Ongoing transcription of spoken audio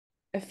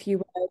a few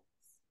words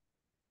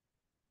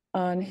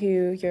on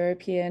who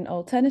European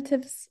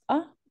Alternatives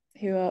are,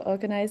 who are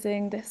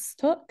organising this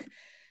talk.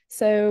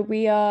 So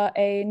we are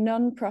a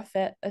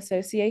non-profit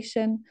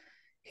association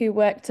who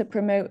work to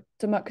promote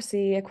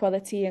democracy,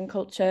 equality, and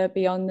culture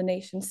beyond the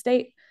nation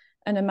state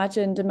and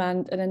imagine,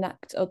 demand, and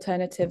enact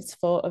alternatives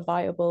for a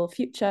viable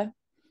future.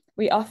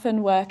 We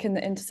often work in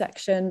the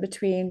intersection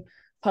between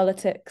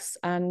politics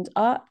and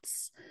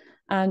arts.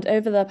 And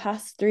over the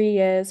past 3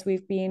 years,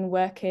 we've been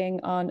working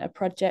on a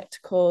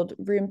project called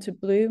Room to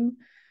Bloom,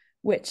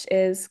 which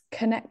is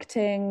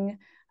connecting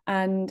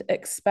and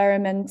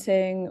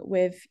experimenting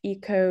with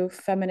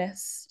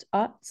eco-feminist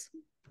art.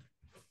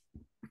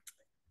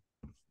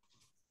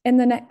 In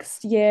the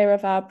next year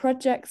of our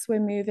projects, we're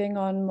moving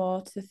on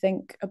more to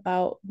think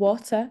about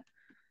water,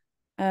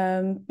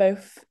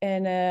 both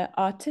in an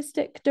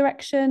artistic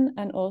direction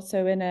and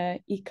also in an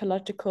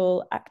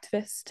ecological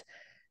activist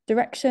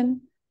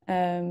direction.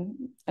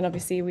 And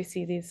obviously we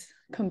see these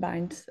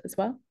combined as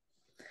well.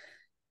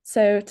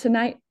 So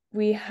tonight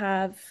we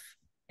have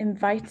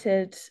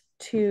invited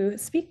two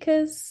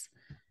speakers,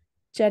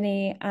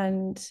 Jenny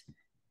and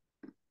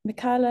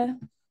Mekhala.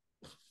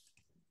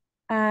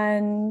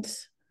 And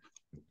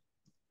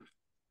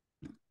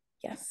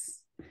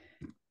yes,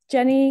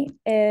 Jenny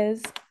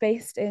is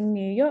based in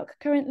New York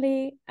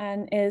currently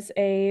and is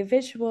a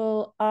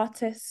visual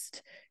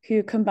artist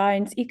who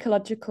combines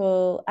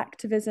ecological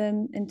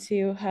activism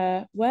into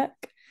her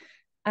work.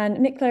 And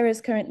Mekhala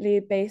is currently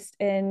based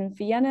in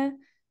Vienna.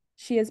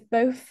 She is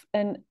both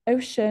an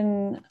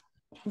ocean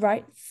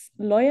rights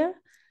lawyer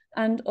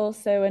and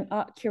also an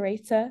art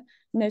curator,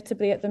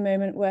 notably at the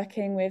moment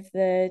working with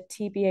the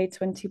TBA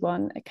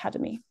 21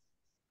 Academy.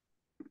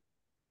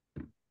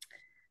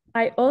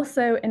 I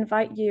also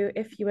invite you,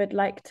 if you would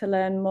like to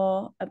learn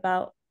more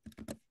about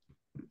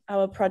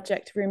our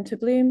project Room to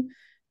Bloom,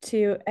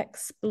 to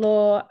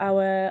explore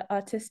our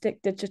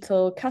artistic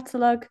digital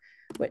catalogue,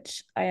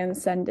 which I am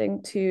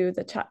sending to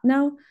the chat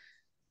now,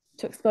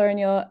 to explore in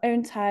your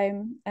own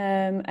time.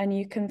 And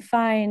you can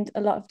find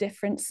a lot of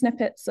different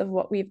snippets of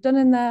what we've done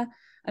in there,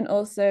 and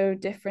also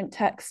different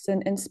texts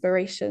and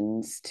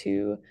inspirations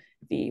to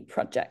the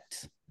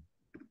project.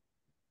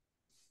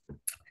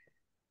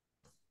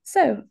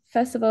 So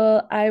first of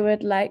all, I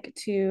would like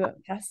to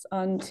pass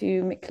on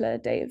to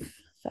Mekhala Dave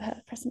for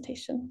her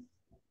presentation.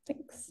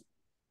 Thanks.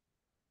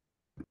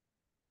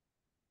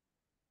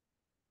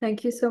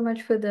 Thank you so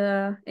much for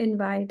the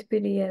invite,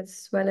 Billy,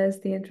 as well as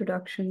the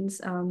introductions.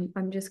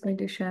 I'm just going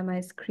to share my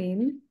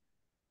screen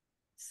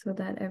so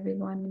that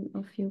everyone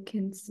of you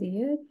can see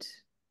it.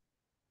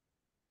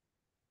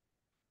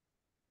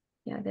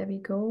 Yeah, there we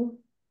go.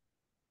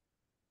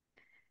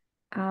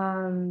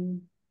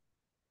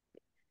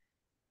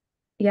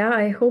 Yeah,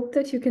 I hope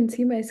that you can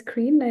see my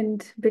screen.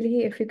 And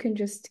Billy, if you can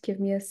just give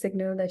me a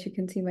signal that you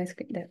can see my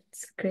screen,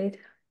 that's great.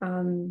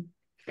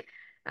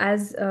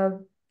 As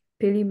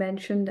Billy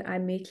mentioned,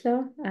 I'm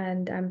Mekhala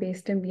and I'm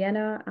based in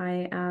Vienna.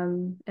 I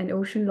am an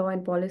ocean law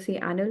and policy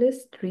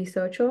analyst,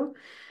 researcher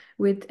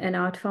with an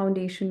art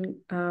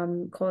foundation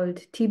called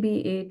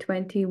TBA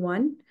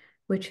 21,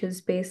 which is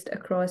based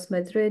across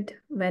Madrid,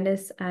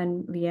 Venice,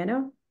 and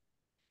Vienna.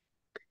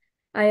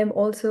 I am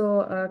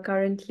also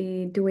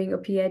currently doing a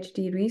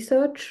PhD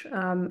research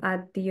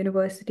at the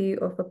University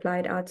of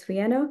Applied Arts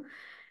Vienna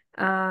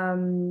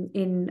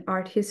in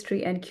art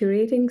history and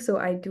curating. So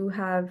I do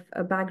have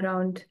a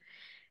background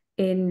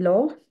in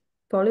law,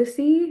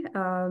 policy,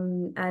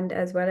 and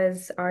as well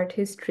as art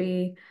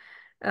history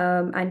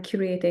and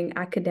curating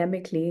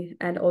academically,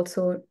 and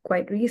also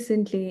quite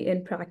recently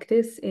in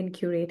practice in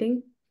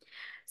curating.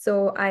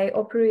 So I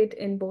operate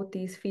in both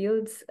these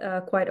fields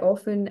quite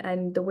often,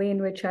 and the way in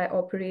which I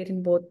operate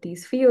in both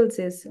these fields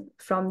is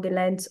from the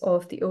lens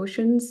of the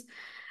oceans.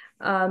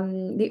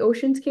 The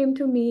oceans came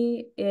to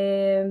me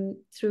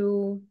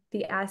through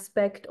the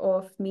aspect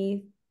of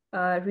me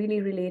really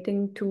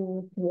relating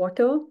to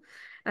water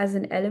as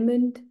an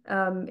element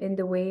in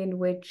the way in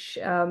which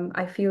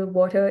I feel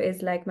water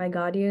is like my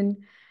guardian.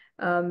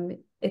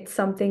 It's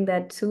something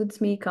that soothes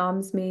me,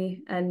 calms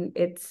me, and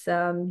it's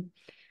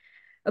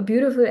a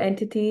beautiful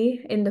entity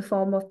in the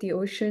form of the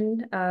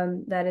ocean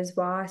that is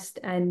vast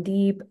and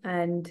deep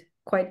and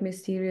quite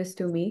mysterious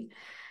to me.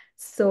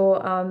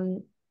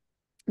 So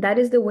that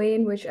is the way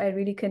in which I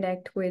really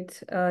connect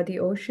with the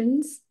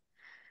oceans.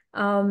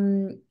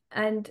 And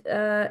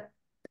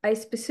I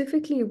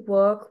specifically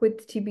work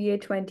with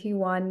TBA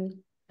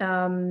 21.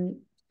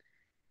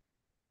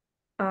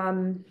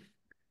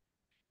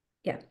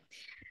 Yeah,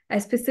 I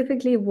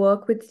specifically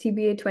work with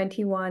TBA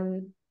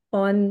 21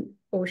 on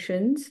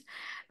oceans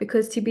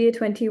because TBA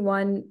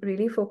 21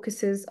 really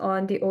focuses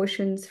on the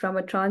oceans from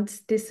a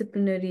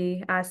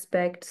transdisciplinary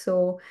aspect.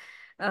 So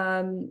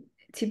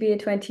TBA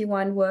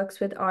 21 works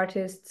with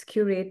artists,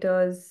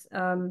 curators,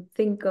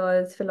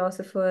 thinkers,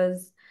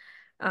 philosophers,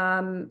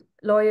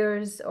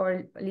 lawyers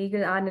or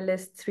legal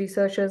analysts,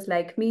 researchers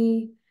like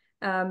me,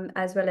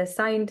 as well as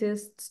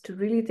scientists to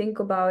really think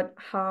about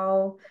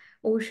how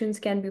oceans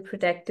can be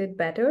protected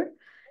better.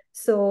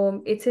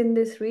 So it's in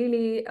this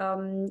really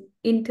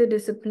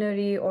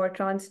interdisciplinary or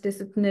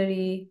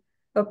transdisciplinary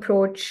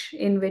approach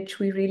in which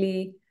we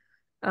really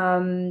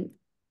um,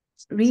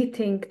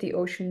 rethink the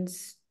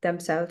oceans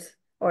themselves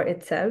or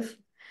itself.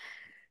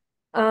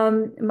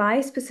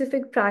 My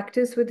specific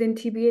practice within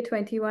TBA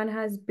 21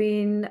 has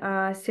been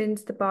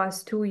since the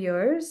past 2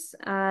 years.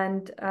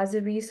 And as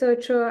a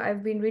researcher,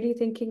 I've been really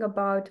thinking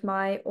about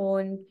my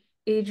own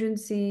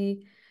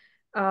agency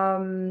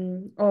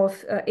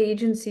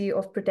agency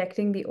of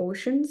protecting the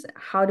oceans.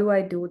 How do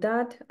I do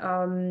that?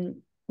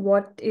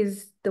 What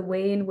is the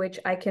way in which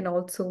I can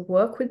also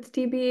work with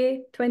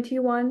TBA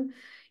 21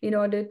 in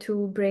order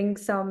to bring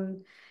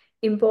some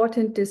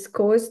important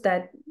discourse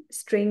that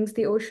strings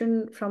the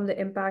ocean from the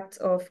impacts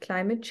of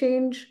climate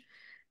change?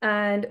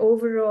 And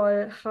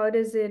overall, how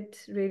does it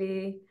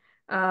really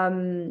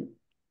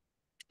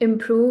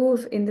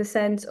improve in the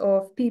sense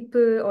of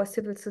people or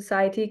civil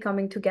society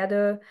coming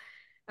together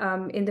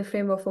in the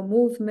frame of a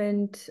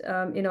movement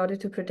in order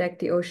to protect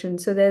the ocean?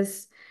 So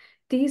there's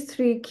these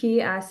three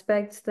key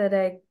aspects that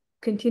I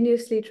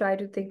continuously try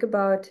to think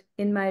about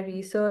in my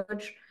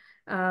research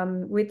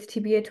with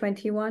TBA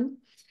 21.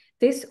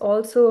 This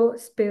also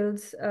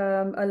spills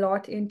a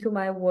lot into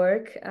my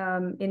work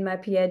in my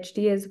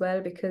PhD as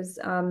well, because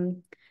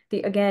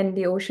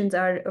the oceans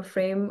are a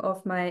frame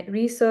of my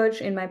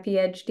research in my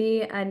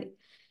PhD. And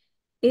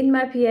in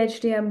my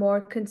PhD, I'm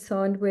more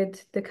concerned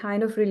with the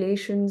kind of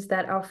relations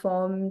that are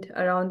formed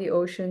around the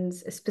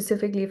oceans,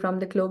 specifically from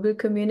the global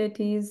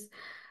communities,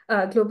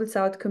 global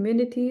South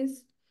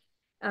communities,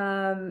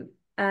 um,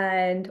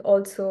 and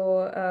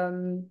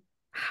also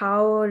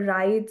how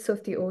rights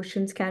of the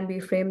oceans can be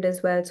framed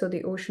as well. So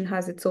the ocean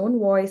has its own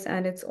voice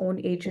and its own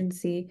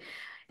agency,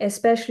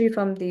 especially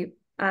from the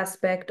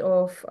aspect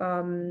of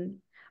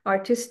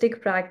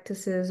artistic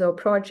practices or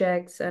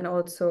projects and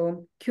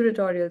also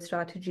curatorial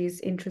strategies,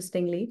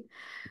 interestingly.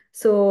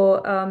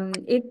 So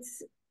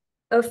it's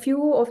a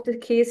few of the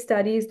case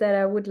studies that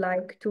I would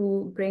like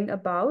to bring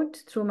about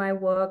through my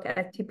work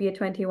at TPA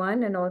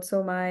 21 and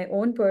also my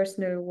own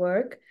personal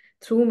work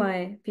through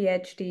my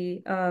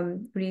PhD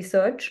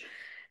research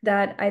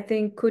that I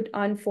think could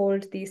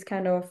unfold these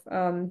kind of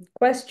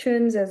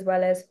questions, as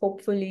well as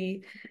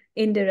hopefully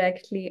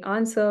indirectly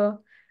answer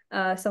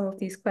some of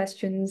these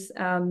questions.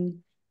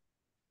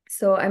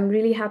 So I'm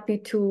really happy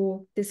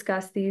to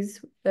discuss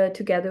these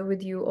together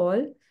with you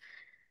all.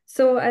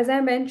 So as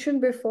I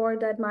mentioned before,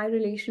 that my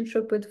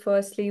relationship with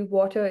firstly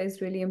water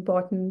is really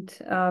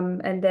important,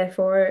 and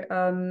therefore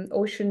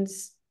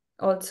oceans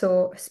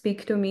also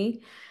speak to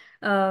me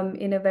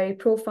in a very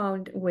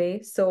profound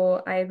way.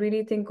 So I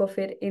really think of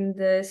it in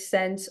the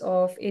sense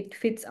of it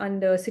fits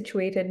under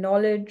situated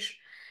knowledge,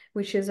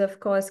 which is of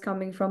course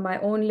coming from my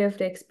own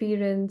lived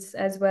experience,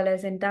 as well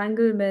as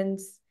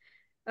entanglements.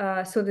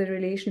 So the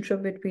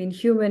relationship between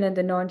human and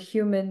the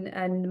non-human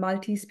and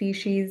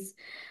multi-species.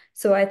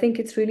 So I think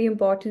it's really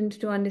important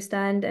to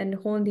understand and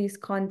hone these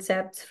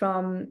concepts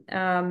from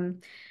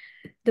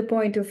the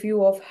point of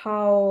view of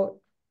how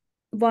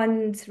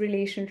one's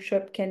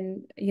relationship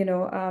can,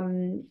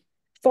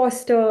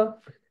 foster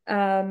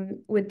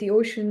with the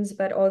oceans,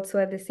 but also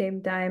at the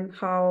same time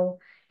how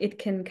it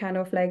can kind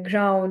of like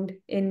ground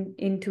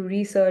into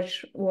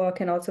research work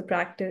and also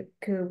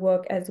practical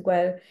work as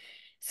well.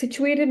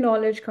 Situated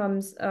knowledge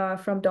comes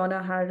from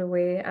Donna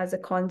Haraway as a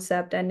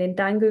concept, and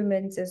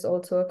entanglements is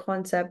also a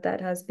concept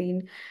that has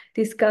been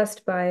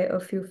discussed by a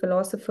few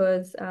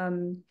philosophers.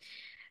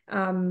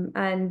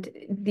 And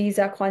these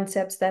are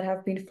concepts that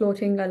have been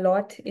floating a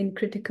lot in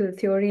critical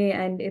theory,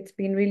 and it's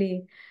been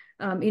really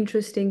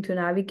interesting to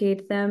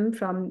navigate them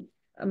from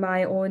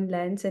my own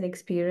lens and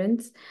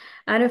experience.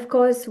 And of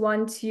course,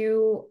 once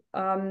you,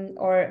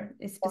 or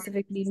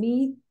specifically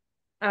me,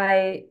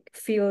 I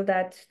feel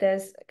that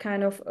there's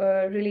kind of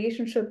a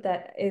relationship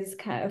that is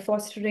kind of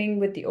fostering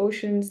with the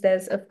oceans.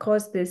 There's, of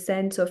course, this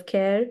sense of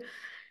care,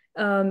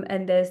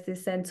 and there's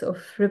this sense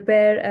of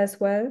repair as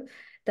well,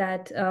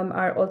 that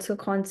are also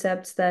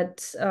concepts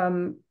that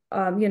on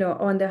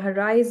the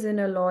horizon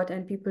a lot,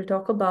 and people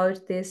talk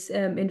about this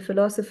in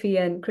philosophy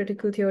and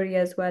critical theory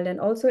as well, and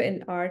also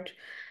in art.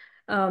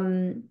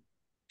 That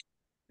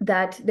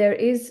there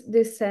is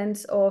this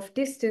sense of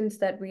distance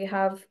that we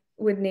have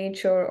with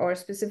nature, or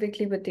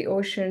specifically with the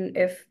ocean,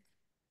 if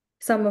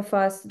some of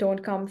us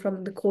don't come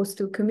from the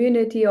coastal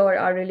community, or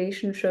our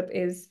relationship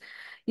is,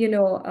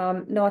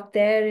 not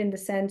there in the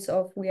sense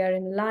of we are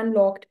in a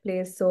landlocked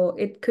place. So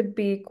it could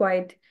be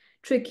quite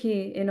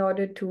tricky in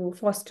order to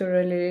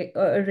foster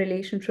a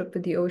relationship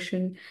with the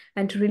ocean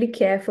and to really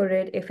care for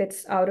it. If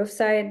it's out of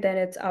sight, then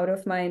it's out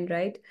of mind,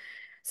 right?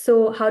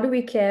 So how do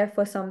we care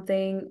for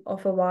something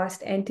of a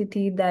vast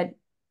entity that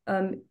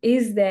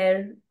is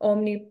there,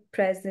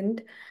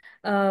 omnipresent,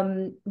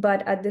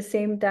 but at the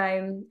same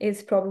time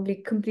is probably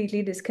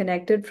completely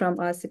disconnected from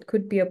us? It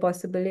could be a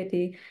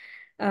possibility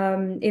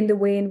in the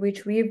way in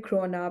which we've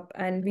grown up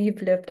and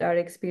we've lived our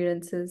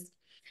experiences.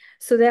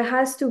 So there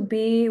has to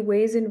be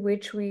ways in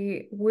which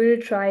we will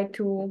try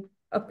to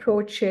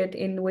approach it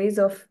in ways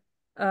of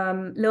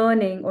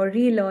learning or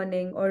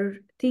relearning or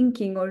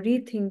thinking or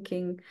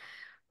rethinking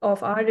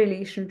of our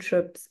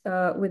relationships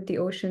with the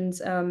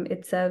oceans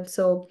itself.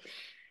 So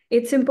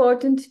it's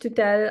important to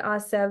tell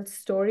ourselves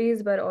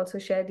stories, but also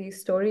share these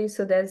stories.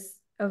 So there's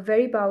a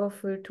very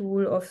powerful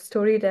tool of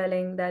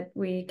storytelling that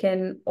we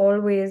can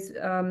always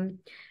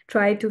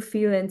try to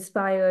feel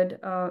inspired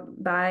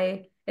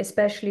by,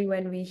 especially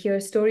when we hear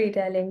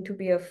storytelling to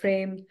be a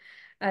frame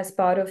as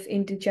part of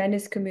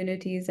indigenous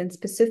communities. And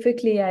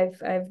specifically,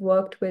 I've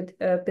worked with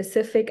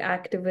Pacific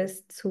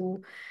activists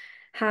who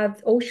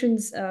have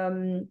oceans.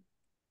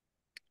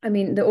 I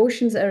mean, the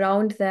oceans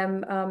around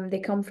them, they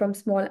come from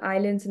small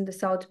islands in the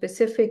South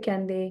Pacific,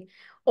 and they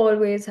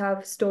always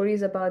have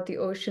stories about the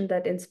ocean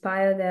that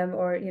inspire them,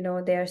 or,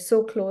 they are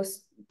so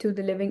close to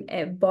the living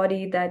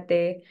body that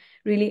they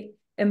really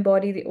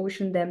embody the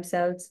ocean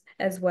themselves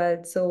as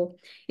well. So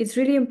it's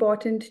really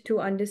important to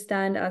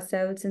understand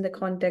ourselves in the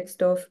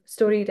context of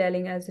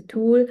storytelling as a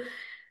tool.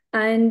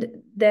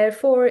 And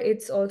therefore,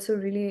 it's also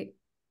really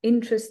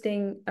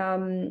interesting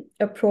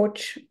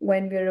approach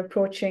when we're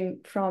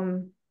approaching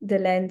from the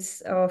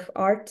lens of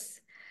arts,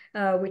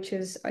 which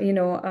is,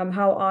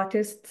 how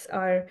artists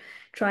are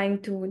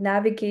trying to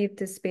navigate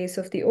the space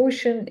of the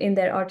ocean in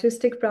their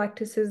artistic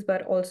practices,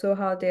 but also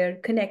how they're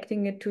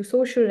connecting it to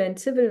social and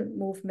civil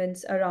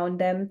movements around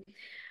them,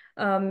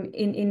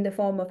 in the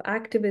form of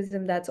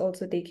activism that's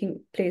also taking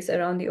place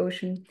around the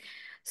ocean.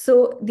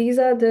 So these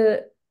are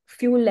the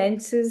few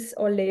lenses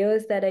or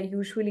layers that I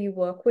usually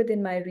work with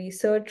in my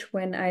research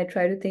when I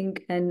try to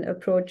think and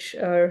approach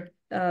or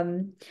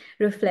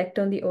reflect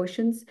on the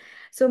oceans.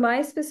 So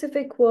my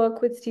specific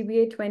work with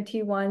TBA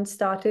 21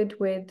 started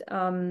with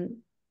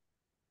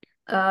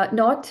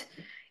not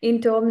in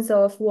terms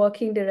of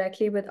working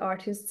directly with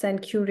artists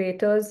and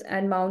curators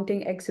and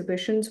mounting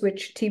exhibitions,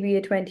 which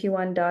TBA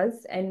 21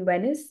 does in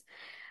Venice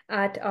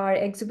at our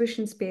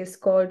exhibition space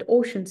called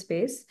Ocean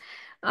Space.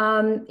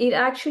 It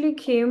actually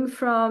came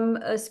from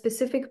a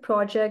specific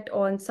project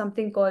on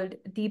something called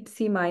deep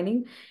sea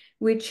mining,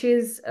 which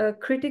is a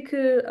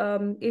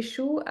critical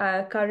issue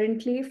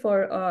currently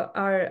for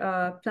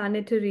our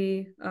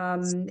planetary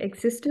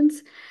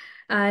existence.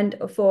 And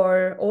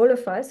for all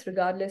of us,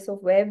 regardless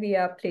of where we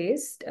are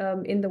placed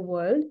in the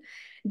world,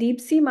 deep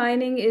sea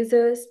mining is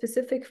a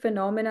specific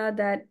phenomena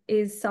that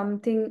is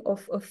something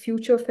of a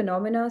future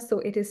phenomena. So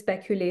it is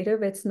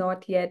speculative. It's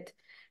not yet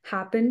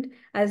happened.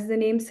 As the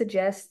name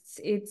suggests,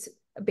 it's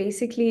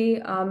basically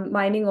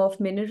mining of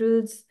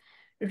minerals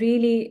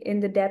really in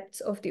the depths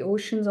of the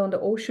oceans, on the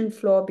ocean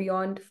floor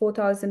beyond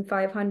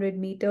 4,500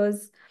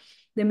 meters.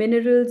 The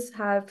minerals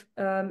have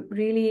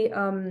really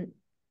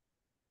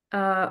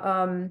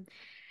uh,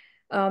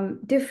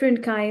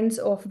 different kinds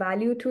of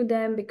value to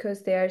them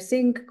because they are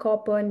zinc,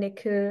 copper,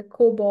 nickel,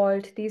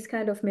 cobalt, these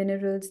kind of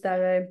minerals that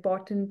are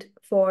important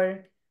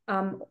for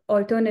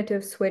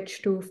alternative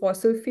switch to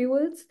fossil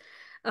fuels.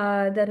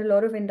 That a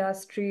lot of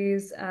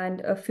industries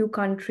and a few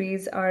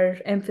countries are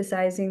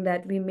emphasizing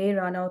that we may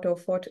run out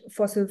of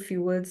fossil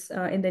fuels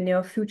in the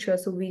near future.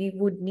 So we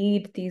would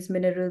need these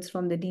minerals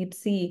from the deep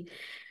sea.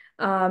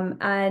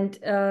 And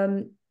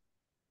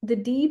the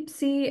deep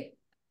sea,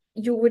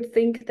 you would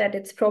think that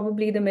it's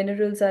probably the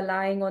minerals are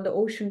lying on the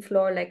ocean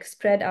floor, like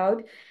spread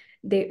out.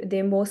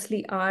 They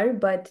mostly are,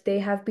 but they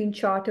have been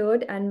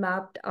chartered and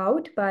mapped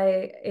out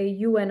by a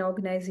UN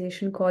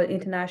organization called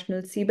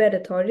International Seabed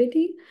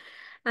Authority.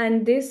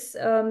 And this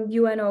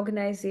UN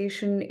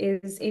organization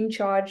is in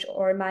charge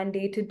or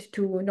mandated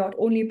to not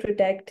only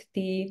protect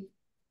the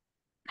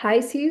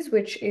high seas,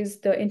 which is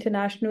the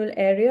international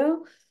area,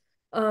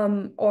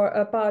 or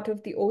a part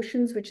of the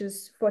oceans, which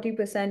is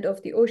 40%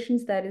 of the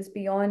oceans that is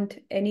beyond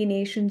any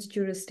nation's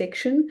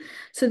jurisdiction.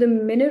 So the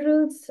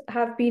minerals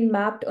have been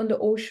mapped on the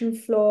ocean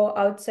floor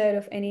outside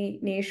of any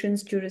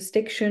nation's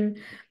jurisdiction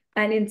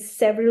and in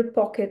several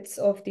pockets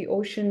of the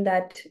ocean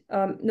that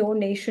no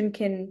nation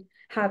can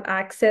have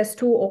access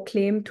to or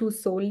claim to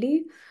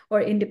solely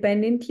or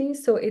independently.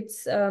 So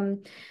it's the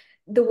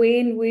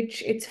way in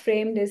which it's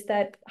framed is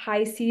that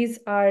high seas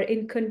are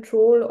in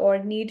control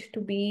or need to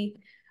be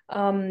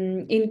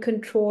in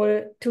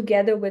control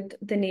together with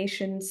the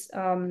nation's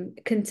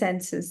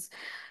consensus.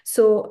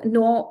 So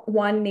no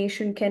one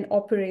nation can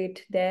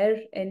operate there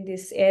in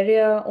this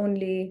area,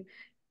 only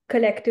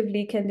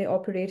collectively can they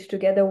operate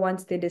together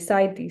once they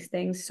decide these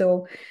things.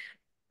 So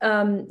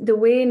the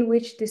way in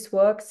which this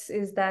works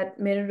is that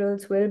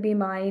minerals will be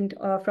mined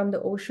from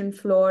the ocean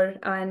floor,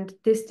 and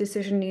this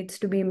decision needs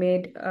to be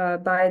made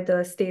by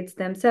the states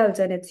themselves,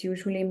 and it's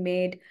usually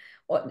made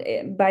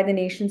by the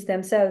nations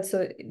themselves.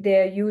 So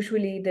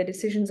the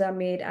decisions are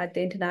made at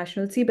the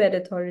International Seabed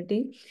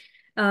Authority.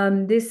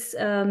 This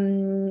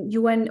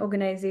UN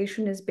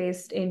organization is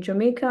based in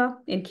Jamaica,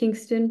 in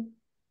Kingston.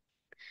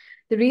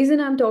 The reason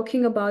I'm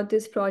talking about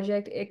this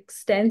project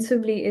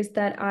extensively is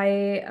that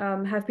I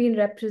have been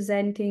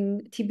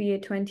representing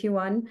TBA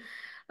 21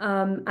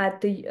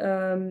 at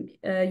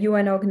the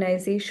UN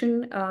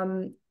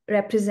organization,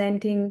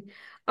 representing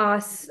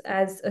us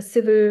as a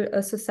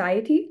civil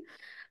society.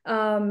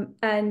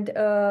 and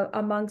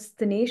amongst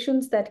the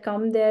nations that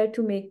come there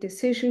to make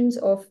decisions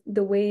of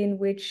the way in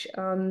which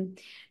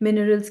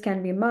minerals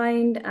can be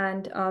mined.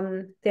 And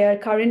they are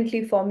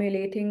currently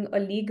formulating a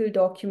legal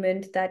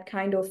document that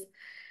kind of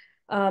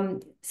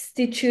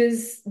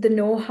stitches the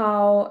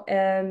know-how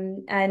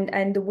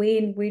and the way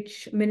in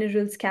which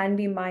minerals can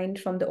be mined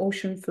from the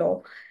ocean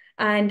floor,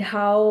 and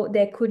how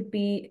there could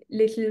be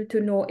little to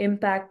no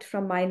impact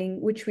from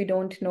mining, which we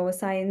don't know.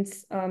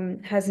 Science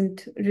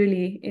hasn't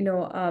really,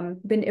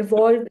 been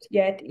evolved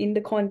yet in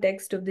the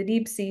context of the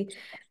deep sea,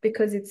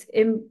 because it's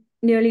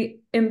nearly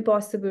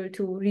impossible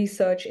to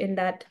research in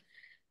that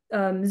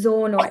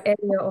zone or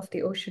area of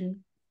the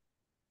ocean.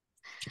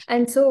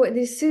 And so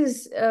this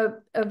is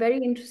a very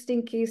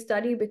interesting case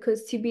study,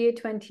 because TBA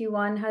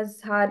 21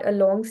 has had a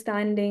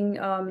long-standing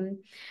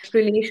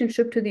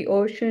relationship to the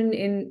ocean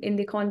in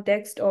the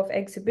context of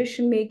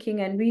exhibition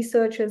making and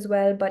research as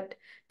well. But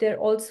they're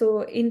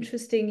also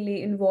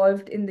interestingly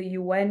involved in the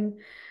UN,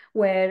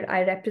 where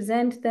I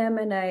represent them,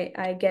 and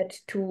I get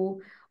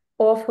to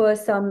offer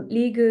some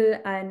legal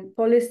and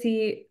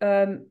policy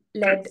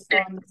led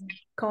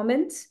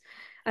comments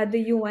at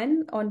the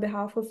UN on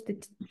behalf of the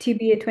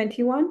TBA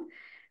 21.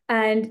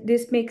 And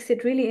this makes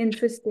it really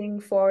interesting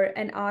for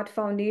an art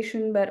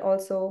foundation, but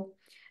also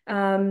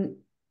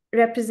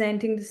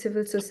representing the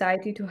civil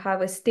society to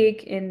have a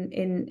stake in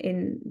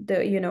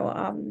the,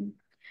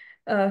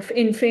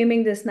 in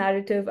framing this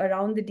narrative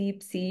around the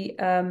deep sea,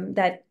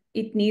 that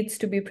it needs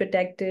to be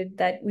protected,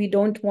 that we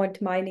don't want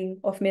mining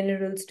of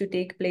minerals to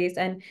take place.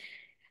 And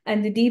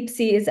the deep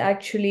sea is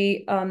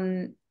actually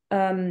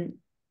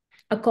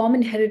a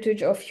common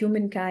heritage of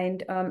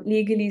humankind,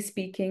 legally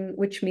speaking,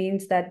 which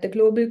means that the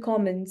global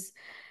commons,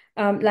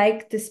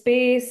 like the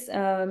space,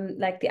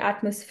 like the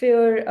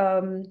atmosphere,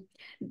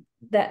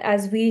 that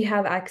as we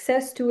have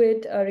access to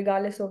it,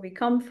 regardless of where we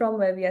come from,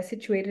 where we are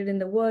situated in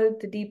the world,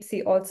 the deep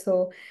sea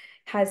also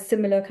has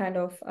similar kind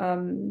of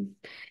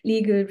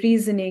legal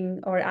reasoning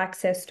or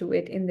access to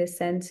it in this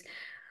sense.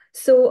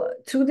 So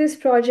through this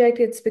project,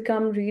 it's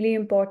become really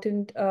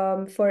important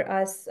for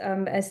us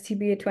as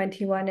TBA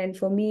 21, and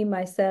for me,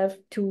 myself,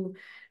 to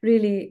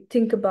really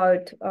think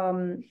about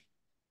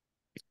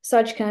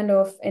such kind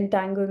of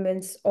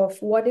entanglements of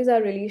what is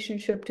our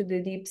relationship to the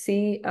deep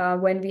sea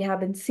when we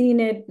haven't seen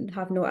it,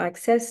 have no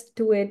access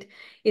to it.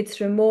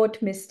 It's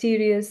remote,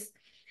 mysterious.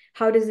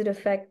 How does it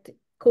affect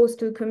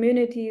coastal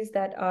communities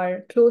that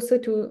are closer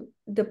to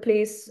the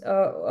place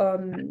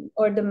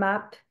or the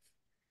map,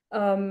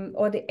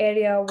 or the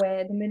area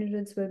where the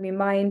minerals will be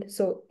mined?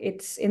 So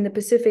it's in the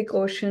Pacific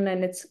Ocean,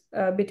 and it's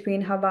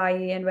between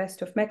Hawaii and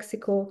west of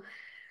Mexico.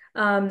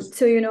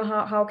 So,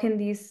 how can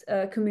these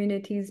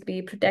communities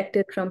be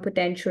protected from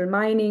potential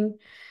mining?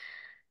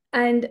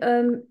 And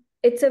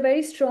it's a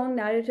very strong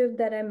narrative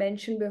that I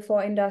mentioned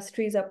before,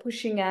 industries are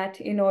pushing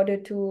at, in order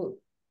to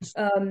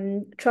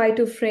try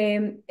to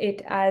frame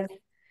it as,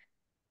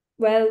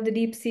 well, the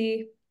deep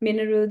sea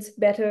minerals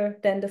better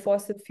than the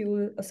fossil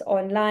fuels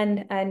on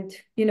land. And,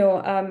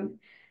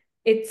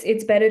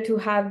 it's better to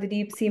have the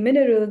deep sea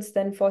minerals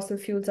than fossil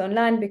fuels on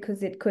land,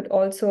 because it could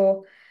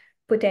also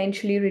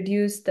potentially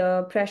reduce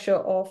the pressure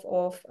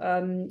of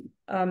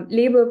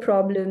labor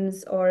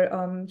problems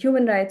or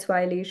human rights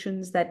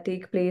violations that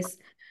take place.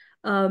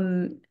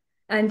 And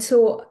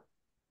so,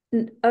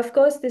 of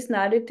course, this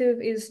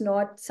narrative is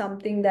not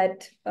something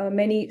that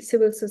many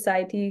civil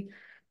society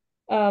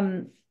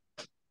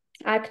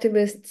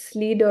activists,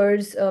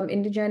 leaders,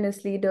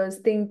 indigenous leaders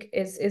think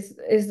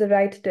is the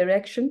right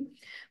direction.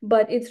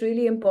 But it's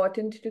really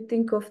important to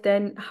think of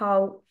then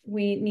how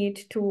we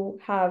need to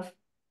have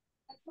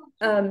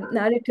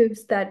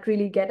narratives that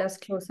really get us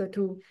closer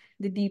to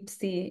the deep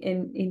sea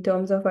in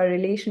terms of our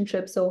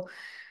relationship. So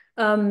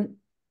at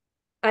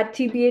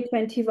TBA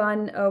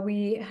 21,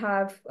 we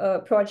have a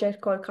project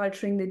called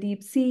Culturing the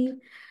Deep Sea.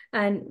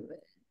 And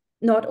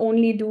not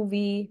only do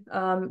we,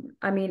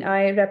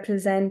 I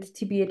represent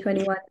TBA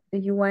 21, the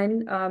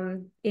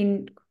UN,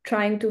 in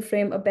trying to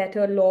frame a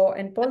better law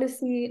and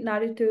policy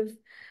narrative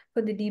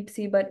for the deep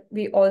sea, but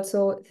we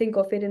also think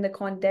of it in the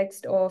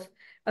context of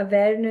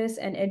awareness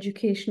and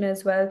education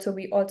as well. So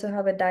we also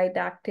have a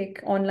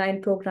didactic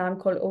online program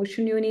called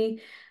Ocean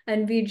Uni,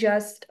 and we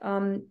just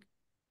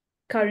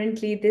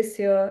currently this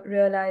year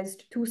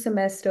realized 2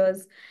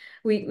 semesters.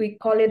 We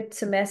call it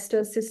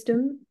semester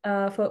system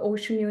for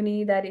Ocean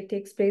Uni, that it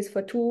takes place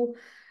for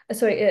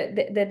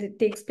that it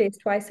takes place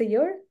twice a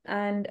year,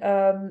 and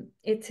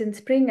it's in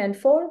spring and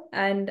fall,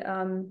 and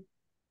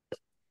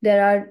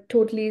there are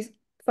totally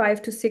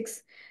 5 to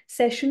 6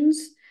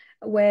 sessions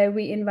where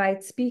we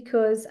invite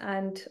speakers,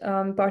 and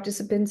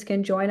participants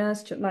can join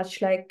us,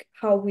 much like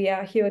how we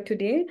are here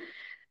today,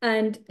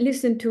 and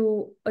listen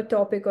to a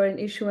topic or an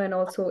issue and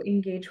also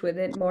engage with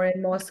it more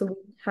and more. So we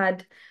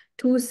had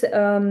 2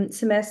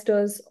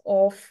 semesters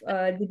of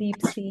the deep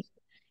sea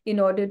in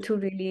order to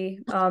really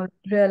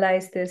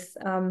realize this.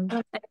 And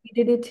we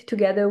did it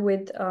together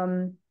with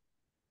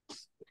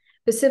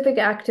Pacific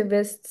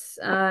activists,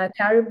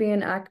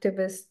 Caribbean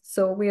activists.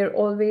 So we are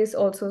always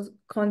also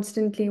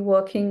constantly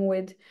working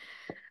with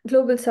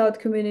global South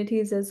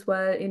communities as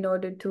well in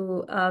order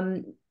to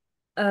um,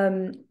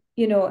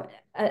 you know,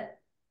 uh,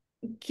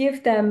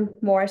 give them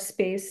more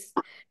space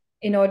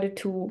in order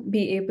to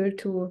be able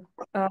to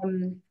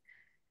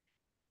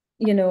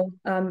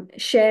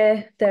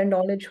share their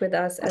knowledge with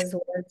us as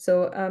well.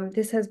 So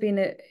this has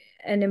been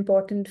an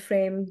important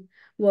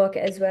framework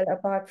as well,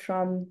 apart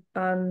from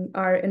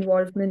our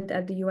involvement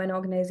at the UN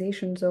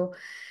organization. So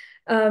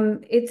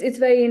it's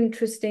very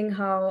interesting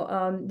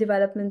how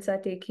developments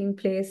are taking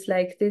place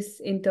like this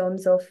in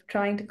terms of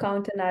trying to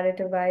counter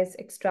narrativize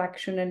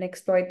extraction and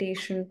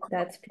exploitation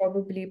that's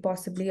probably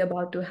possibly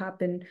about to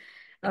happen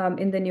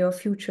in the near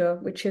future,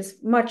 which is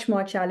much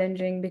more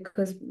challenging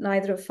because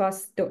neither of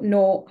us don't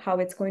know how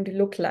it's going to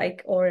look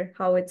like or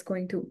how it's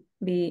going to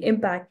be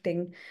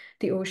impacting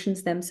the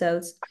oceans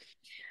themselves.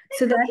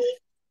 So that's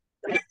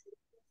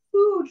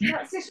food.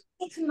 That's this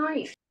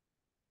tonight.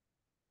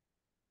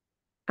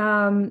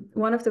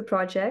 One of the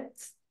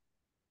projects.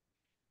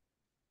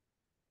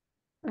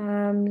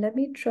 Let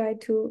me try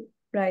to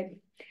write.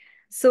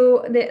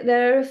 So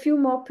there are a few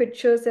more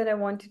pictures that I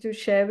wanted to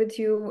share with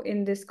you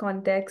in this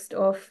context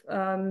of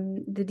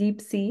the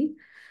deep sea.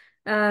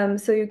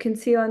 So you can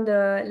see on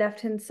the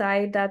left-hand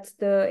side, that's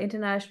the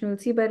International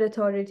Seabed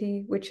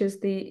Authority, which is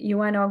the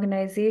UN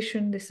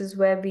organization. This is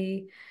where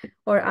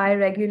I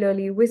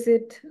regularly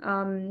visit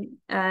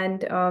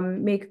and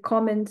make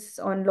comments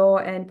on law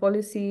and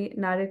policy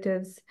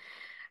narratives.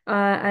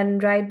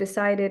 And right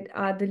beside it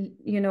are the,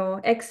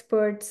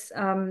 experts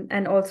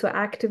and also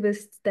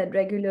activists that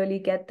regularly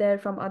get there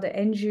from other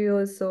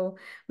NGOs. So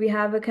we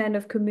have a kind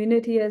of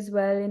community as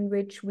well in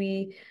which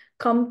we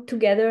come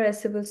together as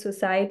civil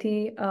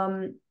society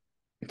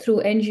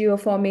through NGO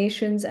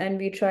formations, and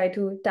we try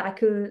to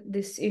tackle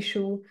this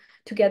issue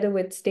together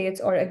with states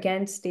or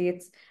against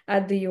states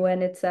at the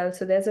UN itself.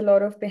 So there's a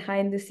lot of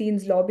behind the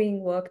scenes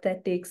lobbying work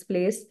that takes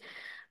place,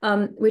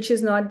 which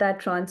is not that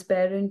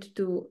transparent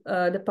to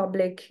the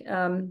public.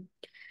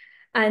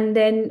 And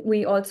then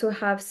we also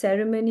have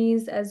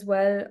ceremonies as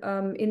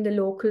well in the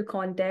local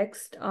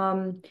context.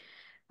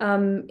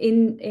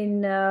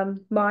 In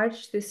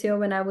March this year,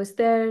 when I was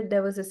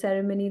there was a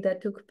ceremony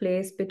that took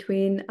place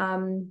between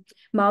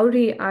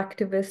Maori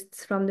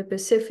activists from the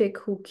Pacific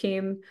who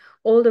came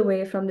all the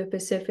way from the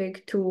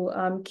Pacific to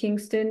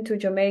Kingston, to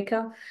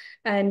Jamaica.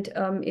 And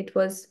it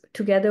was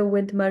together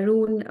with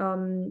Maroon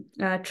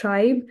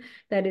tribe,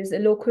 that is a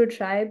local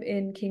tribe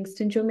in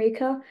Kingston,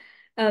 Jamaica.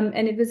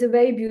 And it was a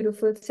very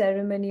beautiful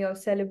ceremony of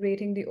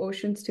celebrating the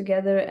oceans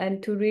together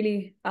and to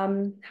really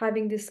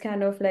having this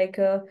kind of like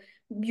a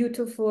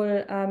beautiful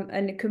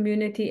and a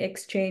community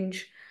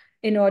exchange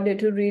in order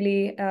to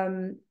really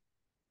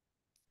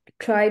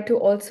try to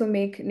also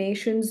make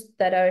nations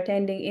that are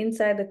attending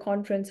inside the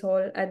conference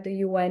hall at the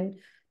UN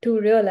to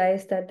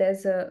realize that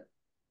there's a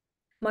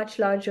much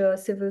larger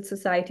civil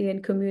society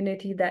and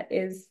community that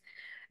is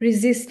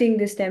resisting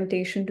this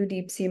temptation to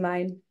deep sea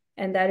mine.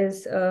 And that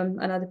is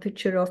another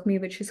picture of me,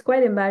 which is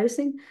quite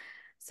embarrassing.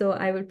 So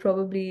I will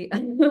probably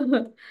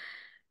go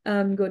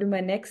to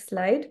my next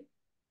slide.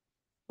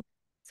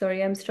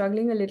 Sorry, I'm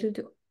struggling a little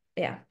to,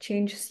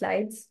 change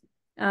slides.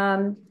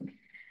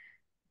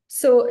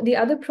 So the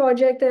other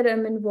project that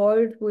I'm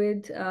involved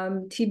with,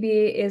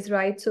 TBA, is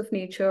Rights of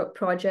Nature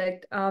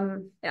project.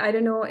 I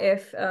don't know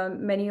if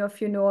many of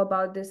you know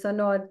about this or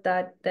not,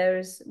 that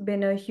there's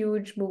been a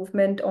huge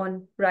movement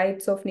on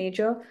rights of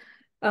nature.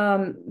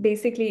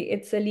 Basically,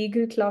 it's a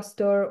legal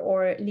cluster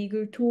or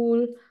legal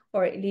tool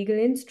or legal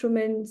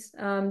instruments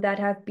that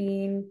have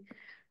been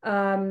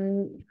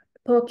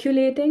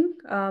percolating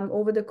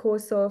over the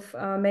course of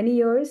many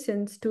years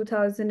since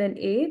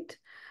 2008.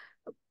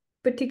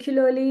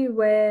 Particularly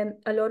where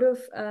a lot of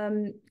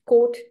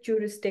court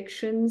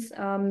jurisdictions,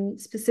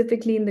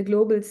 specifically in the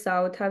global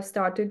south, have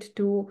started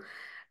to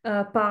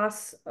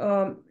pass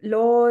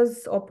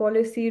laws or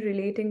policy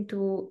relating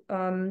to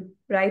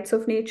rights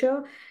of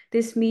nature.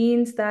 This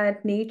means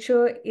that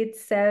nature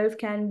itself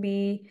can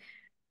be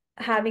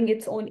having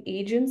its own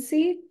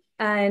agency,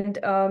 and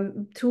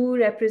through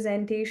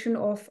representation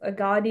of a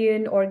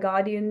guardian or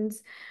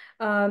guardians,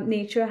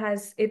 nature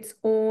has its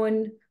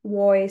own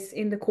voice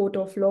in the court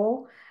of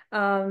law.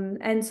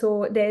 And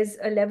so there's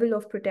a level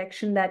of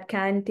protection that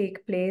can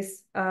take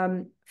place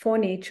for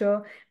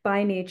nature,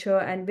 by nature,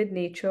 and with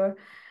nature.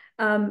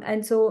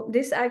 And so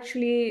this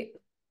actually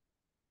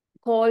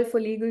call for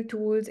legal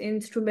tools,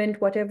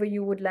 instrument, whatever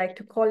you would like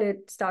to call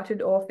it,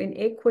 started off in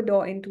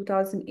Ecuador in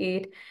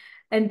 2008.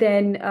 And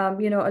then,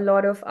 a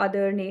lot of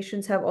other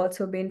nations have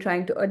also been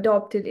trying to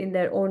adopt it in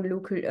their own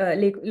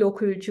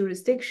local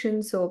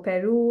jurisdictions. So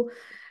Peru,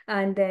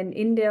 and then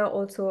India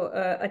also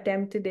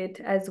attempted it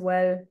as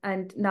well.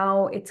 And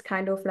now it's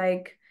kind of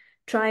like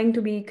trying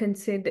to be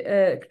considered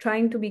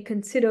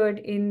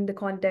in the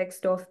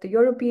context of the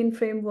European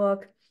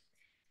framework.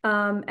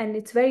 And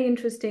it's very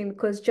interesting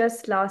because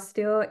just last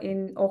year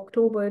in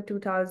October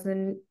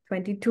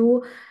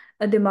 2022,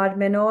 the Mar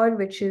Menor,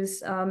 which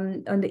is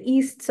on the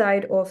east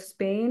side of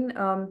Spain,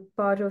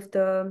 part of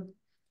the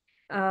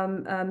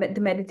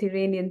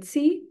Mediterranean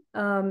Sea,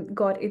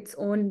 got its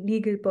own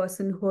legal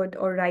personhood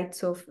or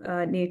rights of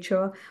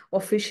nature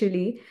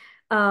officially.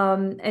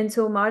 And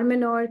so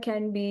Marmenor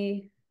can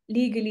be,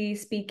 legally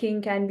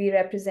speaking, can be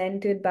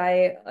represented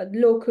by a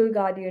local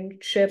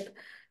guardianship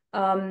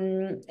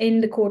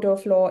in the court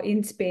of law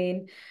in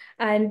Spain.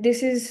 And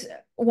this is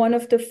one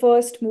of the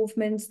first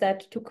movements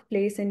that took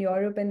place in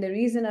Europe. And the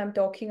reason I'm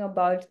talking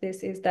about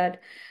this is that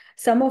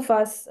some of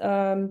us,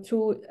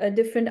 through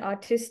different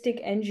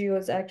artistic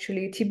NGOs,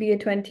 actually,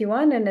 TBA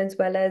 21, and as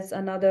well as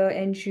another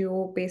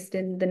NGO based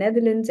in the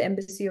Netherlands,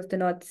 Embassy of the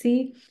North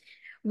Sea,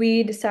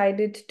 we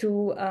decided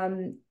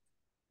to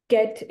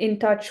get in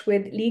touch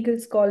with legal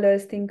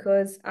scholars,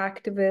 thinkers,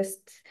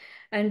 activists,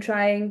 and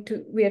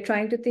we are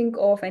trying to think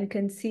of and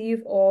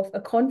conceive of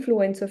a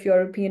confluence of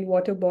European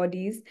water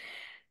bodies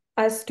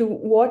as to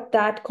what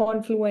that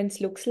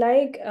confluence looks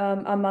like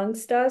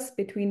amongst us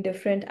between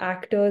different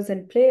actors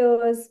and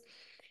players,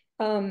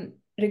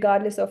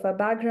 regardless of our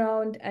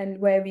background and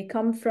where we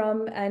come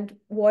from, and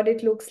what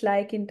it looks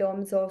like in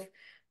terms of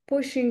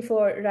pushing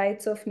for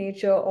rights of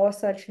nature or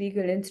such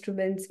legal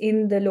instruments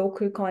in the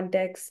local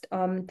context,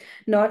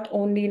 not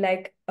only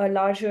like a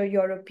larger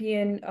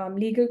European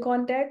legal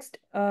context,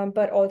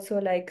 but also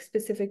like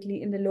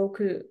specifically in the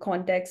local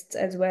contexts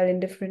as well in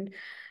different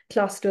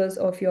clusters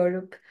of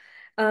Europe.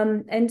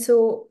 And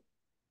so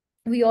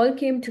we all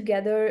came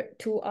together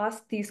to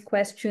ask these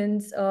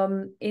questions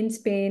in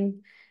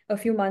Spain a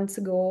few months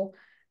ago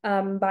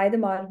by the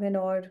Mar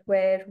Menor,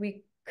 where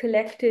we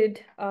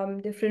collected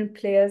different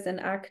players and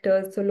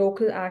actors, so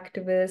local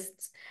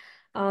activists,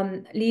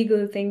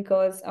 legal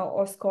thinkers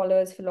or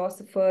scholars,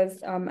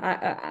 philosophers,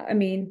 I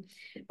mean,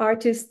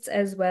 artists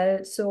as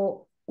well.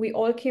 So we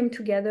all came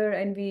together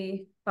and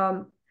we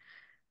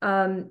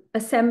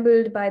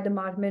assembled by the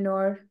Mar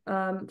Menor,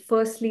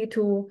 firstly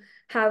to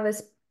have a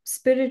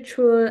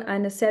spiritual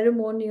and a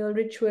ceremonial,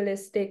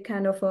 ritualistic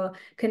kind of a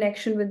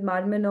connection with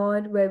Mar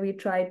Menor, where we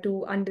try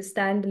to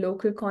understand the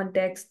local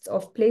contexts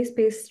of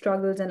place-based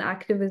struggles and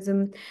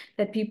activism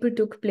that people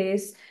took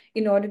place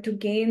in order to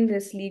gain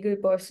this legal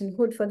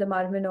personhood for the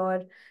Mar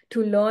Menor,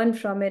 to learn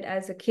from it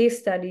as a case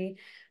study,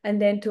 and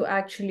then to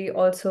actually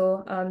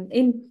also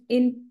in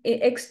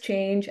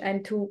exchange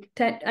and to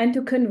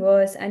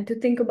converse and to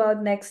think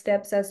about next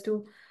steps as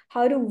to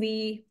how do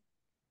we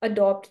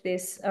adopt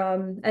this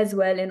as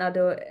well in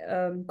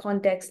other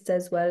contexts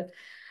as well.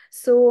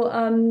 So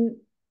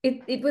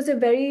it was a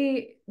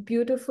very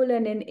beautiful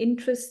and an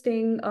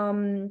interesting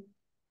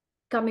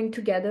coming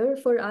together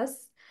for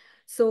us.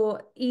 So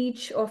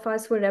each of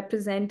us were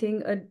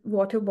representing a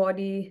water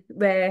body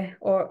where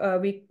or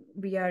we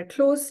are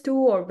close to,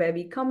 or where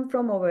we come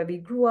from, or where we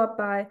grew up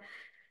by.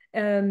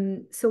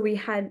 So we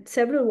had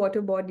several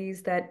water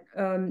bodies that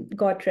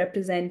got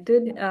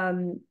represented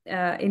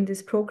in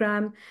this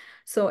program.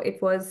 So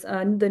it was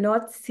the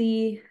North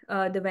Sea,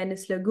 the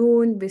Venice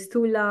Lagoon,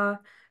 Vistula,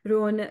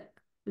 Rhone,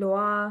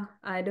 Loire.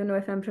 I don't know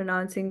if I'm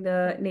pronouncing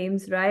the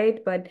names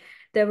right, but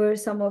there were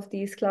some of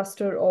these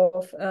cluster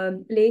of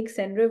lakes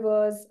and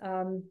rivers,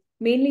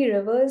 mainly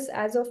rivers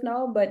as of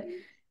now, but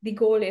the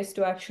goal is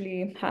to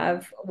actually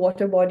have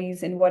water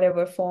bodies in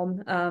whatever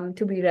form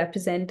to be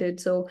represented.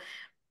 So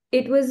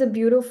it was a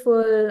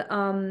beautiful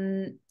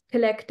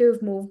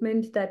collective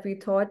movement that we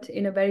thought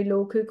in a very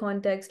local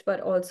context,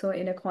 but also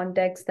in a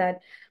context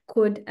that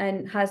could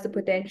and has the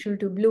potential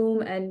to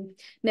bloom. And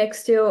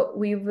next year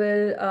we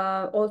will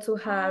also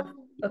have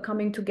a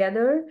coming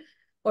together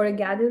or a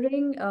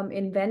gathering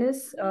in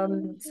Venice.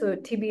 So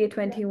TBA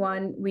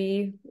 21,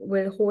 we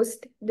will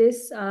host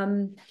this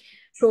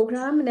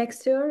program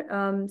next year.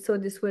 So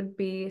this would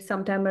be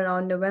sometime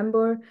around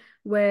November,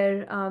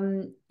 where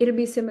it'll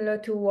be similar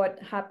to what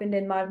happened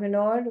in Mar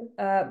Menor,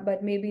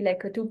 but maybe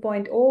like a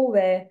 2.0,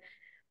 where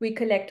we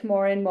collect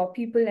more and more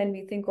people and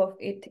we think of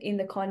it in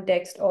the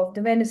context of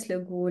the Venice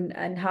Lagoon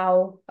and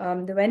how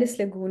the Venice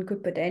Lagoon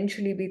could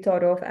potentially be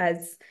thought of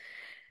as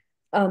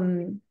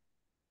a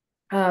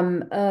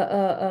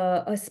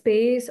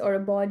space or a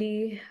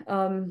body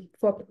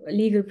for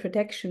legal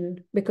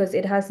protection, because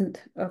it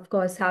hasn't, of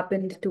course,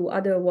 happened to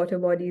other water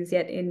bodies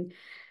yet in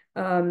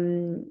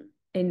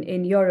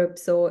Europe.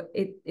 So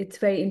it's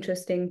very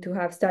interesting to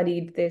have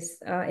studied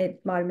this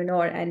at Mar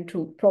Menor and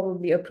to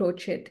probably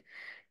approach it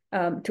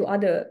to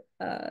other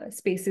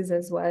spaces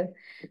as well.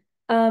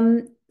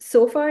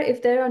 So far,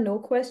 if there are no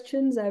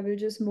questions, I will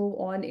just move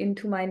on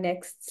into my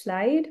next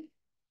slide.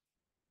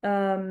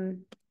 I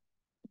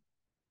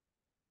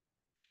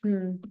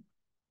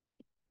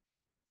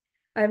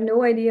have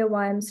no idea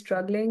why I'm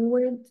struggling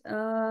with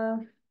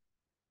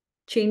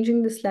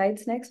changing the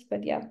slides next,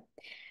 but yeah.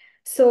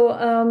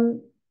 So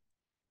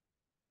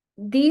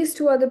these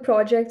two are the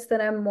projects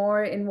that I'm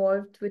more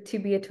involved with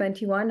TBA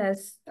 21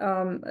 as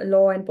a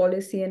law and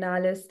policy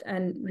analyst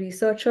and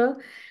researcher.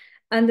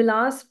 And the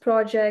last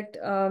project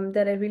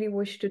that I really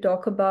wish to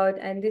talk about,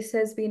 and this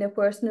has been a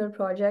personal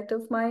project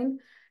of mine,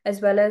 as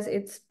well as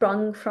it's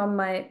sprung from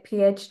my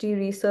PhD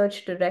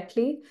research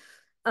directly.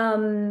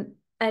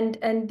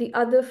 And the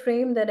other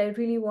frame that I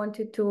really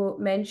wanted to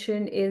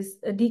mention is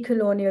a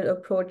decolonial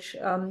approach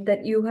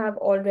that you have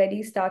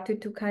already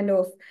started to kind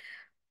of,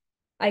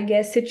 I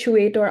guess,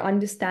 situate or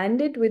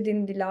understand it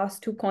within the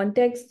last two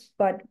contexts.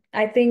 But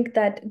I think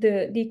that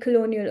the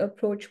decolonial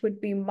approach would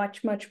be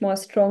much, much more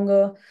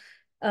stronger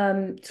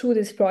through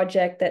this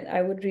project that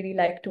I would really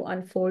like to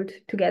unfold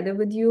together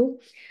with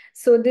you.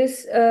 So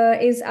this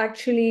is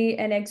actually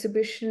an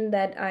exhibition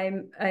that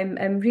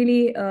I'm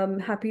really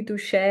happy to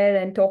share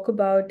and talk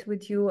about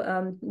with you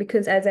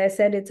because, as I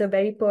said, it's a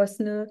very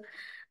personal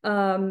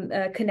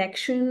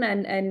connection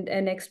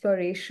and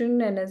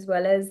exploration, and as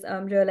well as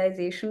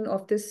realization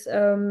of this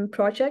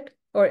project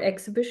or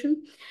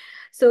exhibition.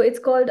 So it's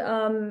called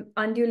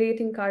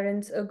Undulating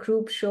Currents, a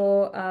group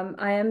show.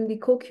 I am the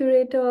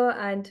co-curator,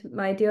 and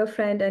my dear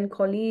friend and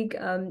colleague,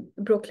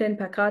 Brooklyn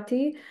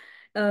Pakati,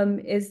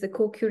 is the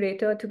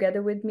co-curator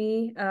together with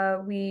me.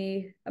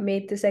 We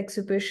made this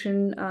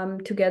exhibition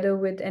together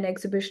with an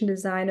exhibition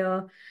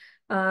designer,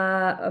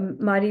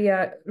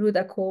 Maria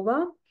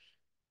Rudakova.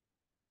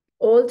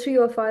 All three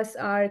of us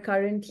are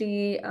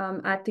currently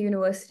at the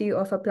University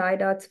of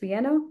Applied Arts,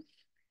 Vienna.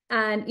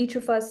 And each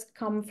of us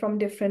come from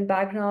different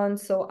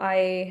backgrounds. So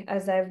I,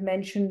 as I've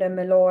mentioned, am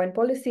a law and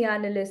policy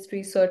analyst,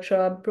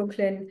 researcher.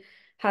 Brooklyn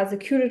has a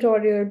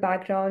curatorial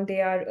background.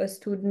 They are a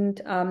student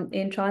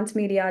in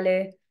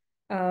transmediale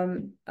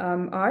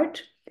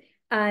art.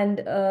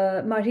 And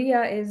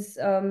Maria is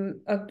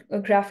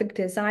a graphic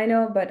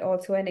designer, but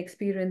also an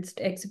experienced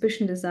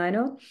exhibition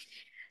designer.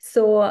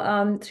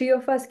 So three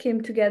of us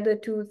came together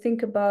to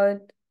think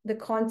about the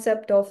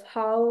concept of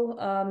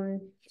how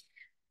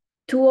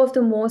two of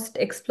the most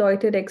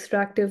exploited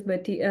extractive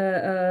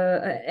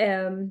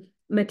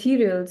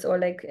materials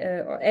or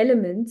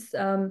elements,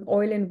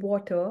 oil and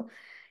water,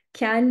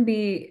 can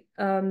be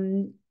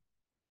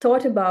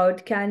thought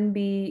about, can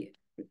be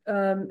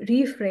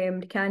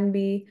reframed, can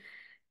be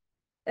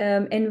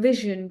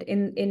envisioned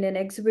in an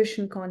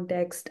exhibition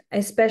context,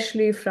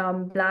 especially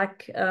from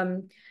Black,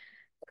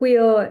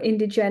 queer,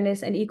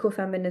 indigenous, and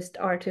ecofeminist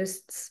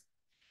artists.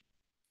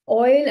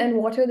 Oil and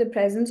water, the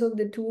presence of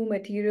the two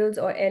materials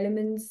or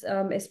elements,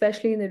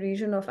 especially in the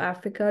region of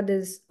Africa,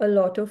 there's a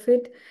lot of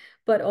it,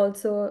 but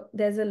also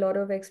there's a lot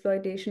of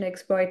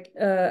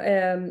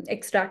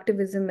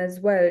extractivism as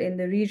well in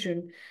the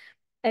region.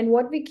 And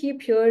what we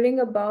keep hearing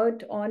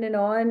about on and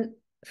on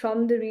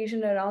from the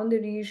region, around the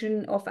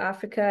region of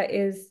Africa,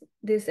 is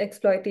this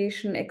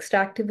exploitation,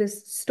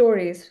 extractivist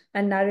stories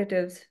and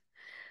narratives.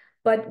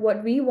 But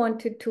what we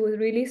wanted to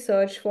really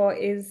search for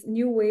is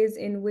new ways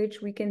in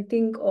which we can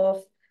think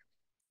of,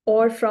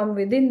 or from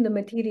within the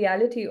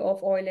materiality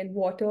of oil and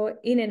water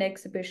in an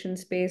exhibition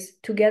space,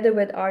 together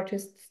with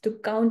artists, to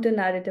counter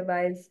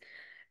narrativize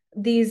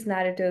these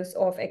narratives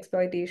of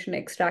exploitation,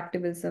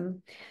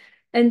 extractivism.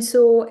 And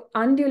so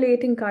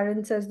undulating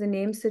currents, as the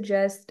name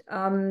suggests,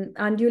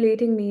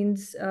 undulating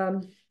means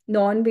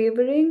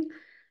non-wavering.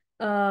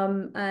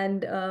 And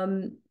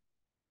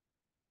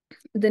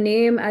the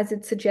name, as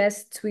it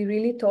suggests, we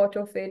really thought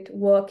of it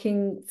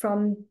working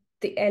from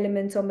the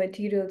elements or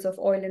materials of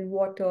oil and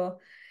water.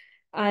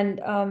 And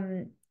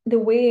the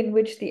way in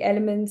which the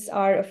elements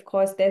are, of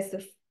course, there's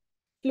the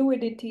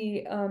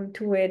fluidity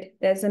to it,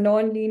 there's a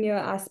non-linear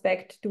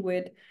aspect to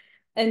it.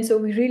 And so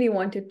we really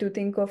wanted to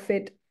think of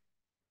it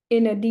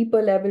in a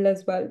deeper level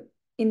as well,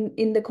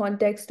 in the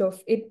context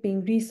of it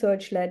being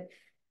research-led.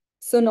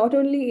 So not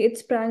only it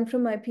sprang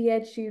from my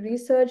PhD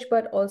research,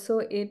 but also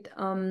it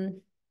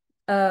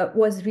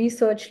was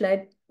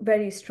research-led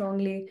very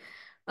strongly,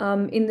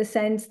 in the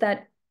sense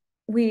that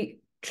we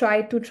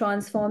tried to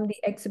transform the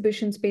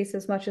exhibition space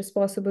as much as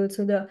possible.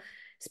 So the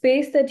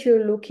space that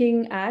you're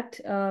looking at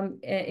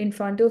in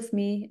front of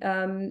me,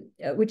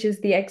 which is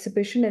the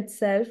exhibition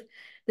itself,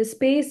 the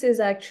space is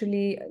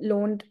actually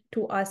loaned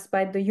to us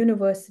by the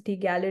university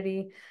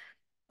gallery,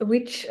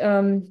 which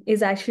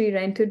is actually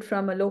rented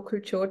from a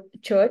local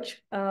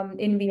church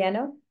in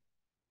Vienna.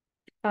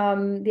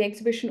 The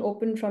exhibition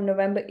opened from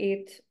November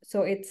 8th.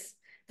 So it's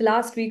the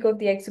last week of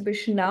the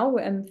exhibition now.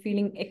 I'm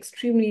feeling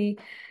extremely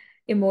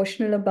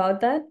emotional about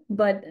that,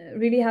 but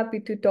really happy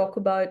to talk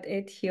about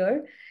it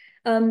here.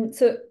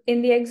 So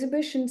in the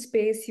exhibition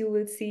space, you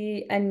will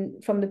see,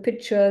 and from the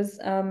pictures,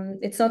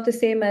 it's not the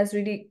same as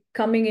really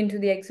coming into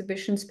the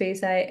exhibition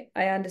space. I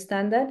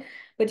understand that,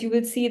 but you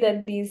will see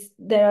that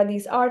there are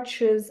these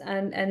arches,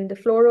 and the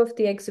floor of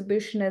the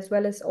exhibition, as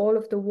well as all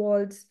of the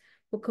walls,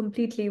 were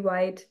completely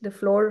white. The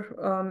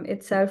floor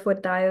itself were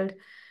tiled,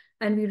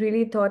 and we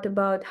really thought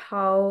about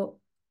how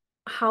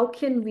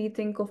can we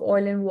think of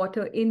oil and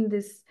water in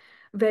this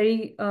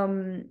very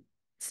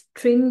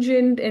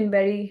stringent and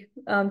very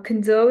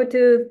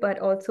conservative, but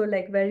also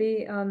like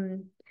very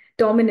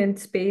dominant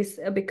space,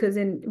 because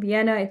in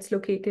Vienna it's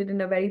located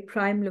in a very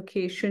prime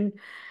location.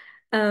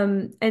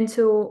 And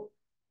so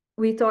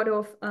we thought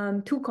of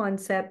two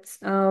concepts.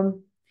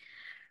 One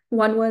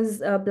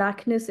was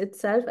Blackness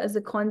itself as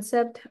a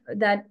concept.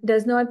 That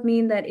does not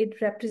mean that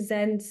it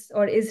represents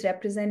or is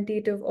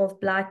representative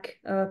of Black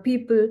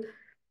people,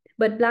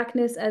 but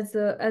Blackness as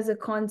a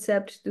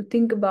concept to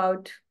think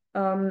about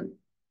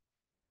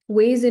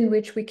ways in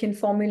which we can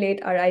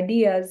formulate our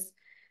ideas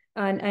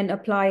and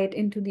apply it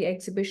into the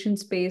exhibition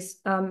space.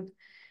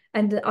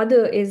 And the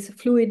other is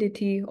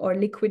fluidity or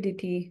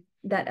liquidity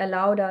that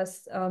allowed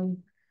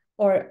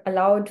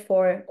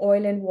for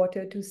oil and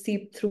water to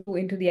seep through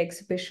into the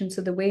exhibition.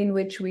 So the way in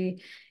which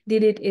we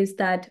did it is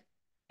that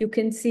you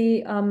can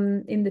see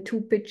in the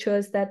two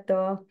pictures that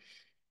the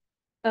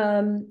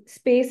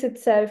space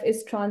itself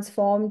is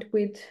transformed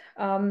with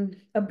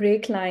a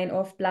break line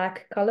of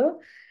black color,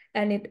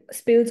 and it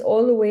spills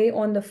all the way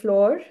on the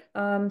floor.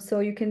 So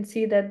you can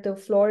see that the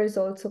floor is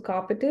also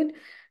carpeted.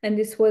 And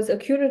this was a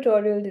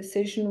curatorial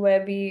decision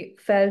where we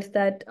felt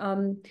that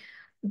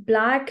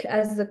black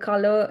as the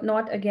color,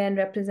 not again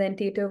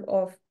representative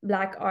of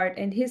black art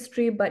and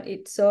history, but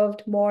it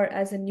served more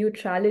as a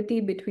neutrality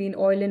between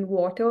oil and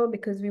water,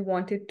 because we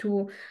wanted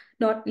to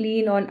not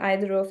lean on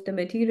either of the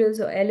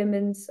materials or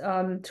elements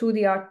through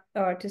the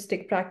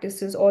artistic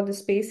practices or the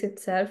space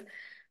itself,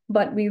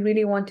 but we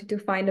really wanted to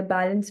find a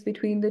balance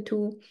between the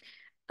two.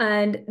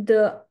 And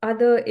the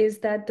other is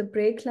that the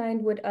break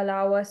line would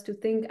allow us to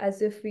think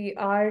as if we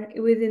are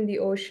within the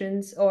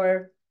oceans,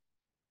 or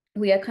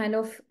we are kind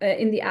of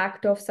in the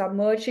act of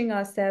submerging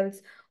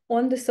ourselves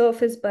on the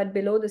surface, but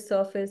below the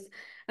surface,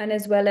 and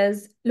as well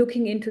as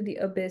looking into the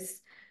abyss.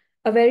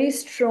 A very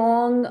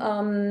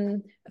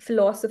strong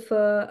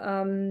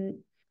philosopher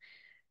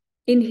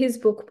in his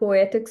book,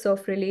 Poetics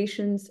of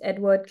Relations,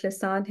 Edward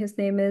Clisson, his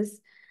name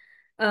is,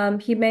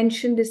 he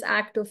mentioned this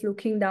act of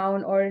looking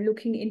down or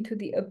looking into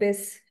the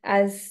abyss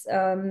as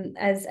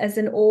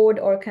an ode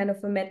or kind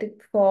of a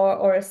metaphor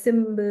or a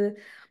symbol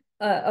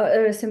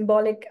or a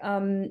symbolic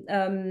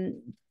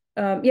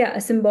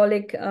a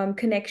symbolic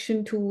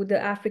connection to the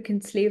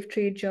African slave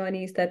trade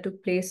journeys that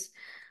took place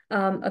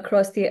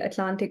across the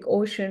Atlantic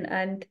Ocean.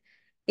 And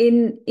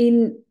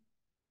in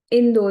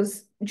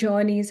those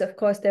journeys, of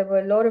course, there were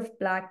a lot of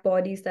black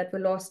bodies that were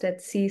lost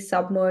at sea,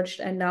 submerged,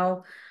 and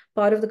now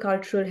part of the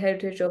cultural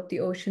heritage of the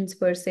oceans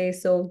per se.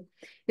 So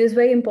it was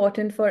very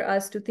important for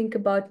us to think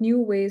about new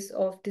ways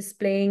of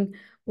displaying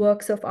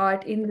works of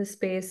art in the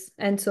space.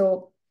 And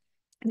so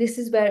this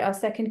is where our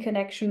second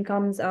connection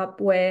comes up,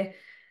 where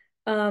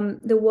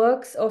the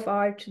works of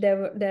art,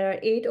 there are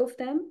 8 of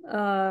them.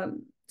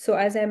 So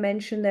as I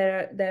mentioned,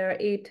 there are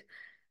 8.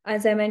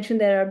 As I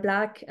mentioned, there are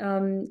Black,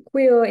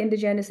 queer,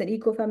 indigenous, and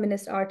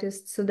eco-feminist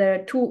artists. So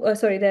there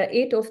are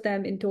 8 of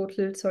them in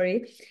total,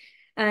 sorry.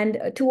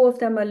 And 2 of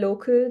them are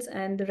locals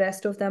and the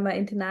rest of them are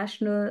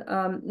international.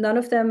 None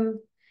of them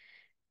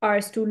are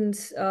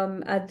students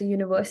at the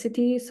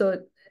university.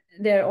 So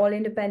they're all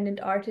independent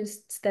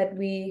artists that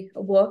we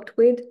worked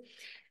with.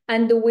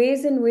 And the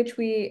ways in which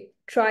we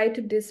try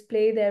to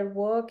display their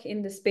work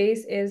in the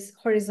space is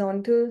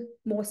horizontal,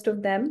 most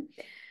of them.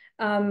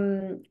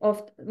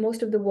 Of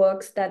most of the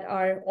works that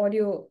are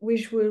audio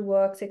visual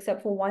works,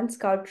 except for one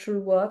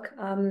sculptural work,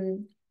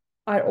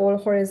 are all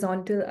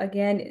horizontal.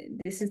 Again,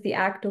 this is the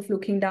act of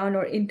looking down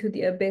or into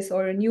the abyss,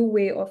 or a new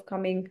way of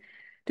coming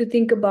to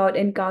think about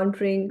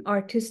encountering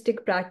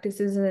artistic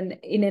practices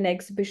in an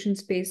exhibition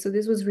space. So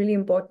this was really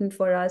important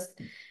for us.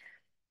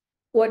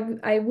 What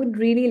I would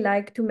really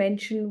like to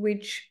mention,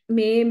 which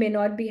may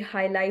not be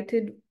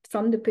highlighted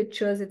from the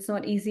pictures, it's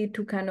not easy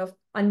to kind of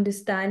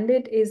understand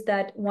it, is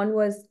that one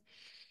was,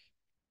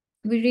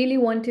 we really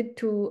wanted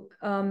to,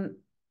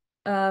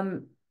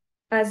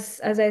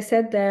 as I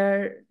said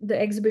there, the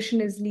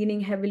exhibition is leaning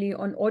heavily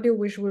on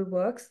audiovisual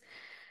works.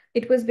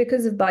 It was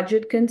because of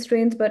budget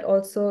constraints, but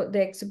also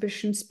the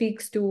exhibition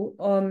speaks to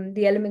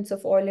the elements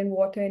of oil and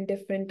water in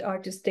different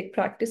artistic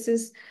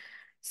practices.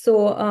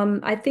 So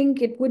I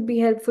think it would be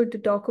helpful to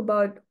talk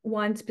about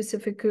one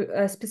specific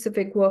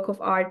work of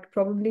art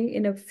probably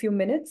in a few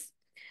minutes,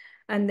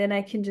 and then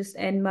I can just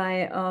end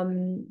my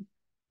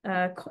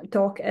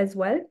talk as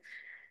well.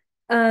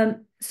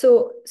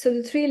 So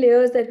the 3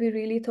 layers that we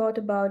really thought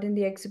about in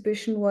the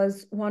exhibition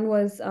was, one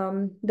was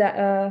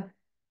the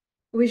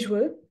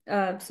visual.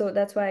 So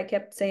that's why I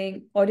kept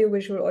saying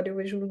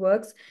audiovisual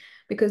works,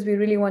 because we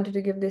really wanted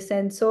to give the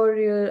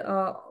sensorial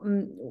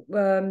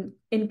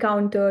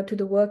encounter to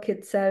the work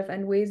itself,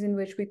 and ways in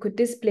which we could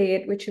display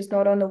it, which is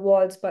not on the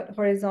walls, but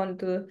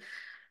horizontal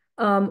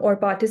or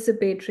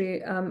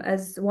participatory.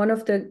 As one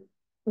of the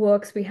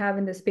works we have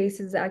in the space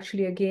is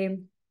actually a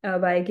game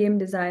by a game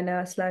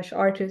designer /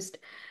 artist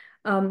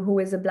who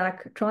is a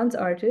Black trans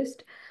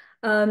artist.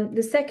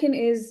 The second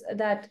is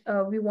that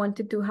we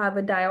wanted to have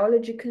a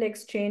dialogical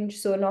exchange,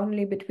 so not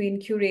only between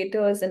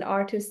curators and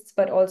artists,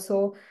 but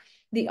also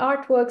the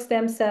artworks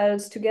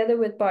themselves together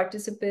with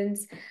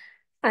participants.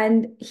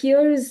 And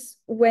here's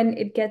when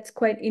it gets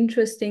quite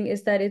interesting,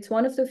 is that it's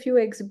one of the few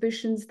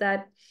exhibitions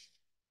that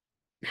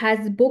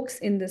has books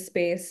in the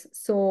space.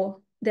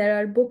 So there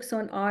are books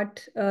on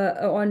art,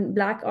 on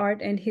Black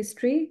art and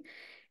history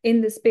in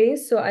the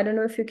space. So I don't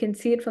know if you can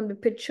see it from the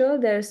picture.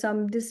 There's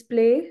some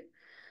display.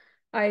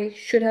 I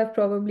should have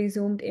probably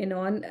zoomed in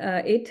on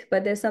it,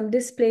 but there's some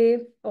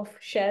display of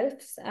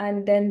shelves,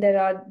 and then there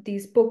are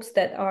these books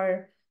that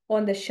are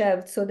on the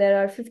shelves. So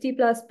there are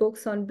 50+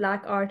 books on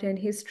Black art and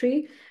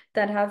history.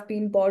 that have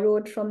been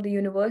borrowed from the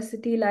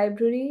university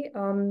library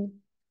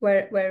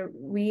where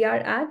we are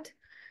at.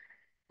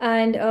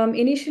 And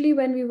initially,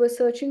 when we were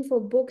searching for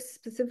books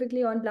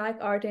specifically on Black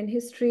art and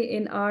history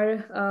in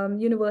our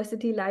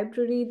university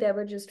library, there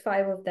were just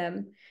 5 of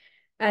them.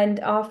 And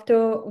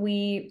after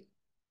we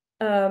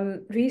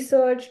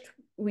researched,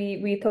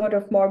 we thought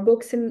of more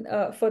books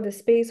for the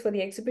space, for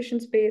the exhibition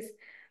space.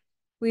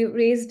 We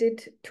raised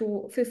it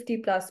to 50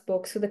 plus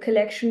books. So the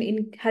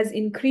collection has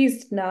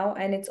increased now,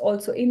 and it's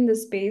also in the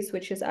space,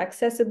 which is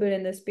accessible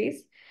in the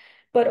space.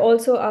 But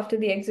also after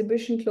the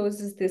exhibition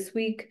closes this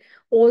week,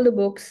 all the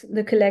books,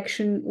 the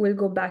collection will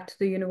go back to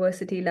the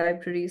university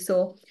library.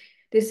 So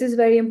this is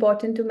very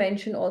important to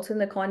mention also in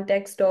the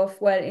context of,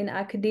 well, in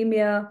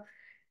academia,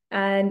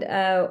 and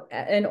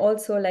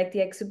also like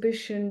the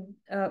exhibition,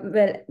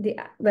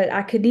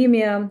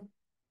 academia,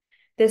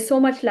 there's so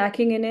much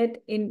lacking in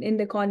it in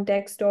the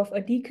context of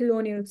a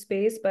decolonial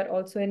space, but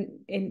also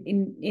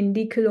in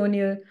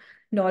decolonial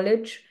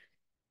knowledge.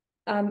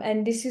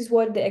 And this is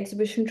what the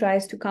exhibition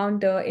tries to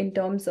counter in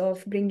terms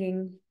of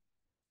bringing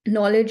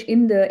knowledge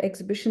in the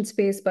exhibition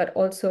space, but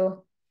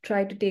also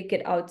try to take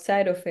it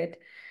outside of it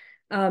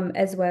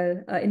as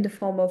well in the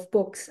form of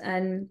books.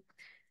 And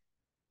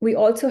we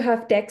also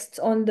have texts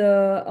on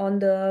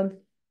the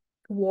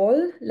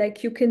wall.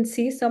 Like you can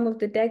see some of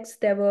the texts,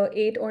 there were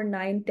 8 or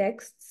 9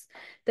 texts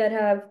that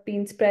have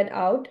been spread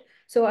out.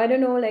 So I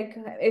don't know, like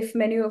if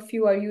many of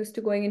you are used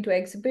to going into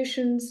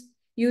exhibitions,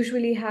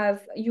 usually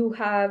you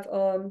have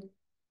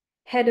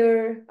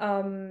header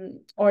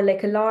or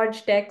like a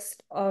large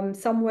text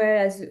somewhere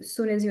as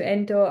soon as you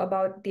enter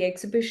about the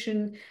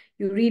exhibition,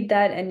 you read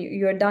that and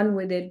you're done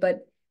with it.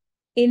 But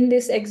in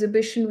this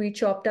exhibition, we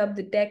chopped up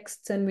the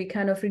texts and we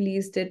kind of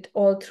released it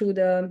all through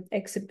the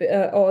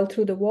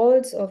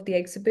walls of the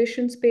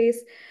exhibition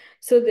space.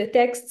 So the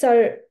texts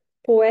are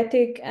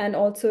poetic, and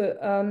also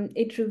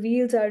it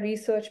reveals our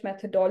research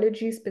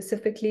methodology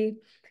specifically.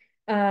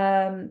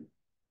 And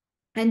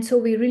so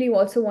we really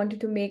also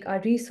wanted to make our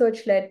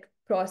research-led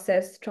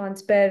process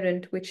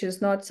transparent, which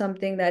is not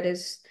something that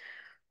is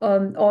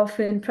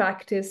often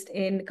practiced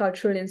in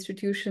cultural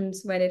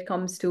institutions when it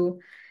comes to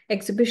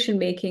exhibition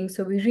making.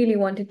 So we really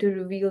wanted to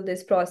reveal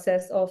this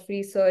process of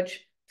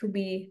research to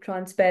be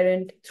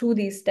transparent through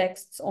these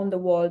texts on the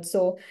wall.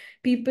 So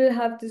people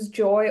have this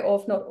joy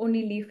of not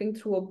only leafing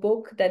through a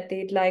book that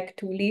they'd like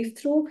to leaf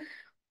through,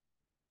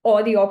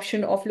 or the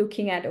option of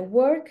looking at a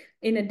work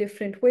in a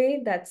different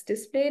way that's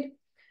displayed.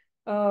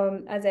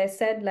 As I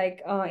said,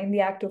 like in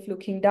the act of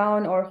looking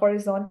down or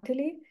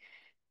horizontally,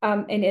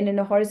 in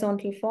a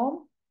horizontal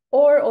form,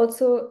 or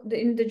also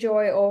in the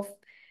joy of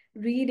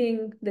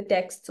reading the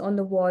texts on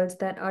the walls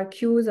that are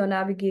cues or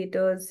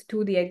navigators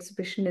to the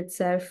exhibition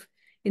itself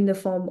in the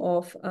form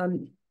of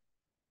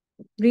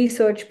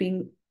research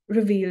being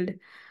revealed.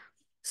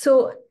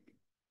 So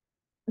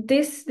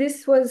this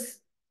was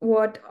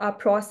what our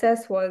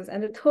process was.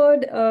 And the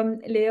third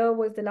layer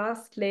was the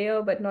last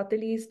layer, but not the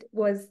least,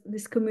 was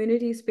this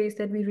community space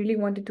that we really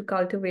wanted to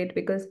cultivate,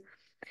 because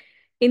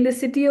in the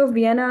city of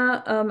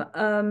Vienna,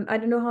 I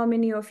don't know how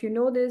many of you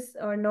know this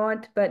or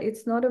not, but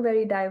it's not a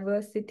very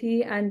diverse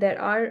city. And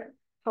there are,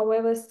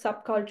 however,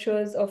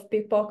 subcultures of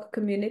BIPOC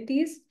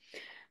communities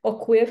or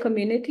queer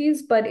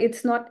communities, but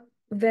it's not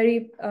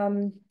very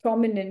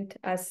prominent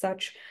as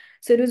such.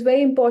 So it was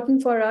very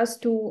important for us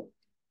to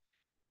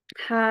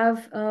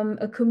have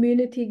a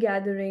community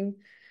gathering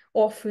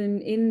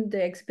often in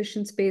the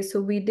exhibition space.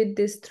 So we did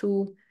this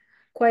through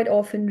quite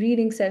often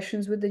reading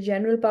sessions with the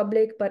general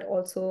public, but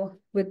also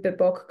with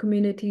BIPOC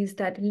communities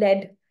that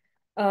led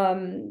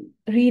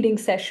reading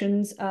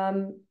sessions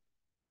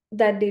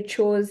that they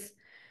chose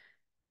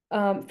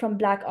from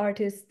Black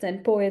artists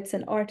and poets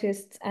and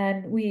artists.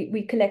 And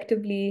we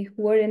collectively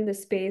were in the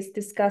space,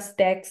 discussed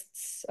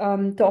texts,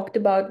 talked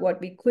about what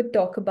we could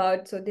talk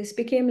about. So this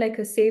became like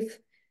a safe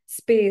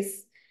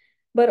space,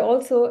 but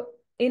also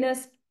in a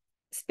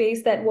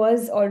space that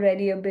was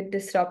already a bit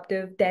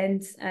disruptive,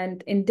 dense,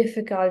 and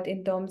difficult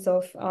in terms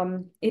of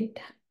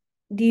it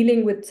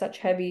dealing with such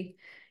heavy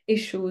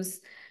issues.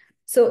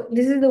 So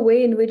this is the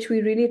way in which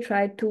we really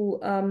tried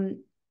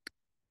to,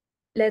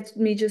 let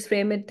me just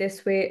frame it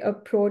this way,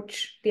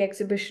 approach the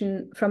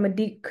exhibition from a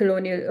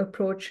decolonial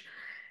approach.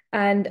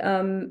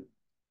 And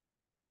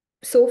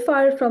so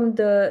far from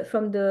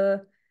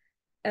the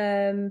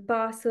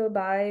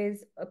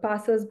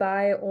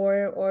passers-by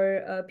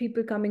or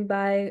people coming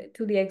by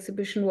to the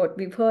exhibition, what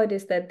we've heard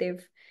is that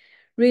they've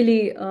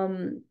really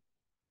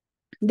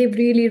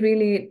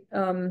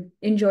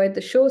enjoyed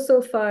the show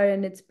so far,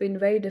 and it's been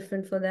very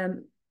different for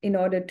them in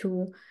order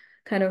to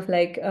kind of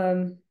like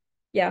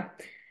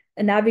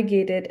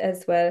navigate it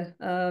as well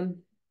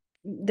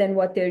than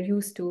what they're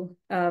used to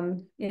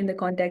in the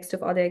context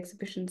of other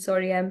exhibitions.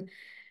 Sorry, I'm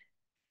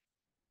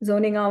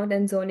zoning out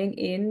and zoning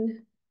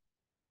in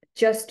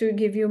just to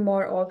give you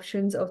more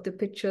options of the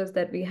pictures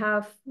that we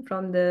have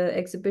from the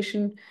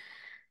exhibition.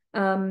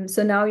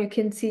 So now you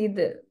can see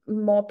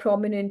more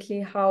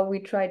prominently how we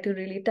try to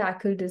really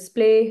tackle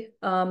display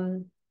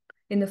in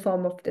the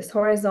form of this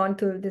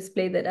horizontal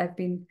display that I've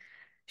been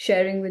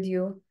sharing with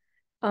you.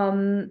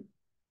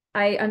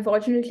 I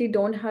unfortunately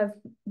don't have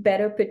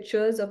better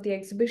pictures of the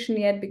exhibition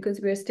yet because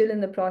we're still in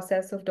the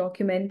process of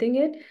documenting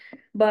it.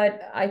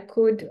 But I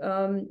could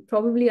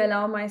probably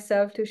allow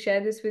myself to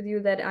share this with you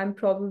that I'm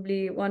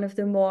probably one of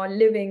the more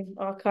living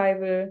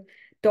archival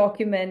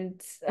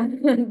documents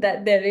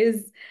that there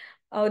is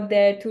out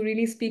there to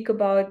really speak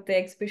about the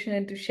exhibition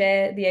and to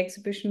share the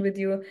exhibition with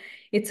you.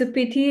 It's a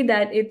pity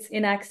that it's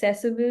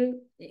inaccessible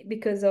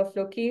because of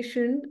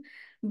location,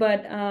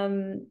 but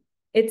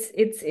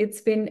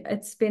it's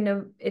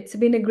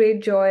been a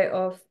great joy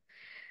of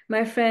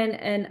my friends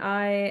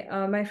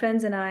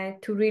and I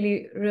to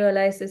really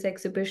realize this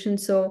exhibition.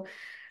 So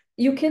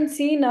you can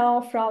see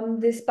now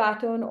from this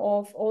pattern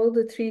of all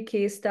the three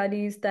case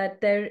studies that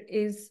there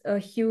is a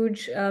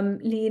huge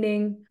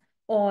leaning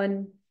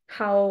on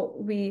how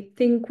we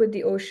think with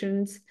the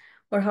oceans,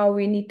 or how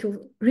we need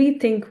to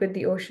rethink with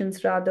the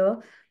oceans rather,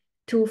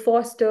 to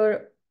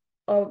foster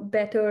a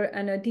better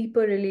and a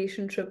deeper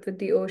relationship with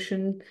the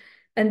ocean.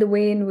 And the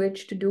way in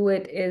which to do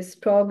it is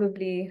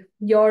probably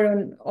your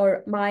own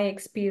or my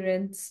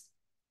experience.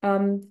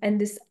 And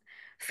this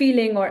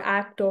feeling or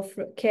act of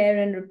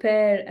care and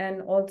repair,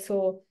 and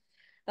also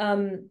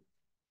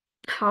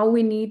how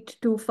we need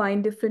to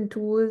find different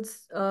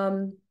tools,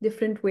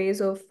 different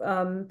ways of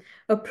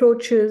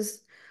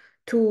approaches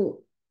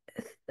to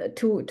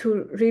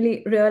to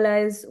really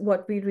realize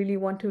what we really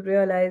want to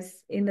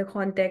realize in the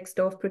context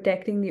of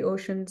protecting the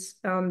oceans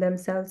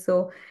themselves.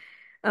 So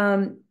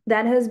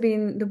that has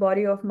been the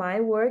body of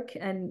my work,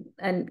 and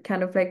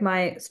kind of like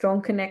my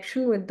strong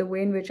connection with the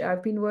way in which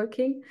I've been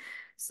working.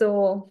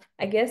 So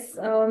I guess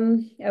I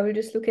will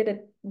just look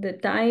at the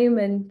time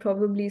and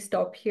probably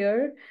stop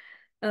here.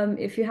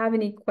 If you have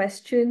any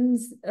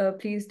questions,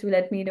 please do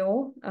let me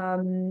know.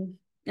 And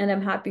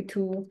I'm happy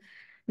to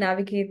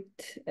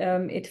navigate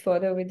it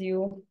further with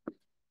you.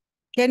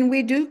 Can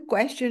we do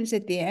questions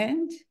at the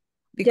end? Yeah.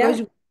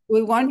 Because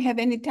we won't have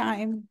any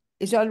time.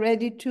 It's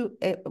already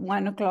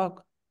 1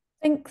 o'clock.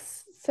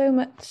 Thanks so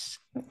much,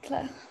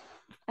 Mekhala.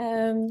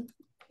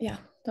 Yeah,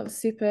 that was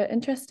super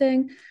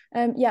interesting.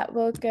 Yeah,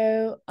 we'll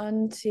go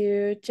on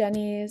to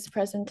Jenny's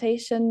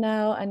presentation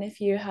now. And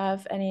if you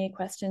have any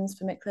questions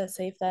for Mekhala,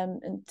 save them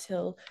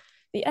until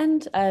the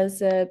end,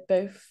 as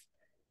both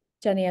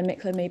Jenny and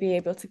Mekhala may be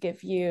able to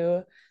give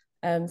you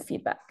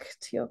feedback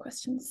to your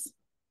questions.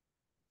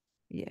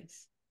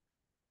 Yes.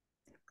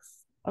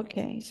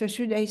 Okay, so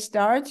should I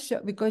start?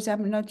 So, because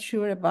I'm not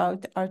sure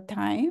about our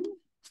time.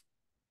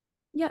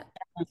 Yeah.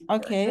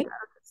 Okay.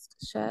 I'll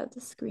just share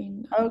the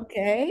screen now.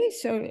 Okay,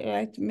 so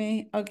let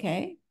me,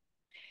 okay.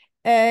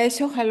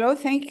 So hello,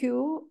 thank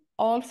you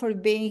all for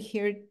being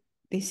here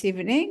this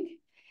evening.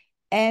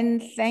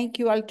 And thank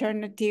you,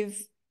 Alternative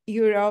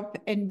Europe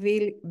and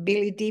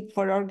Billy Deep,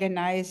 for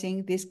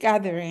organizing this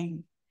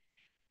gathering.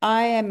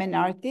 I am an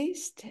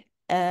artist,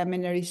 I'm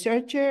a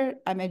researcher,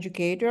 I'm an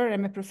educator,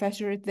 I'm a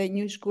professor at the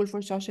New School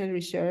for Social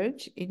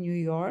Research in New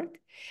York.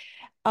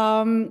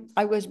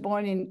 I was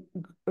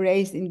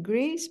raised in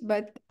Greece,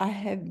 but I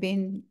have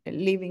been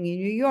living in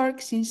New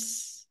York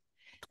since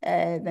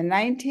the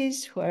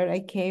 90s, where I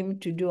came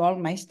to do all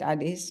my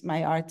studies,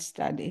 my art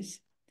studies.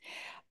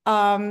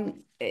 Growing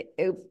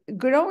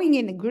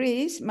in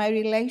Greece, my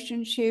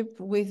relationship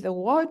with the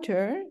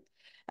water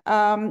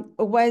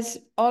was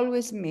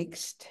always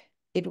mixed.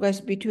 It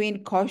was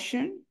between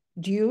caution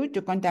due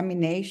to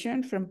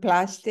contamination from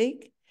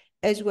plastic,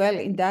 as well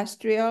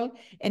industrial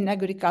and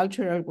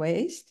agricultural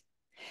waste,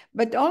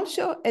 but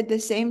also at the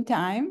same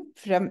time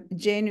from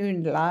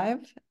genuine love,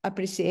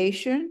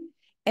 appreciation,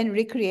 and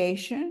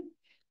recreation,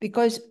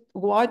 because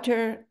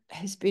water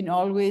has been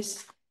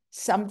always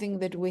something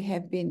that we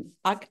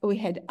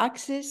had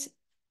access,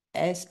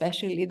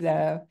 especially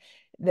the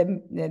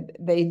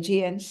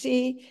Aegean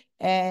Sea,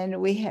 and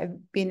we have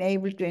been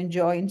able to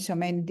enjoy in so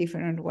many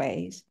different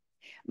ways.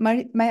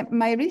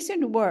 My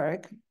recent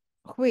work,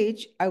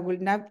 which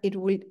it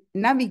will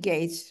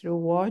navigate through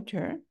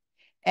water,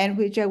 and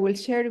which I will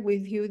share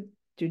with you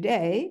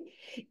today,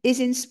 is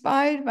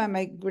inspired by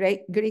my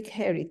Greek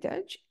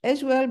heritage,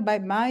 as well by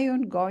my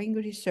ongoing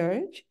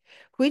research,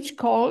 which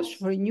calls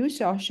for new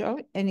social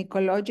and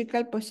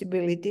ecological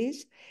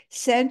possibilities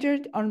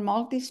centered on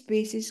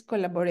multi-species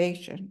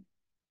collaboration.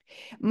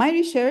 My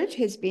research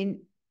has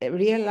been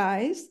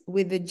realized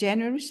with the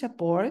generous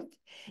support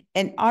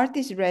and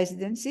artist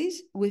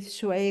residencies with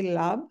Sway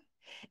Lab,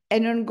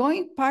 an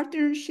ongoing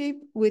partnership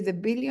with the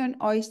Billion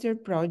Oyster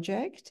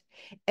Project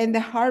and the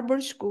Harbor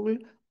School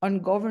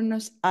on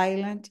Governors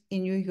Island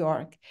in New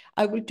York.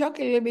 I will talk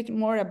a little bit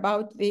more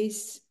about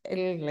this a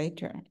little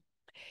later.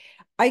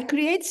 I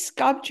create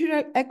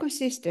sculptural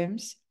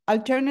ecosystems,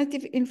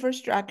 alternative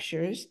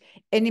infrastructures,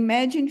 and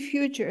imagine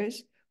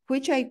futures,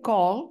 which I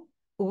call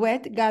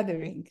wet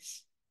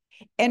gatherings,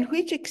 and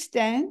which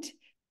extend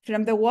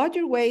from the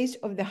waterways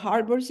of the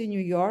harbors in New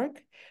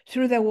York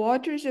through the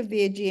waters of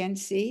the Aegean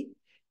Sea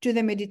to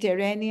the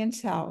Mediterranean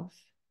South.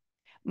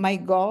 My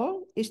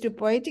goal is to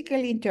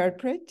poetically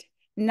interpret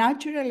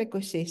natural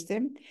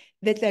ecosystem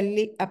that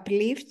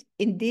uplift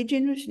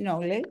indigenous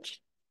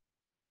knowledge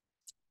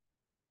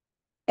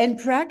and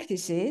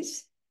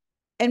practices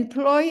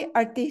employ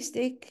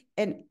artistic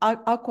and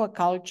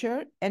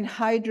aquaculture and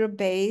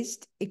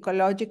hydro-based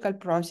ecological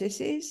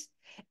processes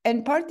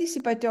and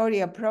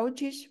participatory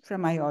approaches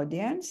from my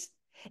audience,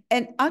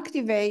 and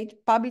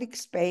activate public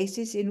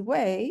spaces in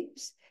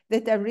ways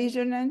that are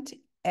resonant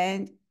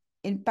and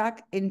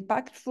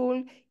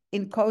impactful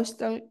in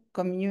coastal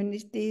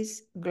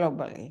communities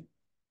globally.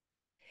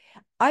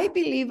 I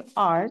believe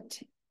art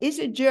is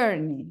a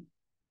journey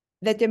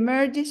that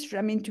emerges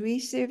from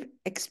intuitive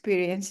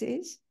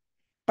experiences,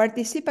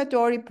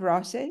 participatory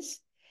process,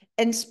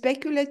 and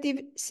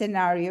speculative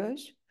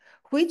scenarios,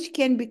 which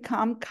can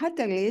become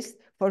catalysts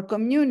for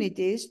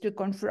communities to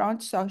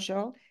confront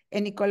social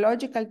and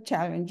ecological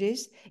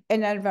challenges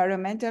and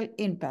environmental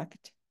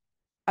impact.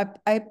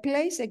 I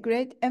place a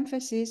great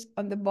emphasis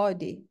on the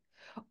body,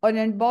 on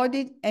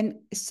embodied and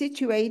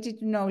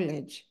situated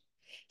knowledge.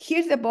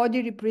 Here, the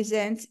body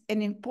represents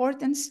an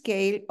important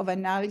scale of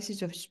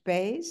analysis of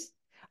space,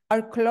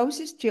 our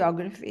closest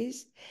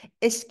geographies,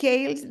 a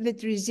scale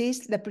that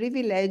resists the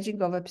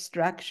privileging of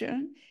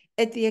abstraction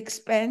at the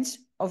expense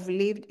of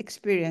lived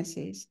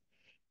experiences.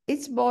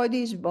 Its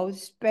body is both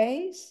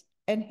space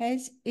and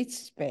has its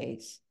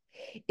space.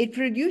 It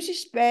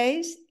produces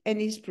space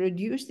and is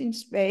produced in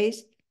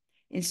space,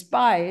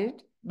 inspired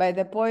by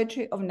the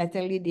poetry of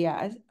Nathalie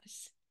Diaz,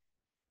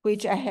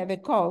 which I have a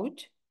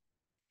quote.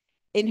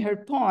 In her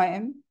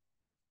poem,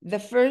 The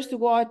First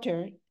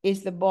Water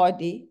is the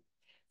Body,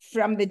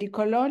 from the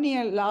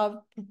decolonial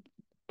love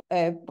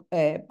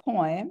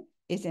poem,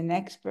 is an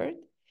expert,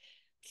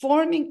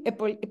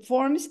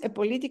 forms a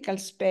political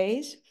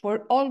space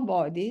for all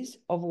bodies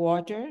of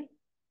water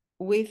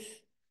with,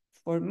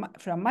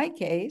 from my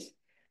case,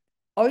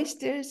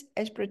 oysters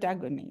as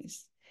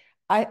protagonists.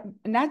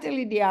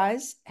 Nathalie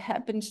Diaz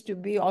happens to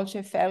be also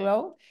a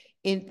fellow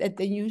at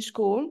the New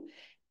School,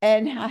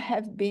 and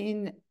has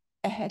been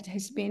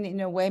in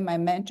a way my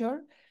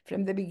mentor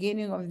from the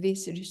beginning of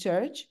this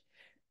research,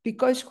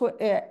 because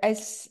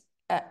as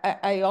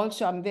I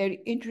also am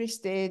very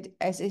interested,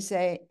 as I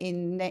say,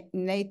 in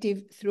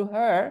native. Through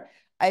her,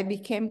 I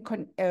became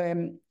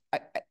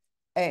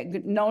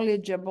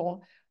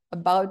knowledgeable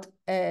about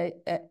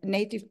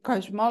native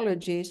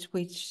cosmologies,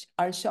 which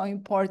are so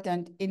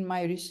important in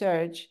my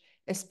research,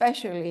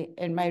 especially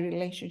in my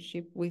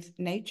relationship with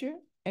nature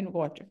and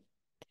water.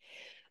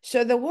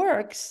 So the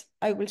works,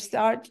 I will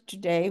start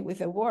today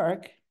with a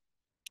work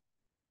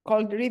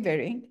called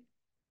Rivering.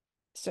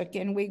 So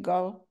can we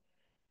go,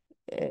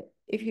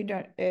 if you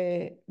don't,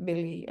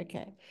 Billy,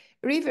 okay.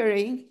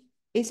 Rivering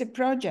is a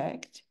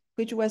project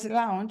which was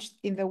launched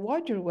in the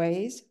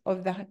waterways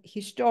of the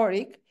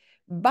historic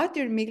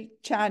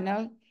Buttermilk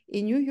Channel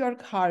in New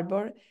York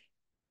Harbor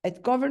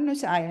at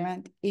Governor's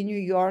Island in New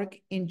York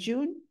in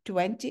June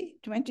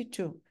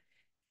 2022.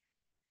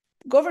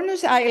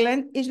 Governor's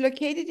Island is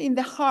located in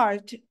the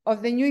heart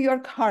of the New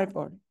York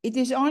Harbor. It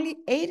is only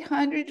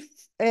 800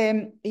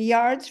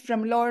 yards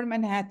from Lower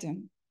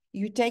Manhattan.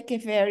 You take a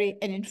ferry,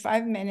 and in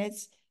 5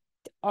 minutes,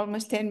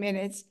 almost 10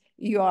 minutes,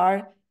 you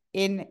are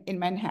in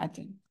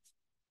Manhattan.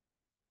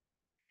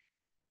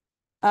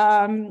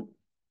 And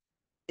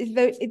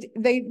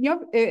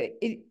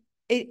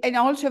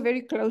also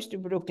very close to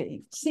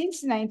Brooklyn.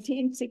 Since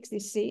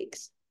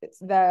 1966,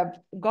 the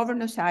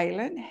Governor's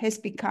Island has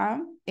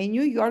become a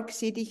New York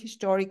City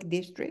historic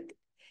district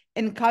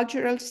and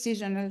cultural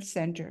seasonal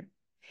center.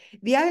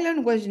 The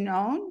island was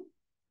known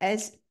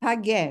as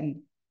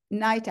Pagan,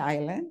 Night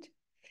Island,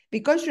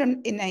 because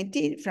from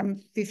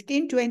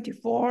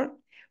 1524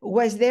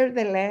 was there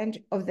the land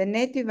of the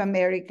Native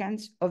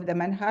Americans of the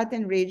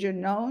Manhattan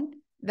region known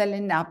the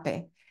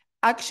Lenape.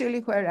 Actually,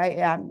 where I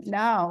am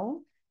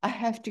now, I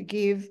have to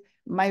give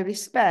my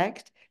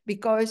respect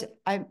because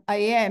I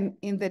am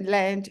in the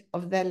land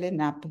of the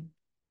Lenape,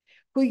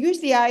 who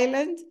use the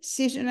island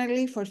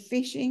seasonally for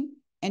fishing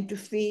and to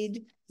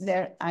feed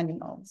their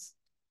animals.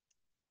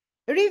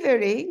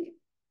 Rivering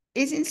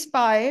is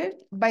inspired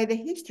by the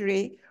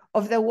history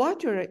of the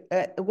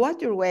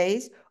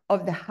waterways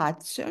of the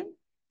Hudson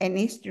and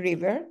East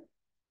River,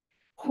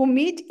 who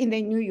meet in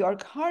the New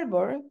York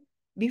Harbor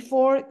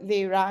before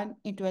they run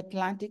into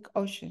Atlantic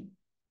Ocean.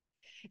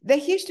 The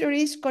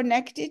history is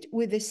connected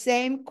with the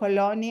same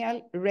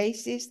colonial,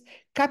 racist,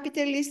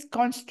 capitalist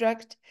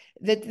construct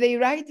that they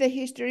write the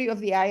history of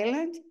the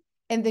island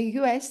and the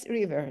US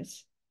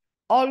rivers,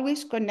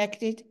 always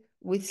connected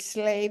with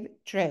slave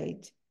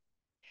trade.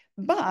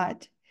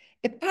 But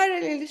a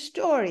parallel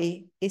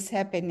story is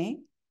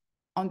happening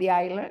on the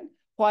island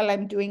while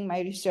I'm doing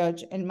my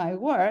research and my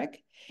work,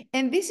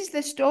 and this is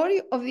the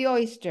story of the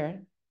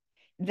oyster,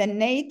 the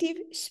native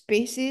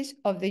species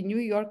of the New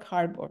York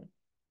Harbor.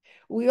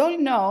 We all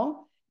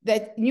know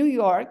that New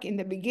York in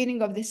the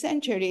beginning of the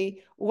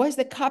century was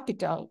the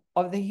capital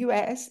of the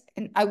US,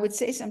 and I would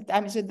say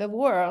sometimes of the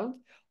world,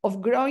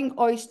 of growing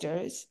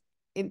oysters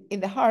in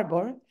the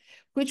harbor,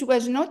 which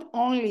was not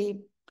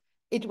only,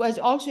 it was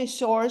also a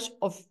source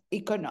of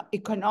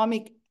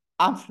economic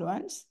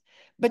affluence,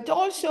 but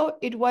also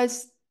it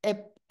was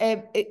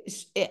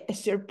a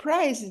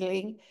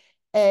surprisingly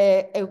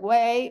a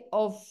way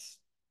of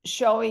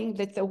showing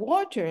that the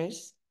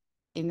waters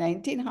in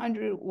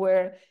 1900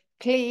 were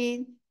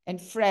clean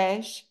and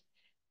fresh,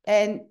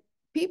 and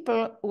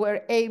people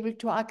were able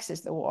to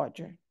access the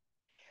water.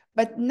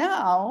 But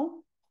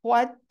now,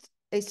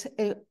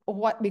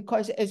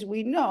 because as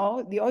we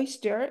know, the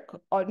oyster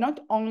not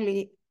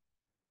only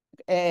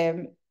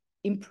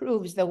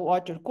improves the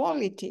water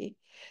quality,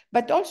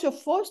 but also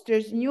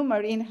fosters new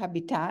marine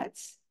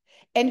habitats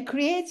and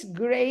creates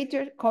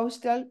greater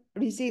coastal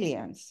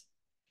resilience.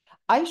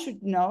 I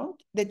should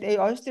note that the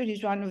oyster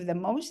is one of the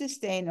most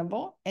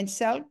sustainable and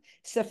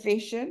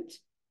self-sufficient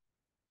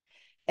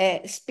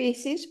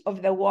species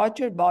of the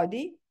water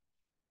body.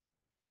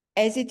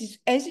 As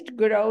it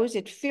grows,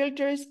 it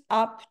filters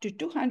up to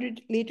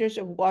 200 liters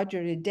of water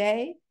a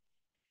day.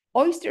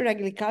 Oyster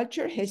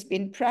agriculture has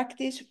been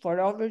practiced for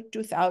over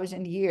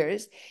 2,000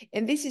 years,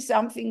 and this is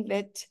something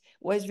that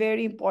was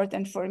very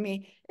important for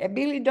me.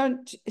 Billy,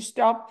 don't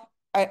stop.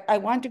 I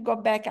want to go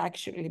back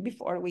actually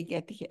before we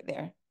get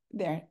here.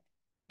 There.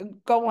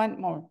 Go one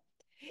more.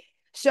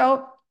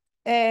 So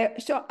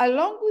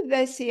along with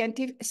the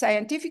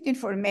scientific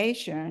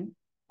information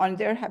on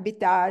their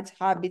habitats,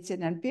 habits,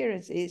 and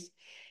appearances,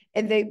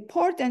 and the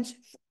importance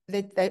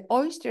that the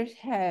oysters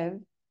have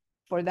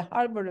for the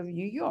harbor of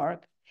New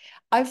York,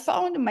 I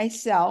found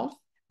myself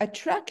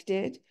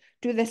attracted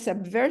to the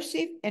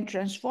subversive and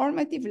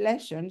transformative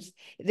lessons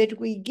that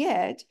we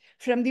get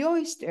from the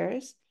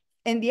oysters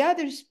and the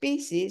other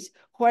species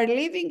who are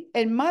living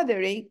and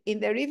mothering in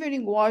the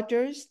riverine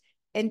waters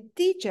and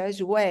teach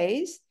us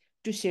ways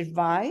to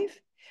survive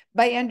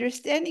by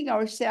understanding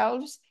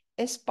ourselves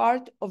as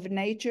part of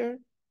nature,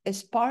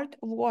 as part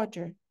of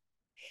water.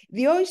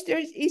 The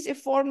oysters is a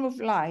form of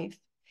life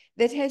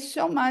that has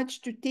so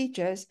much to teach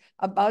us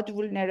about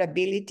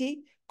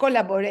vulnerability,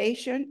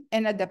 collaboration,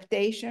 and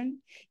adaptation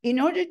in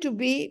order to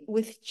be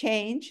with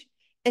change,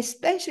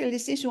 especially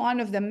since one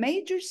of the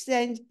major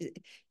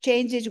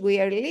changes we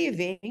are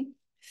living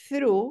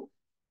through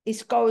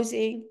is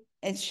causing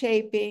and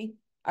shaping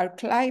our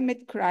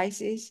climate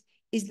crisis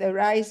is the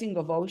rising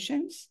of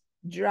oceans,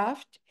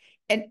 drought,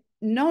 and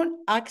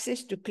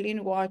non-access to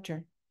clean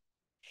water.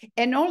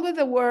 And although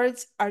the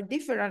words are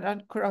different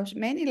across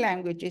many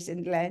languages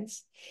and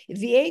lands,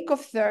 the ache of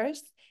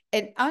thirst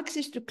and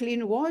access to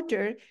clean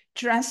water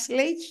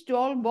translates to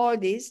all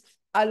bodies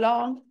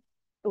along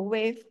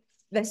with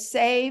the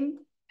same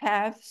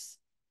paths,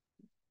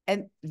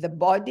 and the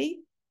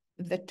body,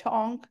 the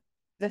tongue,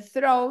 the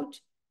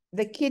throat,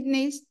 the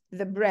kidneys,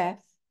 the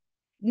breath,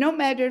 no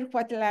matter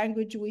what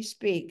language we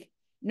speak,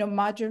 no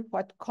matter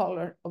what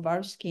color of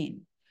our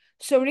skin.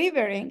 So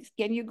rivering,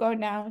 can you go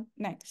now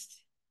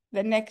next?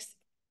 The next,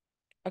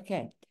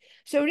 okay.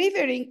 So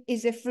rivering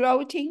is a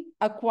floating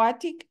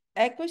aquatic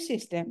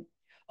ecosystem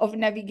of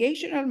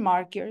navigational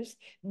markers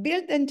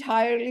built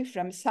entirely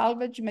from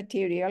salvage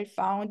material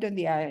found on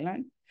the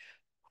island,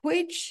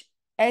 which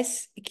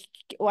as,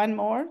 one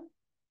more,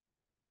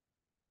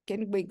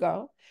 can we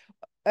go?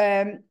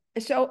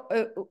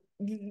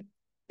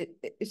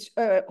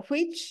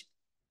 Which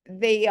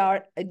they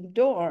are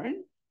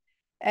adorned,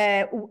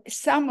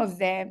 some of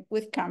them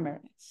with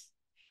cameras.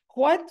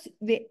 What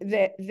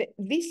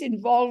this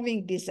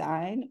involving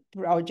design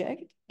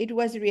project, it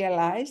was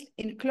realized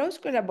in close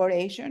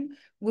collaboration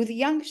with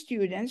young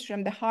students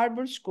from the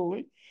Harbor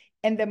School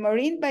and the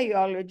marine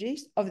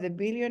biologists of the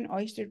Billion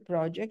Oyster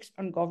Projects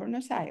on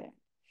Governor's Island.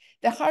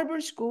 The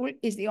Harbor School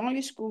is the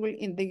only school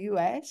in the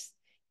US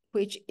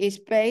which is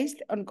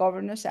based on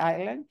Governor's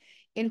Island,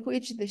 in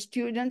which the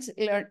students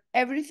learn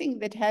everything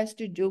that has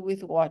to do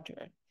with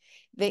water.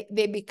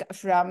 They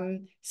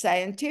from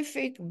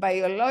scientific,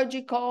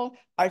 biological,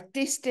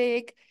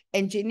 artistic,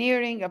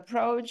 engineering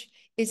approach.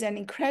 Is an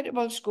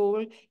incredible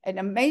school, an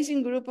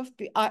amazing group of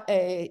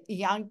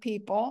young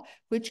people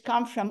which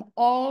come from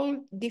all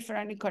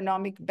different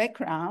economic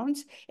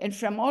backgrounds and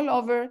from all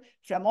over,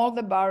 from all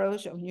the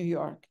boroughs of New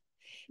York.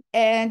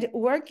 And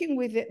working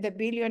with the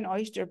Billion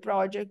Oyster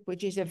Project,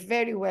 which is a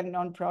very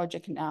well-known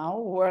project now,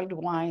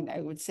 worldwide,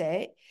 I would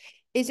say,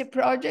 is a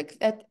project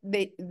that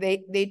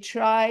they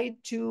try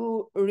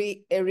to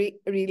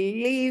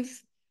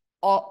relieve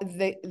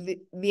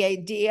the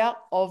idea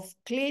of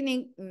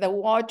cleaning the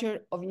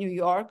water of New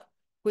York,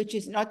 which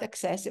is not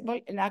accessible.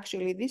 And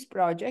actually this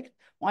project,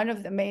 one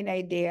of the main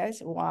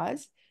ideas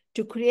was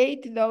to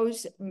create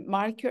those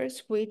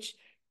markers which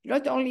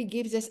not only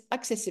gives us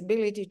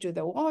accessibility to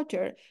the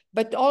water,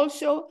 but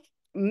also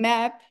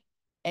map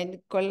and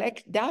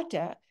collect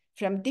data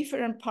from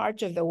different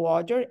parts of the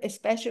water,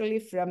 especially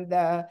from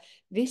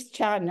this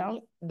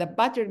channel, the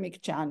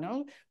Buttermilk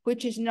channel,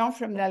 which is known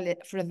from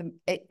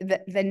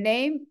the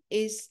name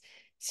is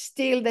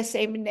still the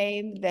same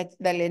name that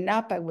the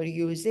Lenape were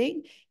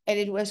using. And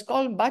it was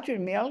called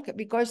buttermilk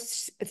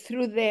because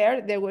through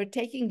there, they were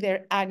taking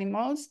their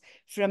animals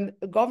from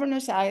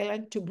Governor's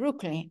Island to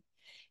Brooklyn.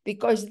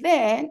 Because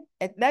then,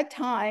 at that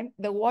time,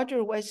 the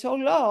water was so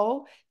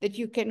low that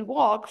you can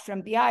walk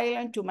from the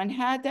island to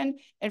Manhattan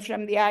and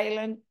from the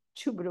island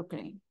to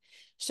Brooklyn.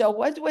 So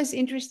what was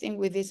interesting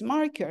with these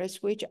markers,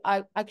 which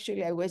I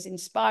was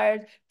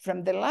inspired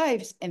from the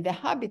lives and the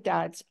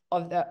habitats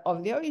of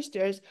the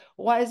oysters,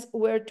 was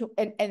where to,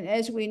 and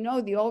as we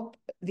know,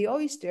 the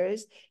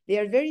oysters, they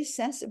are very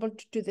sensible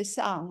to the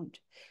sound.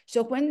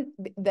 So when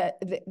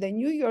the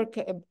New York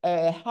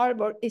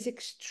harbor is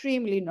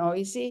extremely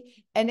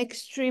noisy and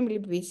extremely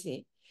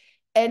busy,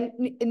 and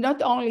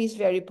not only is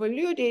very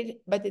polluted,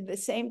 but at the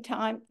same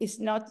time, it's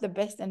not the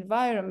best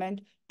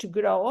environment to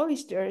grow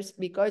oysters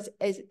because,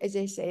 as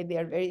I say, they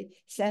are very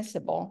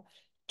sensible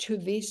to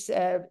this,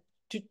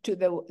 to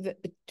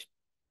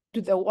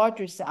the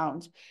water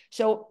sounds.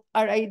 So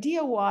our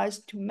idea was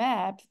to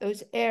map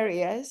those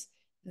areas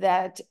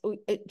that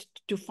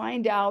to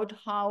find out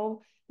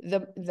how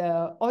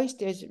the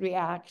oysters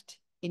react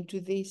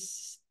into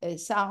these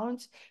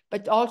sounds,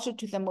 but also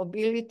to the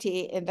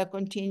mobility and the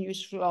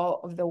continuous flow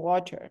of the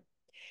water.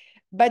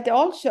 But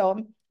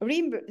also,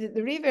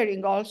 the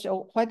rivering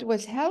also, what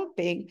was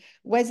helping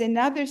was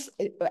another,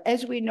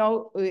 as we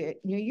know,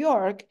 New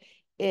York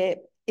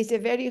has a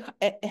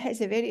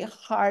very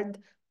hard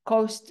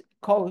coast.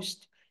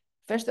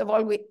 First of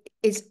all,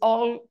 it's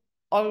all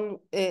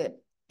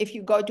if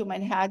you go to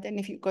Manhattan,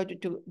 if you go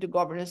to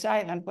Governor's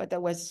Island, what I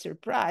was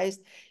surprised,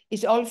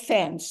 is all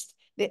fenced.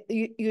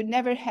 You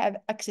never have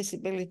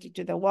accessibility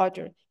to the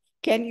water.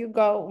 Can you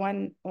go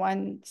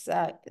one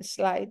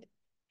slide?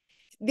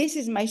 This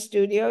is my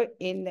studio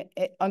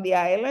on the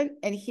island,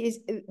 and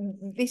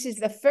this is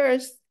the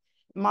first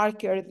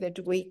marker that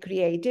we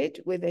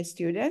created with the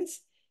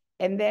students.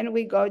 And then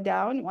we go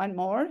down one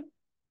more.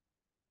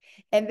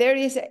 And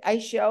I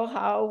show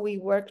how we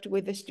worked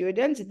with the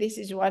students. This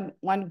is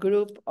one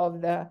group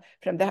from the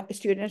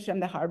students from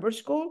the Harbor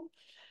School.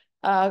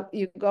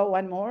 You go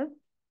one more.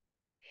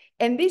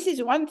 And this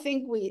is one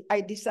thing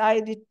I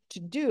decided to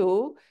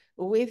do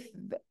with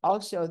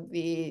also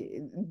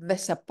the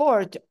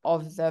support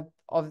of the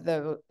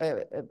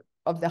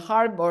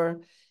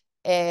harbor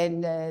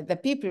and the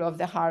people of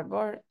the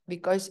harbor,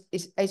 because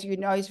as you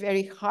know, it's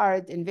very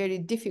hard and very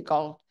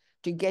difficult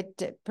to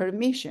get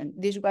permission.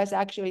 This was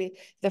actually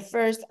the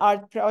first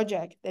art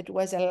project that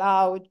was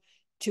allowed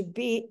to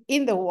be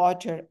in the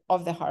water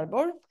of the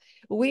harbor.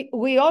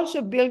 We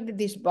also built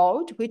this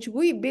boat,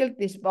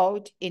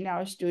 in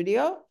our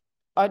studio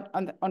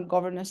on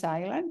Governor's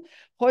Island.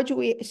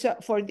 So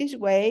for this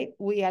way,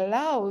 we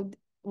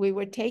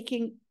were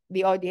taking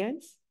the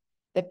audience,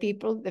 the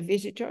people, the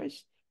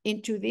visitors,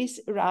 into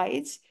these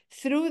rides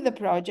through the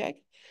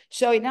project.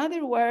 So in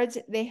other words,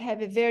 they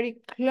have a very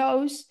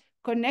close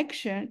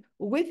connection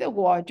with the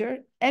water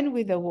and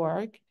with the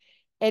work,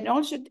 and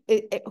also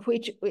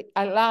which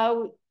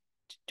allow,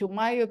 to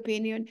my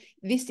opinion,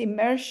 this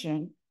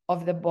immersion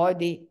of the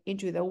body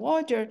into the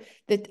water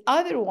that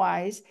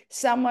otherwise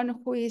someone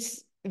who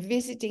is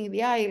visiting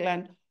the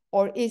island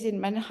or is in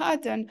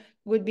Manhattan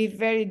would be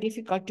very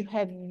difficult to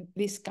have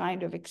this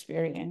kind of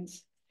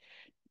experience.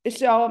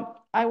 So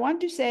I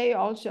want to say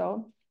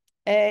also,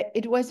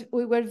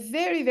 we were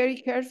very, very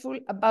careful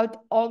about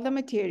all the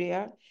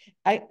material.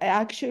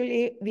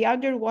 Actually, the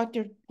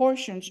underwater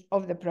portions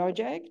of the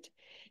project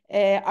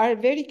are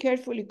very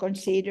carefully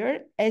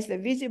considered as the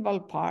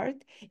visible part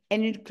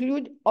and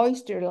include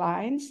oyster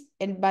lines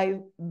and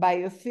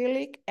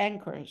biophilic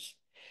anchors.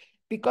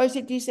 Because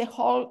it is a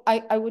whole,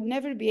 I would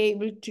never be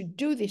able to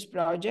do this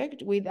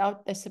project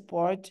without the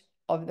support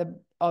of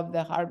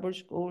the Harbor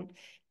School,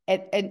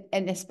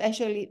 and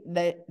especially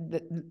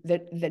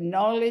the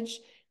knowledge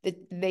that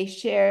they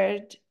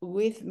shared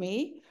with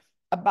me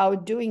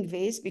about doing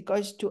this,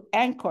 because to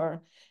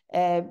anchor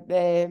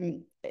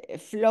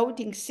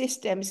floating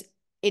systems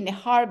in a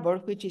harbor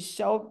which is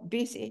so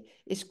busy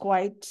is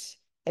quite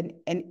an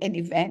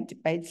event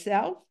by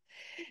itself.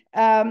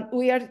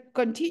 We are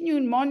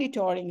continuing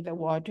monitoring the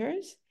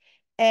waters,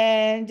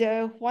 and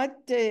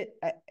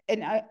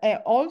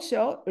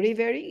also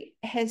rivering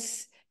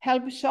has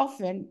helped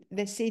soften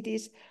the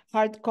city's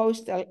hard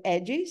coastal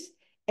edges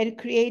and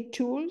create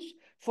tools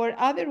for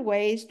other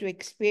ways to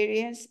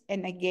experience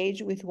and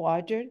engage with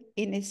water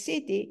in a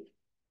city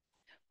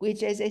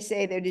which, as I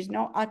say, there is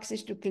no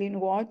access to clean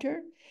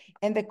water,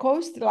 and the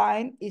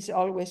coastline is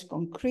always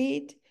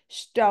concrete,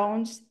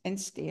 stones, and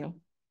steel.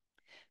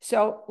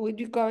 So would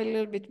you go a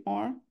little bit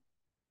more?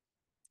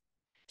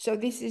 So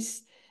this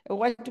is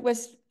what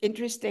was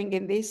interesting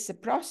in this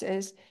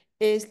process,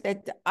 is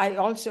that I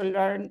also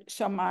learned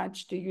so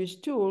much to use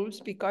tools,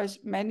 because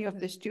many of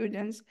the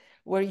students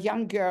were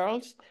young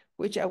girls,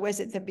 which I was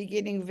at the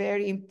beginning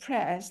very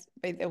impressed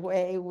by the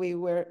way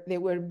they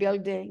were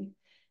building.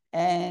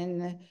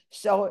 And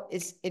so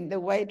in the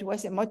way it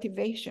was a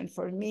motivation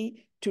for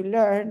me to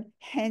learn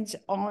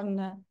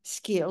hands-on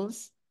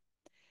skills.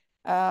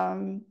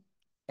 And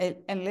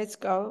let's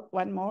go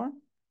one more.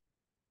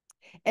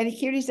 And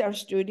here is our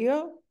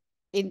studio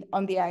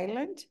on the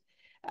island,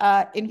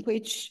 in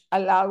which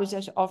allows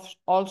us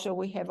also,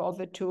 we have all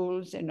the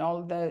tools and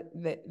all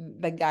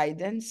the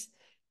guidance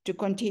to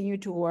continue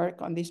to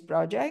work on this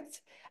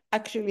project.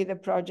 Actually, the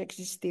project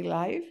is still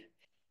live.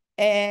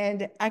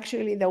 And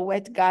actually, the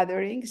wet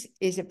gatherings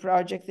is a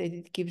project that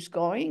it keeps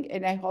going.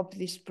 And I hope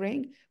this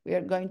spring we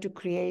are going to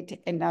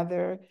create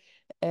another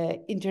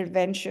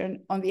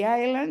intervention on the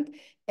island.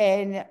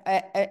 And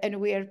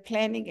we are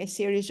planning a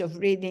series of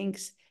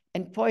readings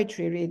and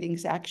poetry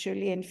readings,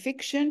 actually, and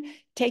fiction,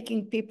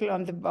 taking people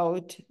on the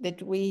boat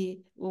that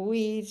we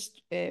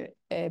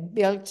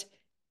built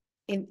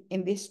in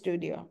this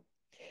studio.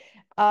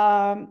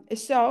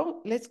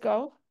 So let's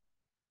go.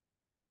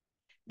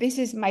 This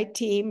is my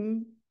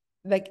team.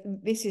 Like,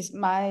 this is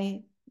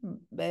my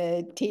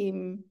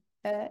team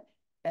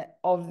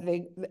of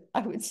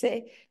I would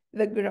say,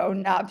 the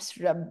grown-ups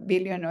from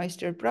Billion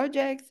Oyster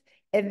Project.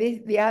 And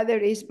the other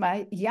is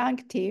my young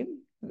team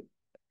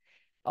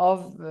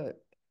of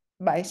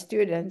my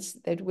students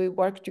that we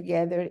work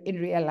together in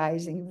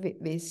realizing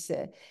this.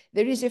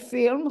 There is a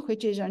film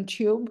which is on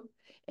Tube,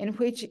 and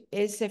which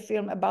is a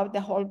film about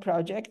the whole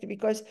project,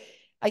 because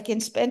I can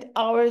spend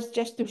hours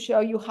just to show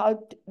you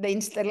how the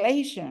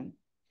installation,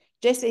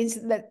 just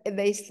the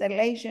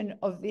installation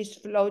of these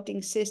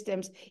floating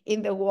systems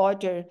in the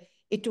water,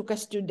 it took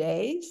us 2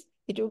 days.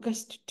 It took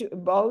us 2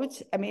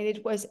 boats. I mean,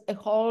 it was a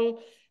whole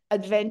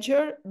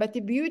adventure, but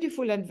a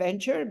beautiful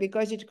adventure,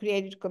 because it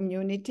created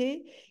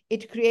community.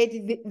 It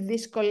created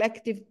this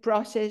collective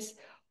process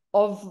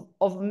of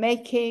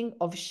making,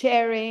 of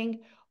sharing,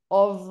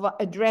 of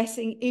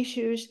addressing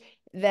issues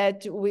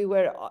that we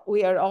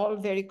are all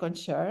very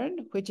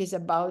concerned, which is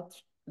about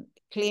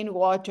clean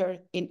water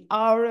in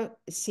our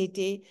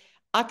city,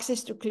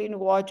 access to clean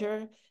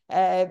water,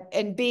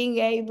 and being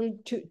able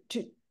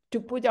to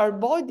put our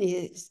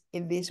bodies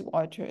in these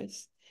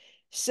waters.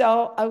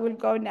 So I will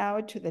go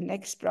now to the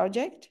next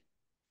project.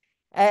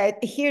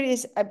 Here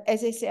is,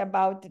 as I say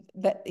about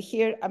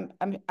here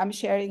I'm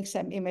sharing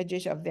some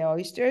images of the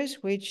oysters,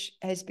 which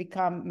has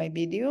become my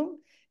medium.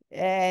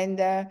 And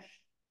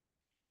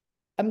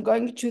I'm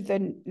going to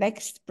the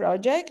next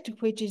project,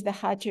 which is the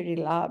Hatchery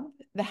Lab,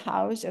 the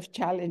House of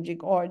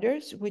Challenging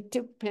Orders, which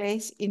took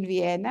place in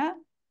Vienna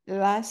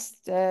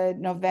last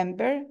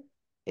November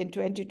in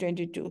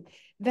 2022.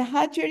 The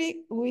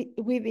Hatchery,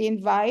 with the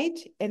invite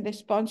and the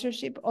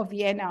sponsorship of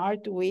Vienna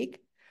Art Week,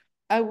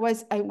 I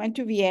went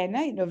to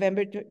Vienna in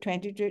November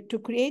 2022 to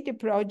create a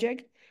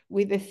project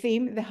with the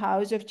theme, the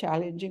House of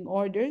Challenging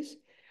Orders,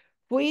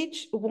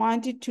 which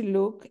wanted to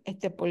look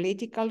at the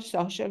political,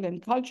 social,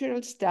 and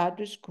cultural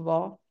status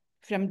quo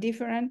from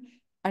different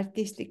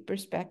artistic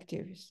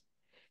perspectives.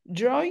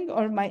 Drawing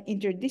on my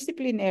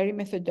interdisciplinary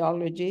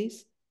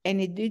methodologies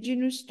and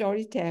indigenous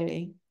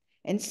storytelling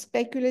and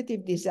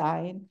speculative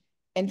design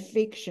and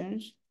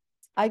fictions,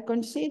 I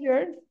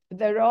considered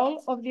the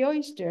role of the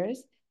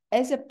oysters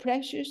as a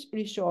precious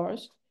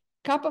resource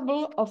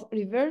capable of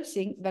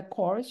reversing the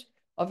course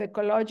of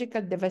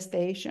ecological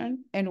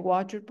devastation and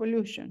water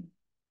pollution.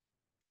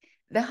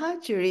 The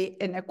hatchery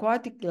and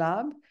aquatic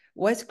lab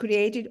was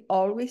created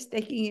always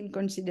taking in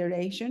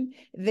consideration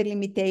the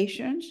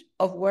limitations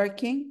of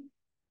working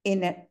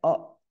in a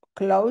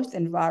closed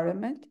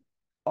environment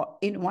or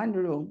in one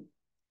room.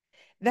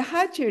 The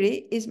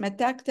hatchery is my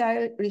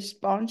tactile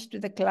response to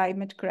the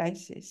climate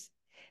crisis.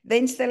 The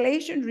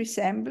installation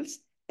resembles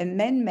a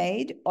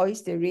man-made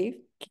oyster reef.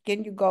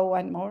 Can you go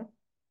one more?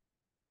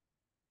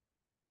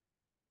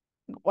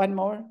 One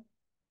more?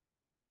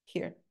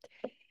 Here.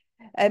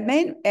 A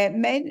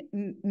man-made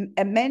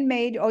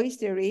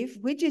oyster reef,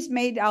 which is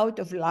made out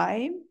of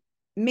lime,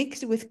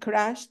 mixed with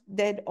crushed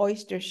dead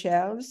oyster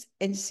shells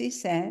and sea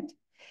sand,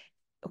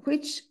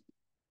 which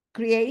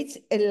creates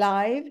a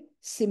live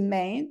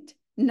cement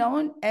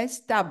known as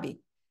tabby.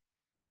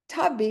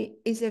 Tabby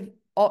is a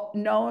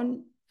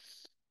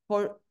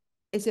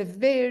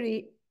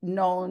very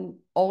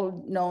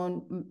old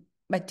known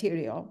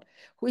material,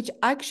 which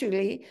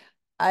actually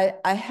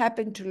I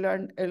happen to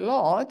learn a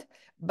lot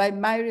by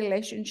my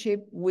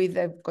relationship with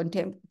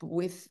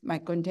my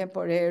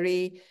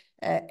contemporary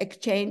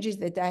exchanges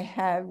that I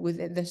have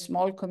with the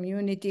small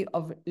community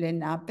of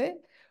Lenape,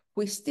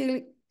 who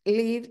still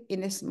live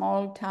in a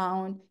small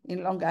town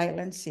in Long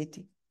Island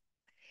City.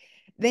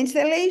 The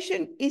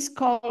installation is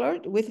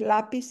colored with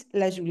lapis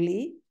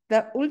lazuli,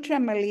 the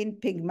ultramarine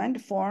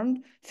pigment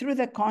formed through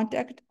the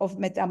contact of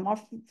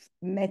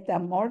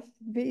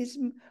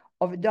metamorphism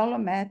of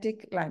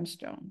dolomitic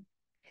limestone.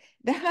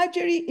 The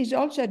hatchery is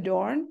also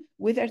adorned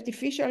with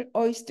artificial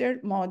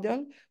oyster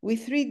model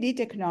with 3D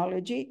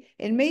technology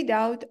and made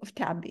out of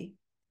tabby.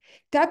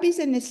 Tabby is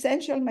an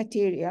essential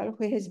material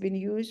which has been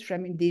used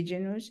from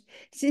indigenous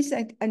since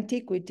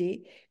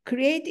antiquity,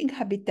 creating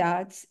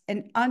habitats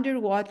and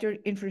underwater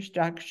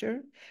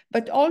infrastructure,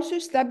 but also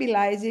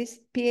stabilizes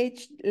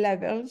pH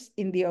levels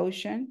in the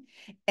ocean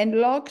and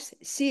locks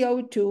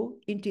CO2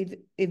 into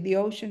the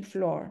ocean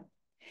floor.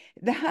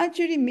 The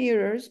hatchery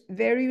mirrors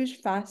various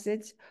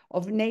facets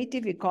of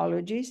native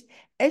ecologies,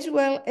 as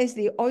well as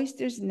the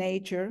oyster's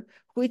nature,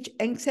 which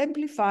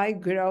exemplify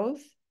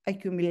growth,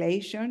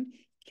 accumulation,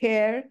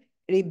 care,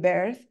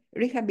 rebirth,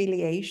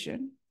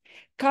 rehabilitation,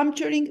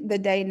 capturing the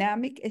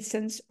dynamic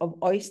essence of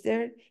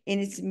oyster in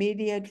its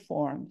myriad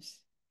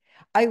forms.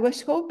 I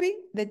was hoping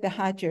that the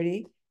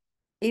hatchery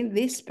in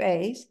this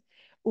space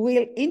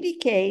will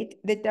indicate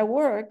that the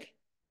work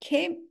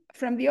came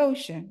from the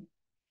ocean,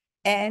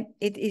 and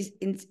it is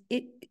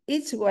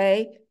its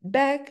way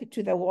back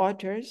to the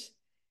waters.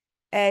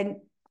 And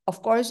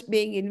of course,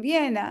 being in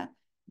Vienna,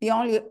 the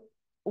only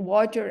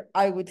water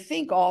I would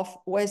think of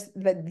was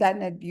the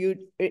Danube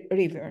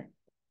River.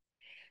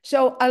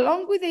 So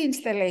along with the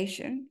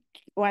installation,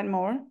 one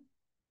more.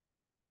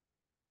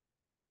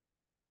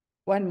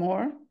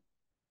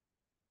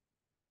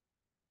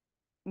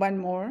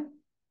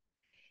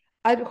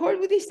 At Hold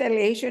with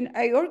Installation,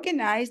 I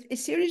organized a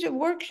series of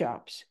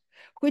workshops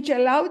which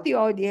allowed the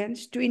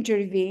audience to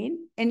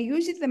intervene and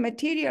use the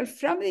material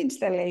from the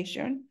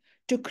installation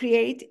to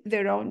create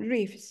their own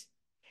riffs.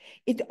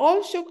 It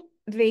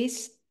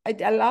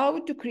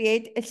allowed to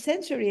create a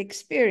sensory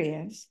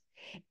experience.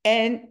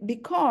 And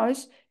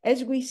because,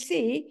 as we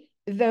see,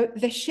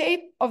 the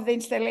shape of the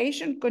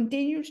installation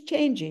continues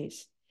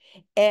changes.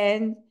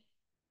 And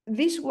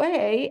this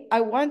way,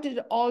 I wanted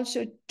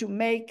also to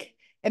make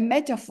a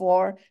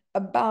metaphor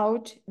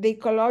about the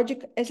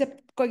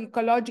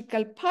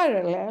ecological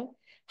parallel,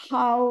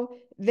 how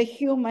the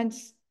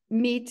humans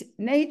meet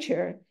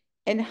nature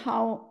and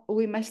how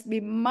we must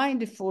be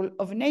mindful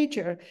of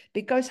nature,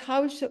 because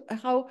how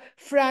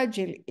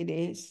fragile it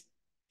is.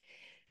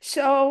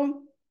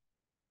 So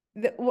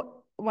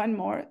one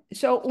more.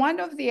 So one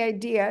of the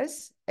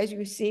ideas, as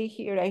you see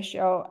here, I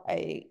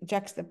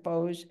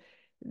juxtapose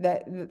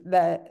the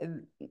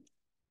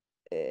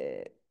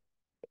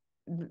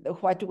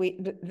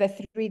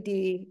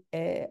 3D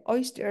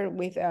oyster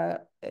with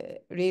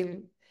real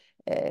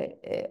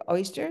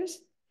oysters.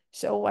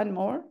 So one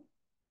more.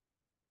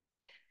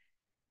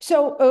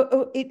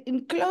 So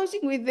in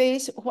closing with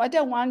this, what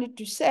I wanted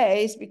to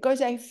say is,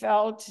 because I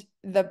felt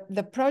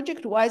the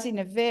project was in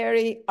a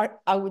very,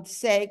 I would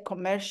say,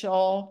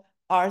 commercial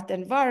art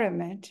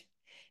environment.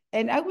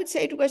 And I would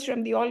say it was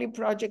from the only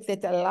project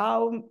that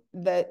allowed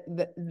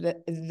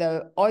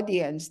the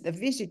audience, the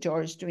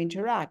visitors, to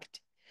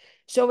interact.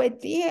 So at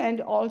the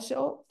end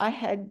also, I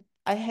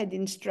had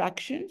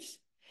instructions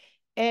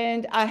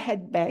and I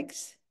had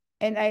bags,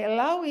 and I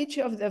allow each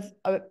of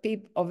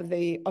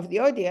the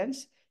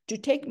audience to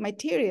take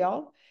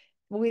material.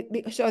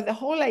 So the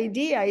whole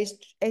idea is,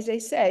 as I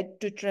said,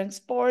 to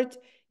transport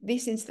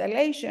this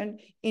installation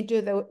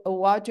into the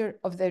water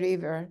of the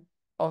river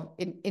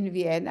in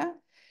Vienna.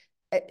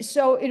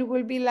 So it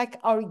will be like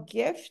our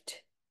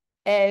gift,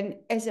 and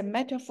as a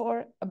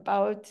metaphor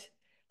about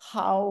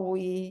how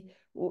we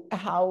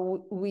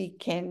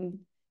can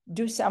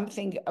do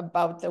something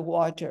about the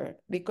water.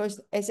 Because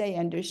as I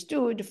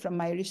understood from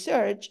my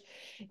research,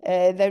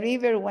 the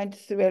river went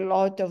through a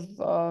lot of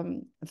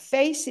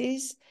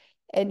phases,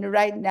 and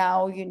right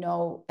now,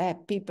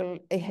 people,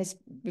 it has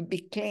been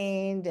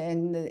cleaned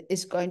and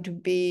is going to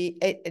be,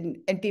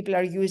 and people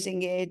are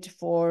using it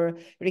for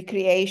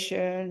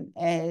recreation,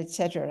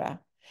 etc.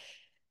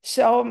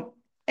 So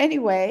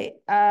anyway,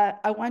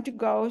 I want to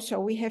go, so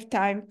we have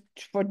time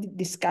for the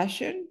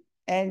discussion,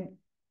 and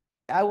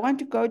I want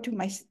to go to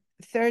my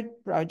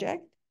third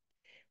project,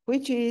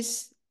 which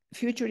is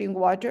Futuring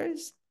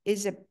Waters,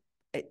 is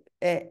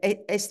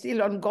a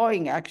still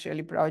ongoing,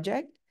 actually,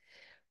 project.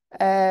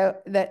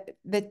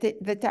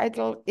 The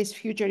title is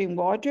Futuring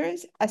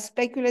Waters, a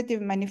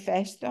speculative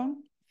manifesto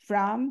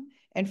from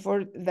and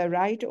for the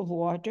right of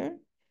water,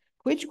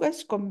 which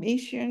was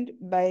commissioned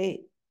by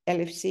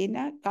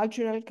Elefsina,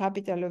 Cultural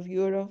Capital of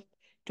Europe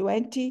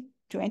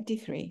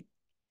 2023.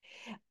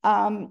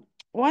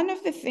 One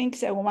of the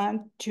things I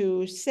want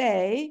to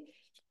say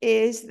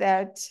is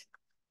that,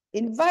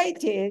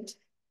 invited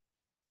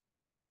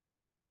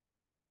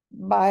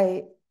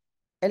by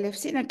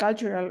Elefsina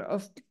Cultural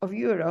of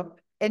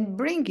Europe and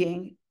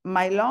bringing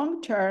my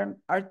long-term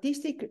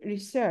artistic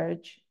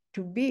research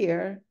to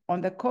bear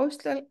on the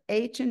coastal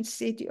ancient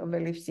city of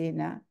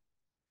Elefsina,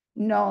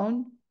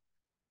 known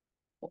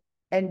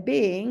and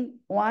being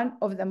one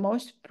of the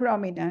most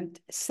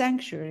prominent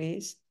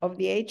sanctuaries of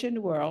the ancient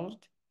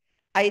world,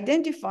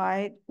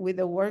 identified with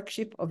the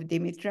worship of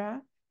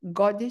Demeter,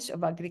 goddess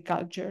of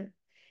agriculture,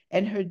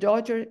 and her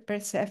daughter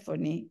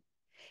Persephone.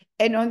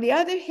 And on the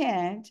other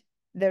hand,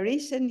 the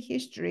recent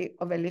history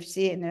of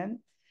Elefsina,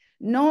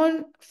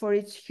 known for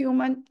its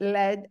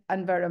human-led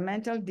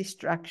environmental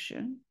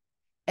destruction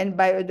and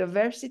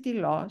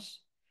biodiversity loss,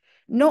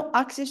 no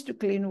access to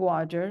clean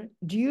water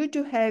due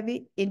to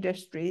heavy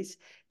industries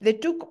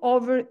that took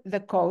over the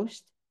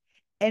coast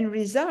and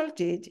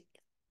resulted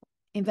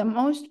in the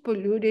most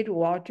polluted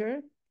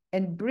water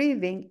and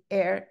breathing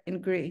air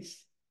in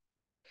Greece.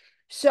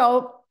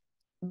 So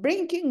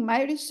bringing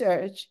my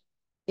research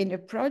in a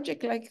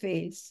project like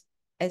this,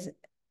 as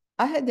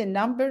I had a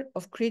number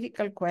of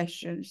critical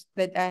questions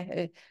that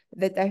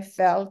I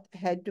felt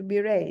had to be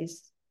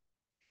raised.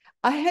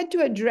 I had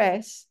to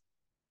address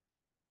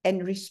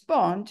and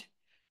respond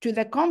to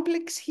the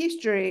complex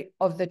history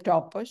of the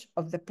topos,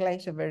 of the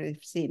place of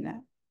Elefsina.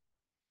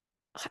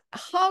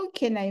 How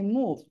can I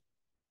move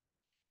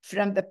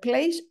from the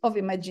place of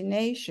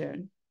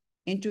imagination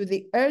into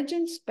the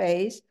urgent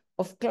space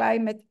of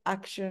climate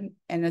action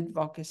and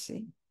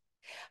advocacy?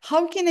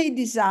 How can I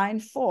design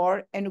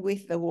for and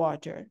with the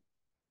water?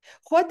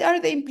 What are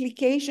the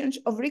implications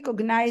of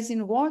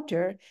recognizing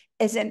water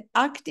as an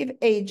active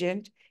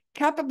agent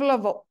capable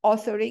of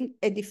authoring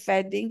and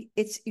defending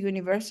its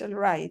universal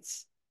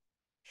rights?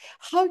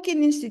 How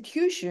can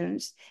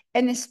institutions,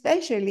 and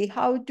especially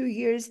How to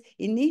Years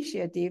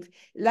initiative,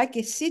 like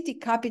a city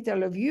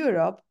capital of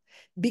Europe,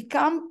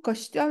 become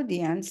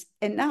custodians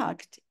and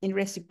act in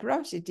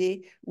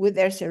reciprocity with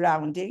their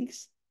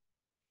surroundings?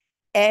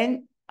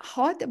 And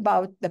what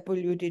about the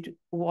polluted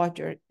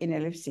water in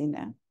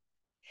Elefsina?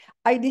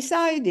 I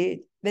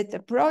decided that the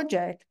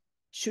project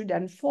should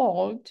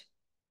unfold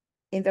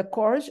in the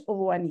course of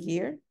 1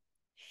 year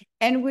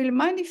and will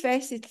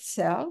manifest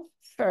itself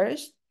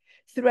first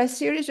through a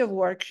series of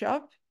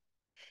workshops,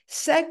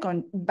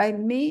 second, by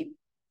me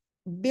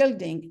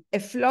building a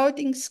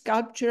floating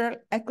sculptural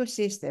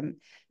ecosystem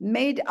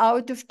made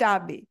out of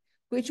tabi,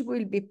 which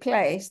will be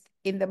placed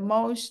in the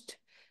most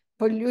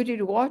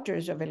polluted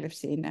waters of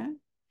Elefsina.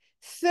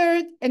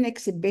 Third, an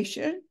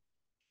exhibition,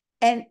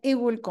 and it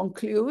will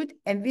conclude,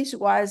 and this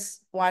was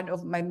one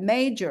of my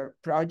major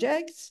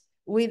projects,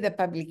 with a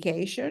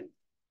publication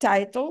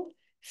titled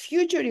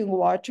Futuring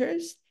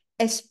Waters,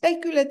 a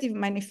speculative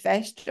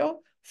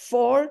manifesto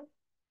for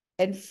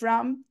and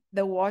from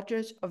the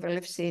waters of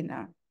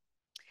Elefsina.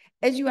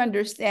 As you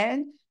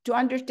understand, to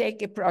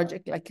undertake a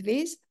project like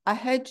this, I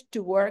had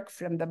to work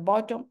from the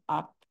bottom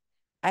up.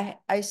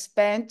 I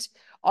spent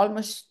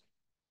almost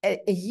a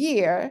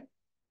year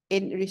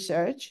in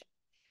research.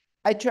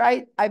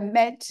 I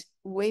met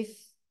with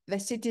the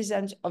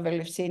citizens of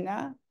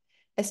Elefsina,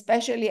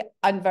 especially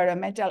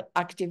environmental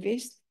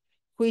activists,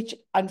 which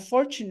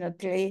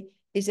unfortunately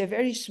is a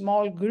very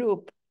small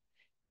group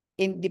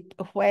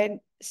when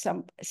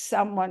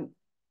someone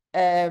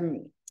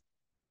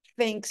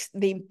thinks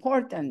the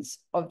importance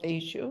of the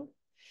issue.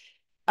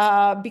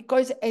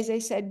 Because, as I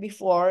said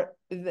before,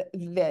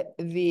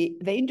 the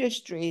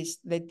industries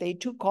that they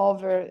took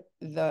over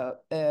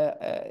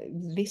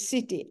the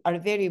city are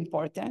very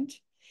important.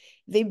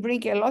 They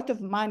bring a lot of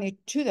money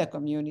to the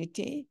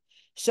community.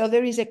 So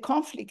there is a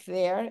conflict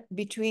there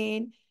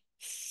between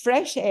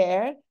fresh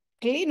air,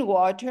 clean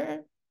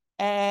water,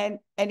 and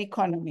an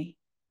economy.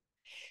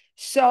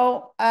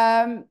 So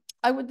I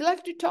would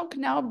like to talk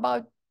now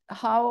about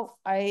how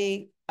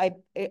I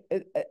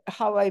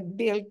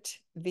built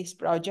this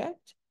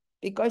project,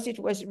 because it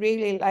was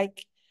really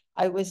like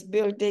I was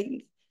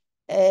building,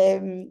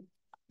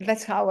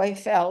 that's how I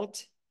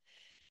felt.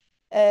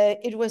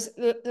 It was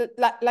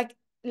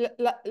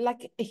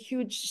like a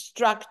huge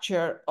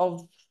structure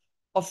of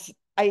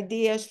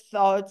ideas,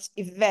 thoughts,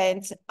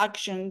 events,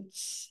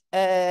 actions,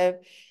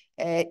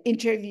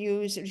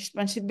 interviews,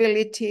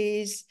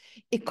 responsibilities,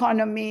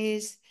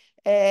 economies,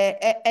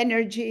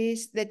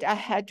 energies that I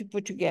had to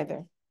put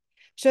together.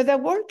 So the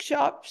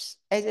workshops,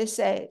 as I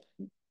said,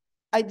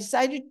 I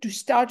decided to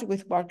start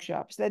with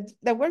workshops.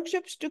 The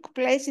workshops took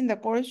place in the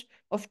course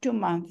of 2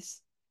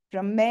 months,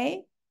 from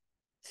May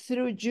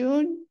through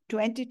June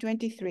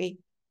 2023.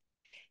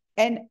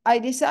 And I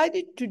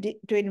decided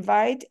to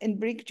invite and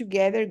bring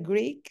together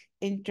Greek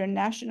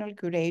international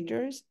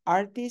curators,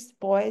 artists,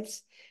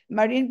 poets,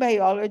 marine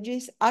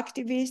biologists,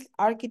 activists,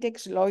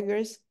 architects,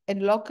 lawyers,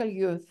 and local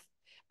youth.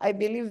 I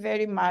believe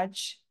very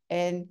much,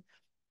 and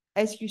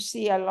as you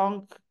see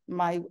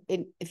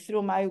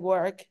through my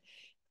work,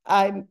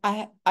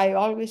 I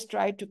always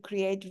try to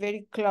create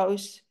very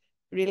close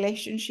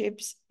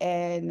relationships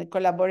and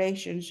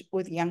collaborations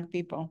with young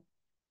people.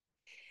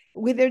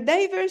 With their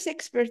diverse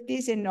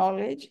expertise and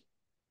knowledge,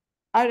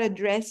 are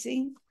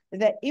addressing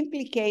the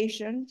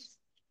implications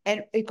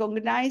and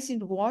recognizing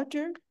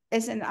water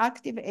as an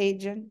active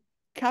agent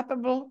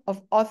capable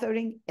of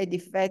authoring and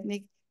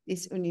defending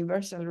its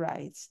universal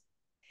rights.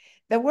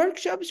 The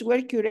workshops were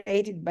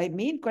curated by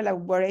me in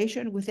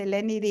collaboration with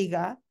Eleni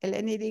Riga.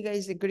 Eleni Riga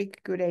is a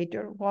Greek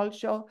curator who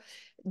also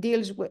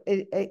deals with,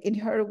 in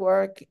her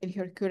work, in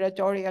her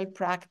curatorial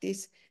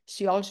practice,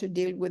 she also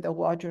deals with the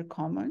water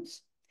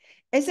commons.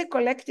 As a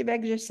collective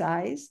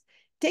exercise,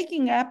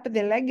 taking up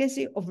the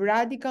legacy of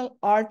radical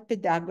art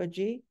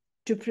pedagogy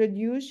to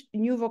produce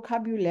new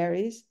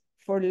vocabularies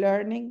for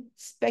learning,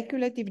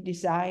 speculative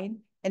design,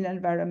 and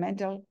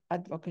environmental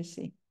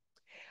advocacy.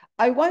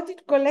 I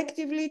wanted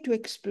collectively to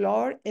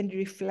explore and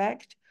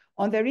reflect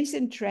on the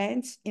recent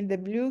trends in the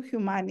blue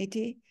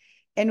humanity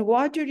and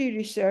watery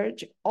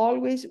research,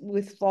 always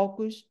with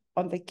focus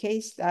on the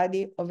case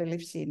study of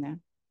Elefsina.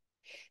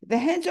 The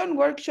hands-on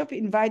workshop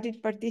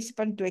invited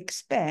participants to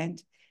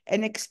expand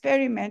and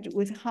experiment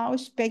with how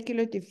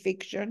speculative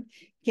fiction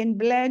can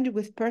blend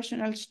with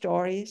personal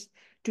stories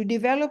to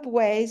develop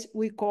ways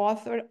we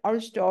co-author our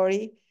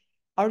story,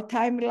 our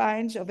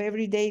timelines of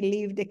everyday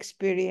lived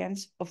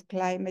experience of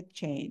climate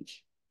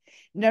change.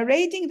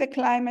 Narrating the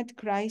climate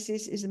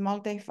crisis is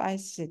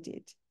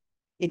multifaceted.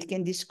 It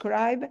can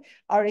describe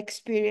our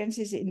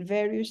experiences in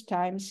various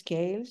time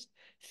scales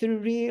through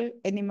real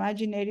and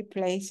imaginary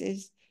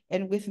places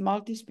and with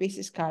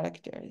multi-species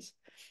characters.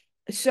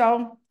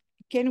 So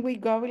can we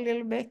go a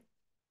little bit?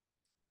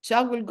 So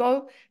I will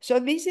go. So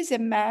this is a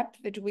map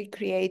that we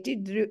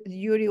created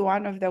during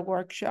one of the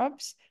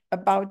workshops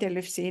about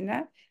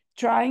Elefsina,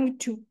 trying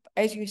to,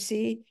 as you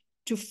see,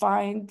 to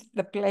find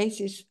the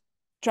places,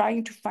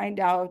 trying to find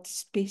out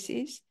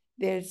species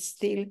that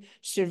still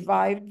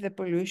survived the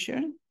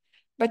pollution,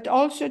 but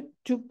also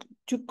to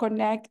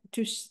connect,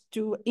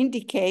 to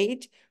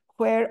indicate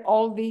where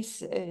all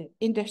these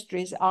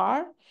industries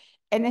are,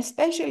 and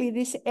especially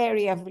this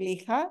area of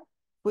Vlicha,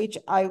 which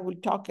I will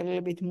talk a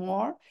little bit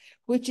more,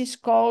 which is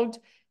called,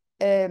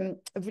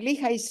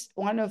 Vlicha is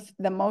one of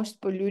the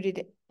most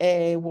polluted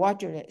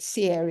water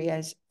sea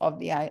areas of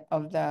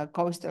the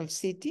coastal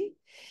city,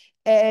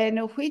 and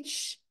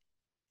which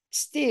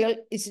still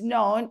is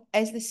known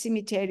as the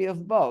cemetery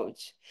of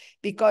boats,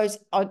 because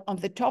on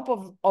the top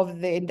of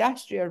the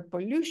industrial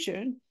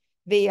pollution,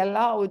 they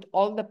allowed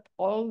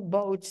all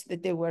boats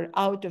that they were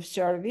out of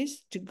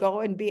service to go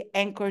and be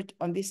anchored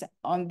on this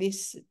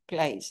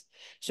place.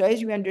 So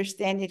as you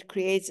understand, it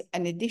creates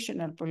an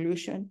additional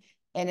pollution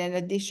and an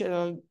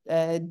additional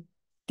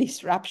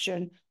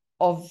disruption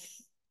of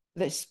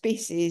the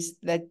species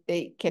that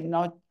they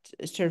cannot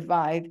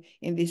survive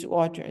in these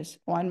waters.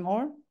 One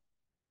more.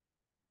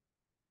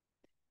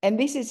 And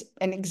this is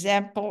an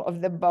example of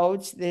the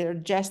boats that are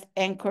just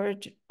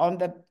anchored on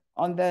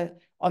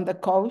the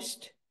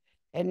coast,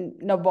 and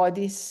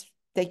nobody's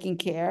taking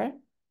care.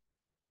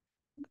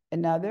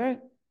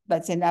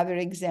 That's another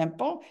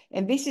example.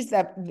 And this is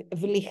the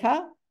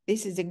Vlicha.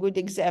 This is a good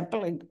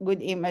example, a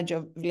good image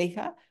of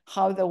Vlicha,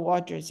 how the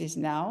waters is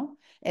now.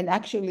 And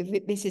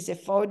actually, this is a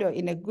photo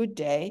in a good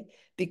day,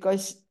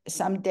 because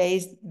some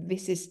days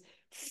this is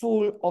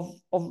full of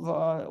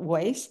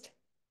waste.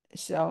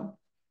 So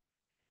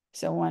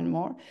one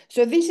more.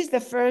 So this is the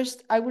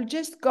first. I will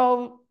just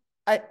go.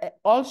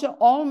 Also,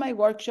 all my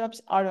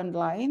workshops are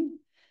online.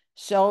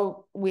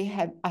 So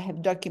I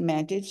have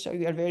documented, so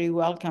you are very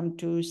welcome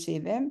to see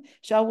them.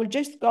 So I will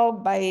just go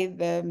by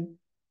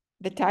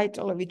the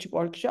title of each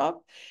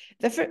workshop.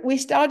 We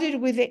started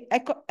with the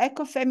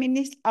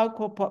ecofeminist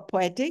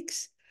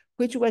eco-poetics,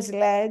 which was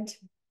led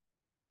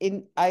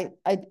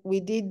we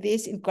did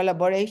this in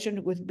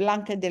collaboration with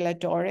Blanca de la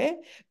Torre.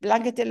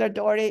 Blanca de la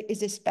Torre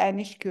is a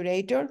Spanish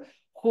curator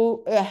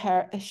who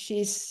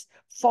she's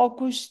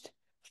focused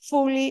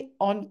fully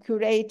on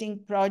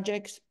curating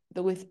projects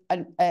with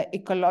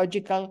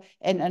ecological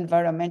and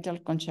environmental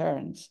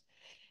concerns.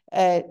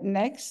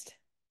 Next.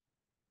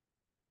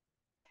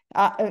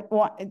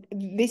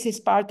 This is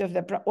part of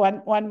the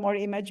one more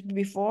image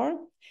before.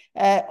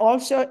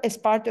 Also, as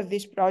part of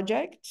this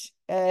project,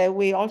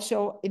 we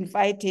also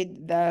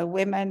invited the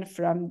women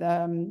from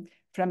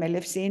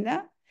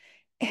Elefsina,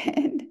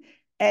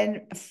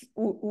 and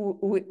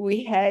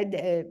we had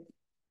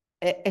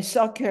a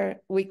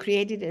soccer. We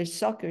created a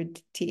soccer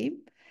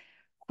team,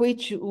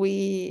 which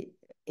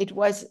it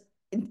was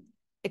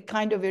a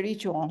kind of a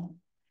ritual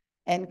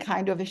and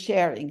kind of a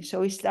sharing.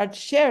 So we start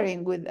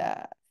sharing with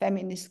the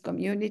feminist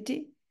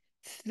community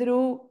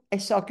through a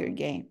soccer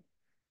game.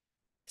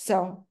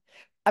 So,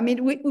 I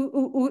mean,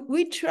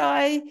 we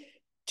try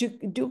to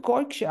do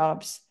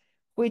workshops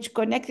which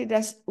connected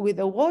us with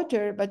the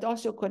water, but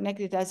also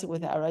connected us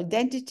with our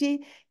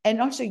identity,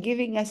 and also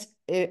giving us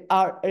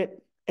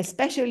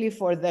especially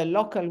for the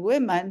local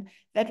women,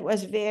 that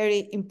was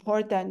very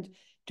important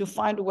to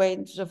find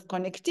ways of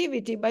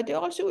connectivity, but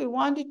also we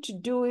wanted to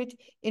do it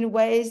in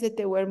ways that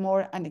they were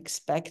more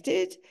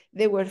unexpected,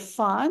 they were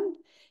fun,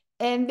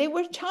 and they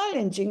were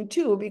challenging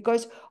too,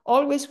 because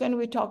always when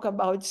we talk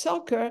about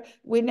soccer,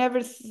 we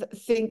never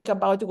think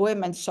about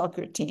women's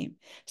soccer team.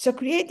 So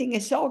creating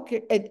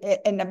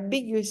an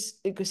ambiguous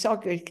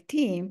soccer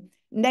team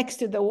next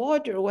to the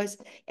water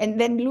and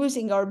then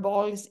losing our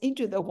balls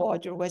into the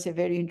water was a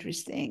very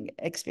interesting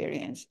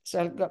experience.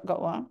 So go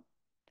on.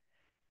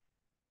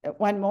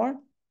 One more.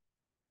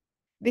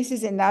 This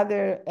is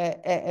another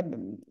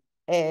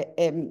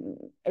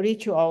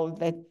ritual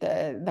that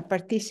the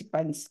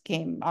participants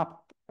came up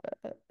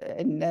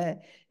and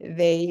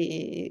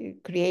they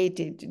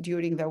created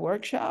during the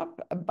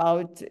workshop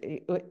about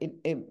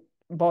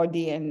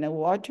body and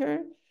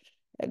water.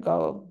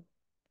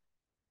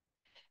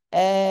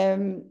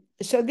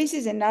 So this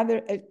is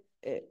another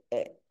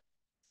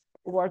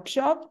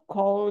workshop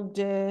called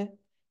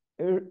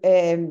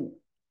Reclaim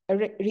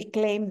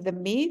the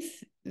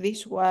Myth.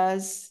 This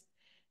was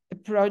a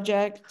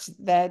project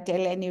that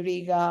Eleni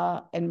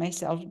Riga and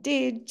myself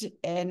did,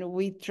 and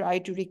we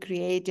tried to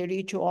recreate a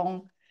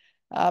ritual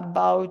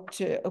about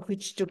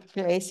which took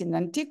place in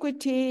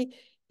antiquity,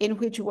 in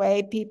which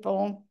way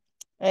people,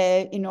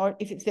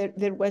 if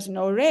there was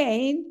no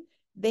rain,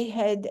 they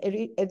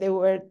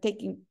were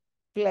taking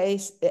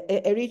place,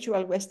 a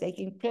ritual was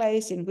taking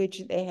place in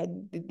which they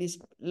had these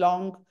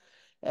long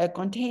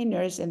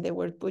containers, and they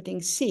were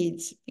putting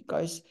seeds,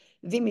 because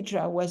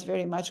Dimitra was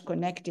very much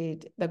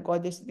connected, the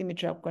goddess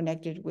Dimitra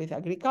connected with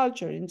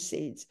agriculture and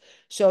seeds.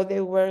 So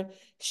they were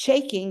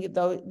shaking,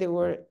 they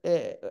were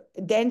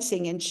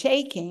dancing and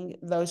shaking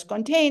those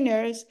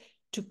containers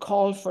to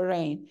call for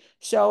rain.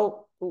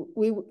 So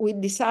we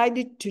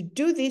decided to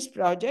do this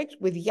project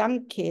with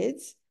young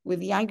kids,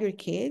 with younger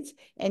kids.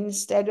 And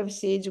instead of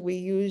seeds, we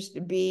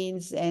used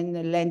beans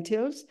and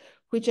lentils,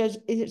 which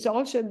is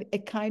also a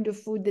kind of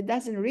food that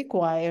doesn't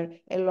require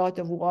a lot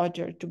of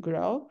water to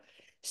grow.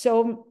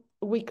 So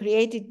we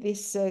created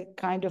this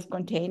kind of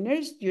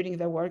containers during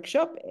the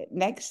workshop.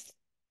 Next.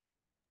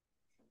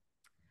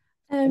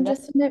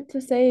 Just a note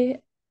to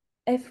say,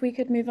 if we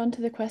could move on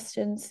to the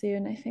questions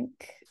soon, I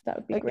think that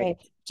would be great.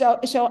 So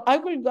I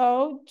will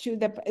go to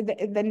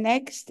the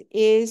next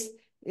is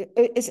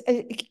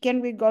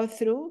can we go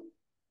through?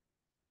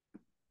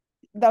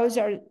 Those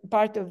are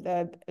part of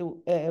the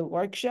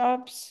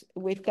workshops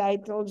with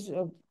titles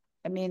of,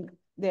 I mean,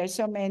 there are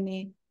so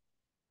many.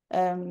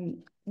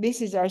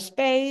 This is our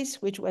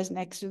space, which was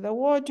next to the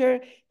water.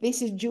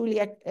 This is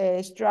Julia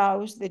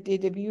Strauss that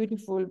did a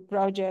beautiful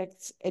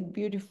project, a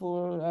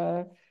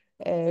beautiful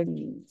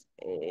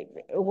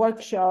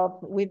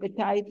workshop with the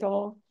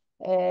title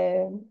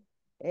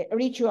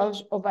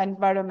Rituals of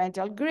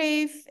Environmental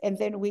Grief. And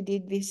then we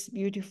did this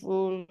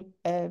beautiful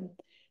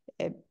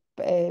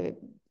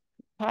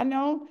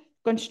panel.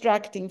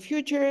 Constructing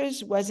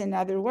Futures was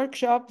another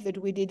workshop that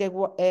we did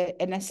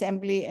an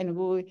assembly, and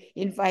we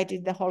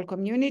invited the whole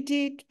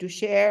community to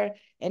share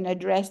and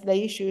address the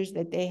issues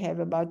that they have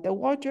about the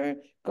water.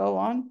 Go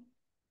on.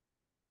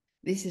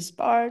 This is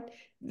part.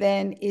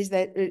 Then is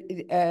that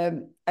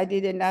I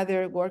did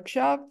another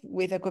workshop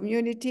with a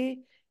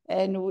community,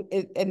 and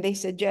they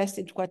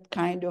suggested what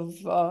kind of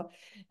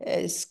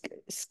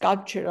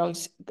sculptural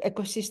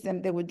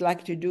ecosystem they would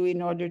like to do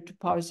in order to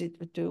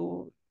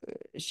to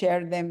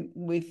share them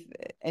with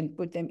and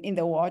put them in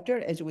the water,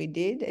 as we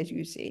did, as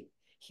you see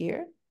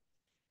here.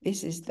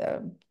 This is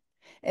as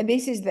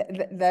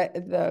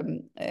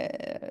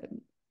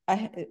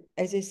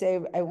I say,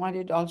 I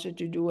wanted also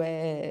to do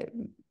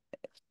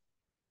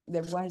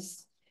there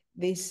was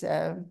this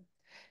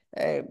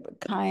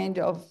kind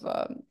of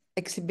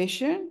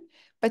exhibition,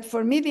 but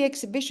for me the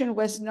exhibition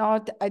was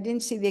not, I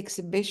didn't see the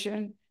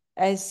exhibition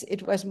as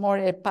it was more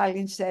a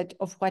palimpsest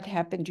of what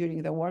happened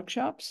during the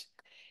workshops.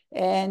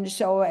 And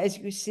so as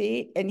you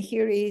see, and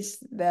here is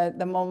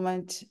the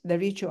moment, the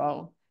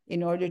ritual,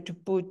 in order to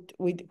put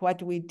with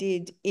what we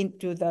did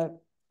into the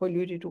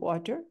polluted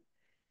water.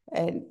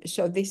 And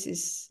so this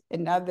is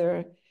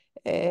another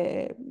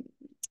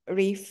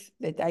reef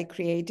that I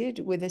created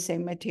with the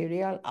same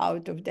material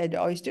out of dead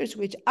oysters,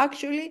 which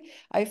actually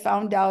I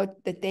found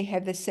out that they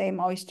have the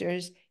same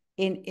oysters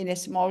in a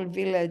small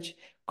village,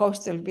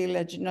 coastal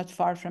village not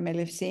far from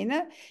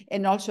Elefsina.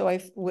 And also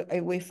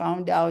we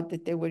found out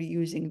that they were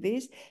using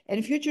this.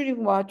 And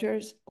Futuring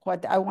Waters,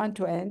 what I want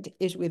to end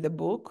is with a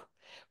book,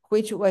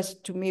 which was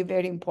to me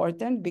very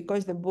important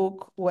because the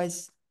book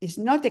is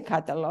not a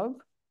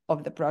catalog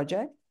of the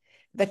project.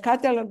 The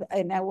catalog,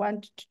 and I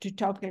want to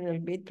talk a little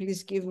bit,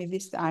 please give me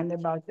this time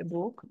about the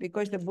book,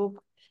 because the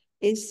book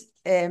is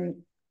a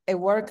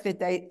work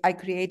that I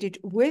created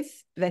with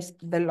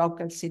the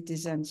local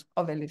citizens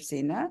of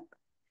Elefsina.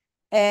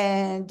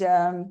 And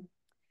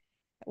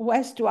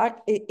was to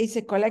act, is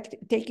a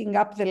taking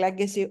up the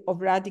legacy of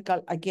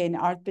radical, again,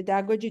 art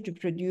pedagogy to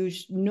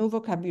produce new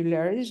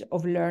vocabularies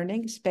of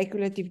learning,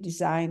 speculative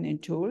design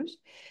and tools,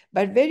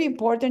 but very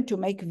important to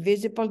make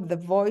visible the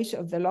voice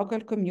of the local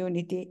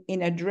community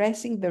in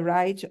addressing the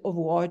rights of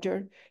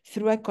water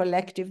through a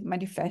collective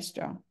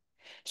manifesto.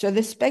 So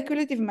the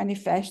speculative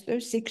manifesto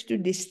seeks to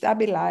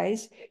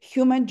destabilize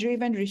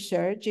human-driven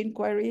research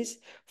inquiries,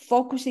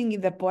 focusing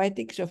in the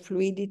poetics of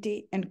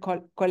fluidity and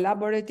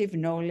collaborative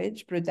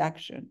knowledge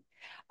production.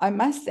 I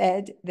must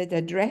add that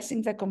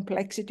addressing the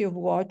complexity of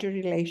water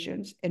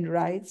relations and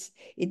rights,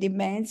 it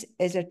demands,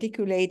 as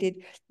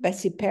articulated by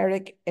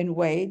Siperek and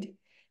Wade,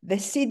 the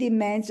sea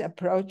demands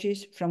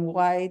approaches from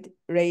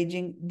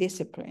wide-ranging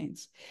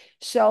disciplines.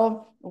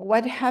 So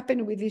what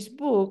happened with this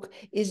book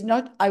is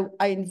not, I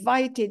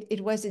invited,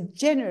 it was a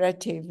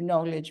generative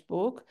knowledge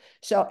book.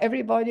 So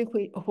everybody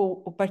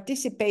who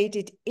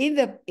participated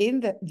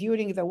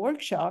during the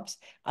workshops,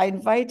 I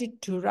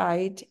invited to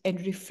write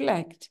and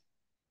reflect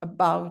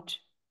about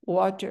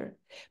water.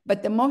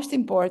 But the most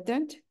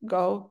important,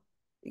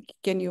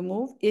 can you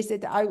move, is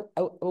that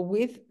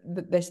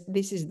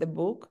this is the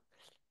book.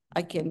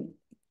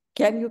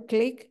 Can you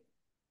click?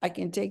 I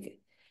can take,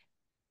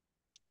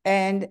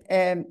 and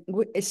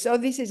so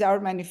this is our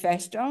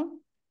manifesto,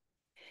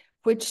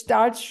 which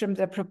starts from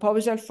the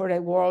proposal for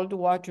a world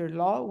water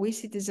law. We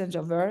citizens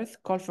of Earth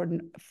call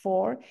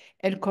for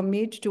and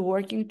commit to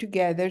working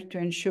together to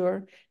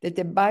ensure that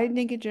a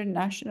binding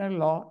international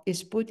law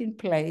is put in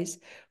place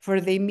for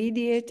the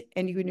immediate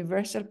and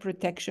universal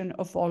protection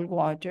of all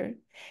water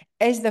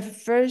as the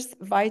first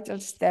vital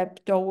step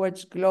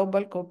towards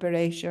global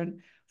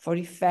cooperation for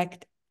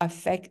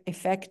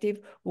effective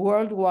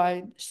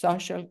worldwide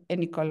social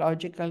and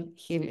ecological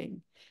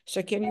healing.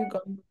 So can you go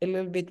a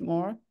little bit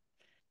more?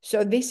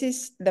 So this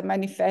is the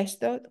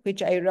manifesto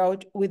which I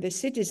wrote with the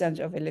citizens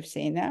of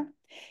Elefsina.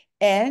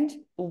 And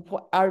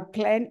our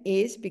plan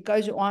is,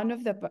 because one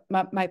of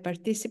my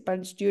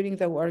participants during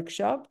the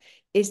workshop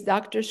is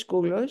Dr.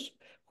 Skoulos,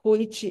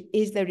 which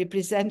is the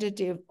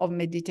representative of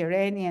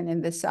Mediterranean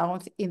and the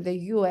South in the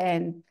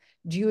UN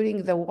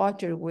during the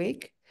water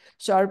week.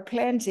 So our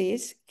plans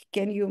is,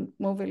 can you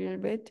move a little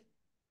bit?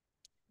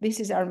 This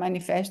is our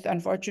manifesto.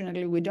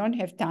 Unfortunately, we don't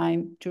have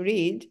time to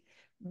read,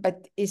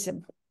 but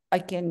I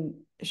can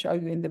show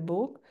you in the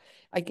book.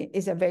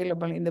 It's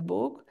available in the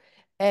book.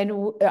 And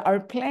our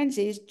plans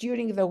is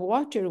during the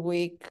water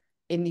week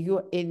in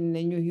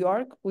New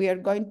York, we are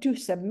going to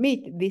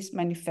submit this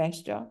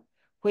manifesto,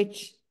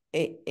 which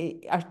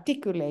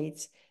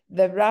articulates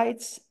the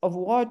rights of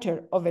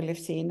water of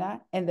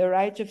Elefsina and the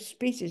rights of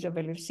species of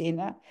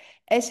Elefsina,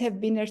 as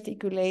have been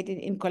articulated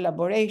in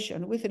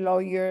collaboration with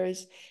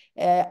lawyers,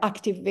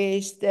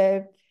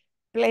 activists,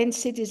 plain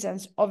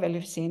citizens of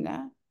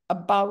Elefsina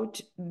about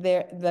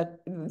the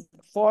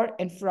for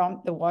and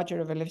from the water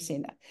of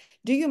Elefsina.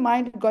 Do you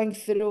mind going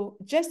through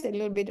just a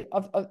little bit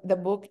of the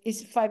book?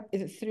 It's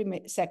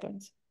 3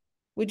 seconds.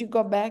 Would you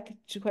go back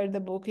to where the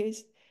book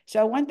is? So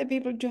I want the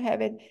people to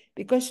have it,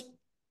 because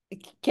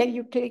can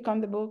you click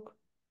on the book?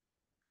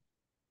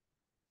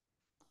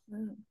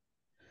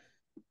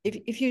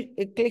 If you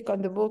click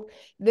on the book,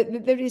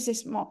 there is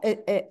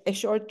a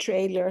short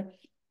trailer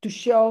to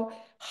show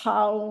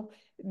how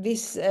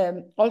this,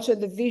 also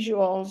the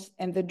visuals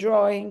and the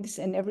drawings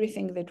and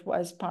everything that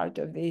was part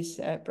of this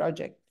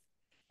project.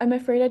 I'm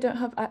afraid I don't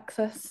have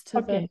access to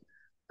Okay.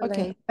 the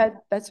Okay, link.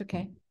 that's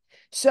okay.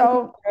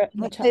 So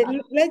In the chat.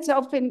 let's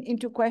open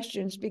into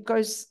questions,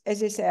 because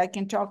as I say, I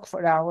can talk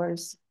for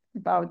hours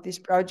about these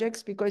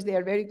projects because they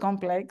are very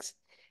complex.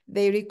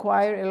 They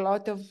require a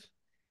lot of,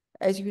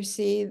 as you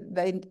see,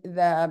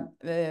 the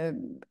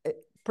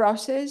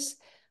process,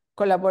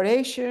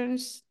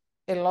 collaborations,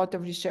 a lot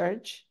of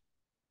research,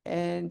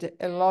 and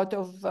a lot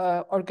of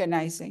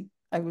organizing,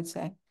 I would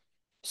say.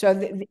 So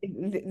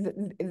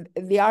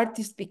the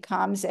artist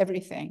becomes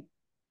everything.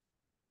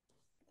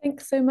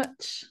 Thanks so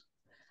much,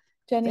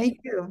 Jenny. Thank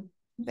you.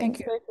 Thank Thanks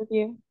you. both of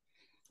you.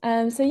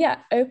 So yeah,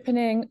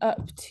 opening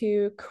up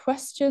to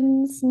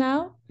questions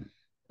now.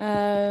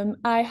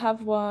 I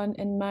have one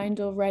in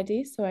mind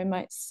already, so I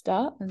might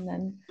start and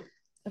then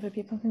other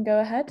people can go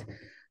ahead.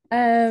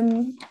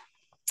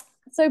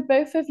 So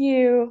both of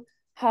you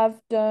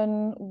have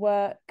done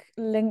work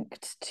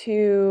linked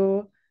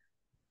to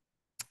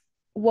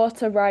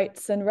water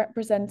rights and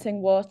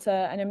representing water,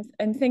 and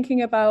I'm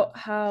thinking about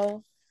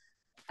how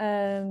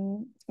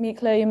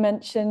Mekhala, you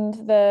mentioned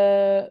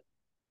the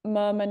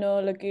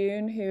Marmanor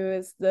Lagoon,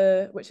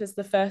 which is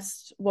the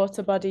first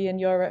water body in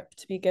Europe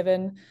to be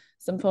given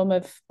some form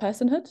of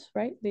personhood,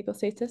 right? Legal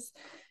status.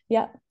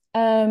 Yeah.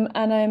 And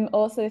I'm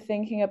also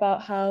thinking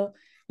about how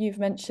you've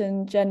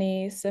mentioned,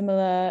 Jenny,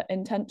 similar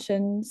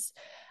intentions.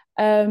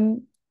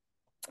 And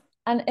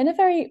in a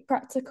very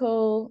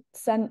practical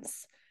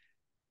sense,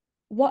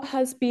 what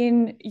has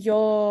been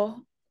your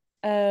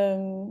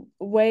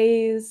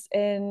ways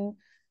in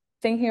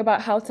thinking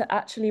about how to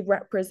actually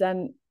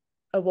represent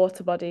a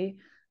water body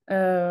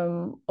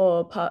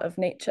or part of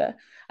nature?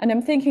 And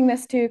I'm thinking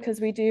this too because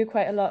we do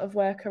quite a lot of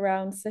work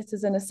around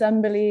citizen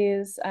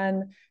assemblies,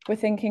 and we're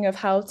thinking of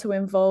how to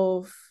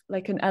involve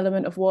like an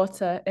element of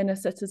water in a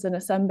citizen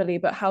assembly,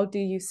 but how do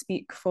you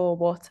speak for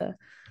water?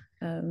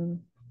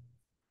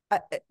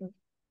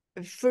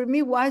 For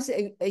me, was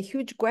a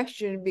huge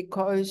question,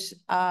 because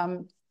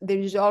there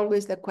is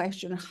always the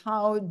question,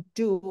 how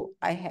do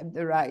I have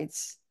the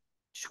rights?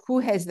 Who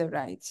has the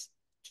rights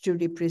to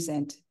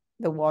represent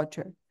the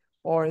water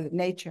or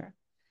nature?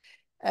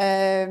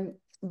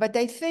 But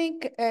I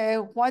think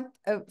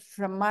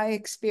from my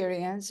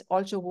experience,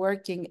 also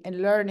working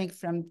and learning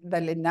from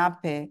the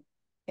Lenape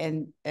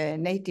and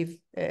native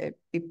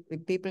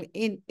people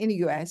in the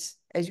US,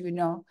 as you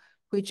know,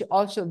 which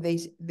also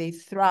they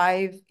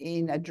thrive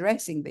in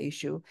addressing the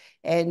issue.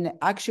 And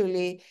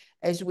actually,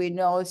 as we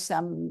know,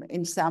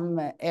 in some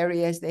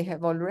areas, they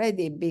have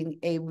already been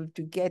able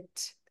to get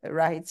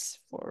rights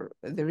for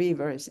the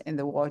rivers and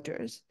the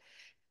waters.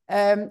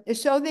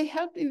 So they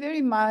helped me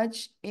very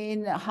much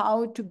in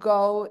how to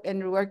go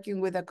and working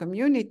with a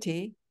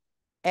community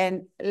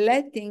and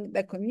letting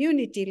the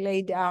community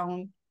lay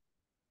down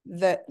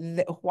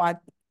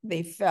what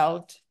they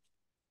felt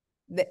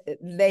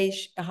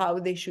how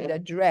they should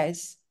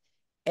address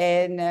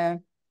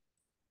and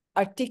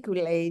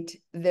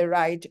articulate the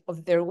right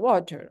of their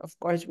water. Of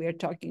course, we are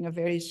talking a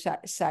very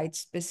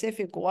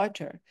site-specific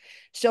water.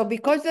 So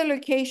because the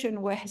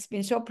location has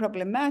been so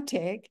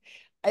problematic,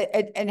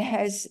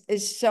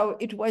 so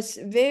it was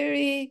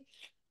very,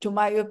 to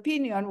my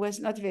opinion,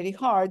 was not very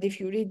hard if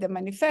you read the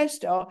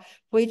manifesto,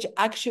 which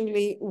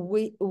actually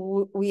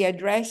we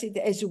address it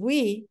as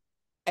we,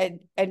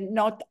 and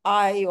not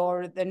I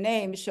or the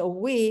name. So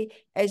we,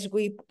 as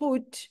we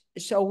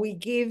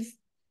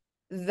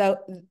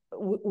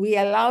we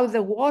allow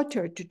the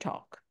water to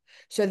talk.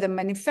 So the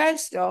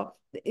manifesto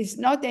is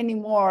not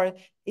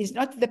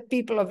the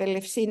people of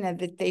Elefsina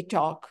that they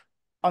talk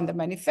on the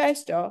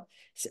manifesto,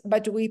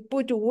 but we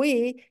put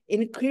we,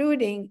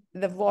 including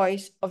the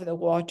voice of the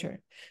water.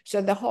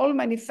 So the whole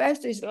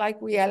manifesto is like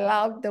we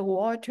allowed the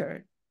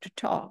water to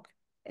talk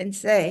and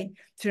say,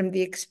 from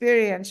the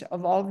experience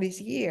of all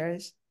these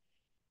years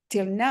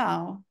till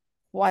now,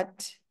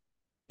 what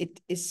it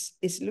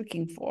is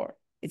looking for,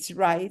 its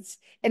rights,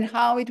 and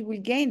how it will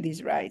gain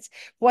these rights,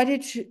 what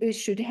it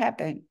should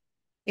happen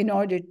in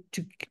order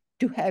to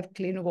have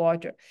clean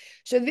water.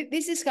 So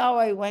this is how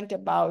I went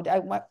about.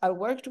 I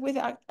worked with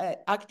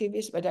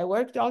activists, but I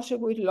worked also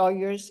with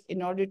lawyers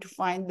in order to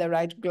find the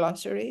right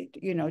glossary,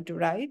 to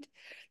write.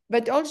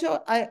 But also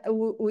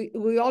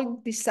we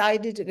all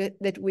decided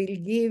that we'll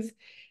give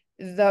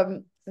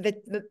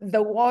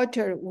the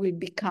water will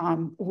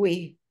become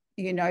we,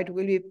 it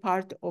will be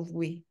part of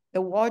we,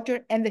 the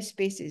water and the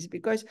species,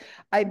 because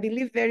I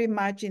believe very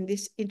much in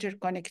this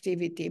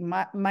interconnectivity.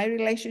 My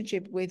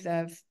relationship with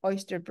the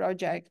Oyster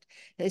Project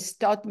has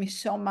taught me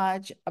so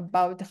much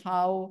about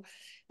how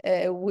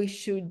we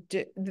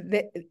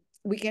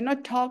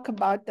cannot talk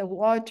about the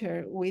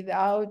water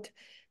without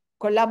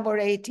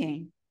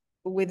collaborating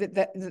with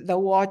the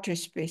water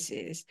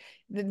species.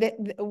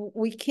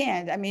 We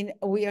can't. I mean,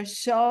 we are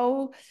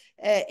so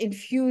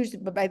infused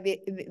by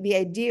the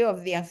idea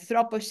of the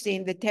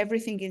Anthropocene, that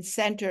everything is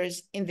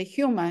centers in the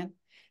human,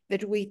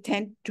 that we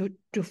tend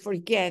to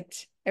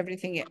forget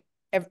everything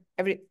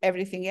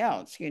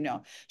else,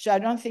 So I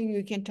don't think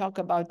you can talk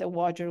about the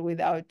water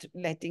without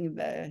letting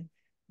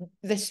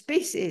the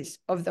species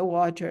of the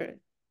water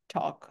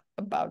talk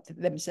about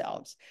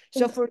themselves.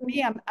 So for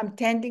me, I'm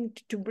tending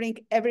to bring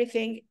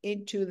everything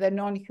into the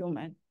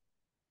non-human.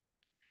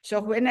 So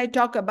when I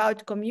talk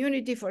about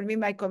community, for me,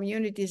 my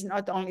community is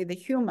not only the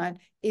human,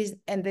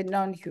 and the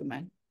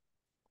non-human.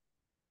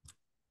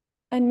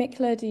 And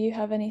Mekhala, do you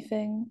have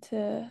anything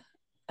to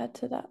add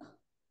to that?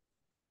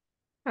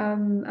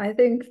 I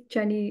think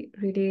Jenny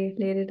really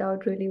laid it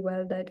out really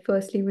well, that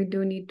firstly, we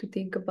do need to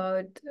think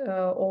about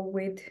or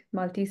with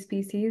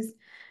multi-species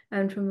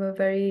and from a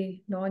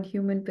very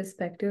non-human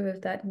perspective,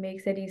 if that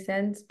makes any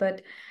sense.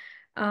 But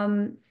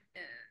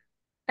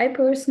I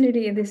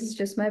personally, and this is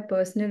just my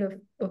personal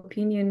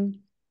opinion,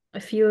 I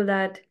feel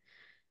that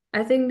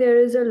I think there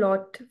is a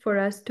lot for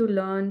us to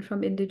learn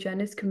from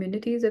indigenous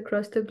communities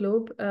across the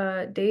globe.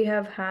 They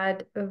have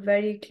had a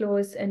very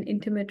close and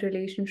intimate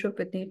relationship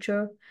with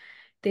nature.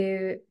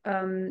 They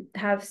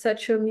have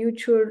such a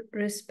mutual,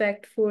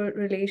 respectful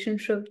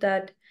relationship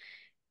that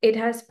it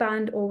has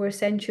spanned over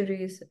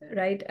centuries,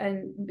 right?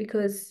 And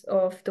because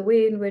of the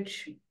way in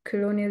which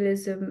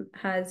colonialism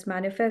has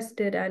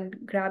manifested and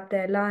grabbed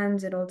their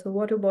lands and also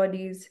water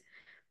bodies,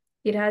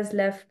 it has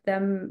left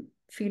them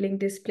feeling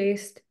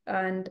displaced.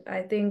 And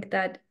I think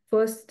that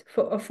first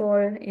of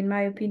all, in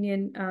my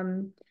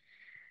opinion,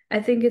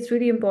 I think it's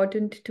really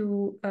important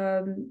to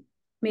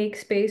make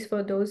space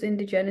for those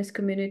indigenous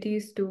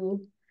communities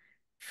to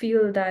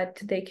feel that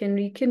they can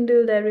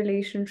rekindle their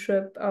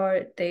relationship,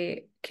 or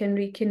they can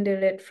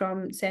rekindle it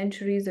from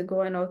centuries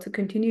ago and also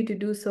continue to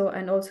do so,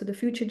 and also the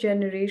future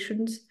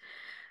generations.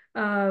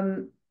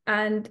 And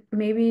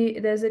maybe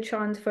there's a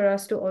chance for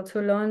us to also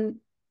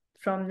learn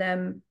from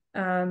them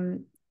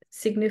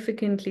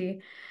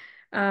significantly,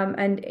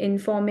 and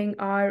informing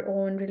our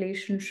own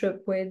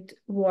relationship with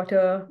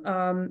water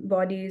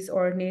bodies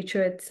or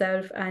nature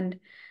itself. And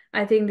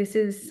I think this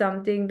is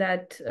something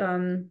that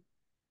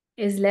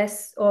is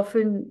less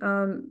often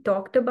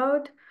talked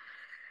about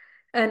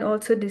and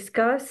also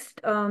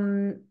discussed.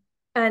 And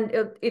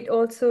it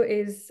also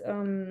is,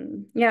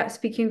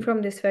 speaking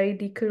from this very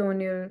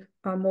decolonial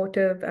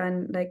motive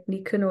and like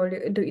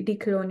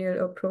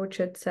decolonial approach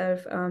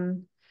itself.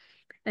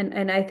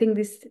 And I think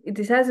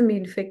this hasn't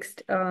been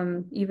fixed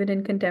even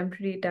in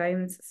contemporary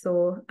times.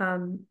 So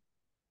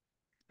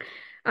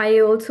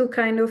I also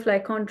kind of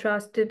like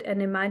contrasted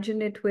and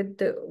imagined it with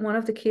one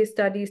of the case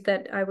studies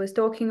that I was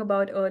talking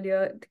about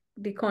earlier,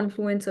 the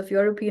confluence of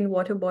European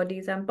water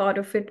bodies. I'm part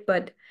of it,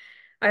 but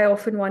I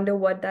often wonder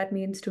what that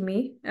means to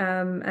me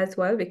as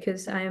well,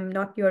 because I am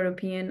not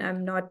European,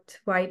 I'm not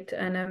white,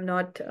 and I'm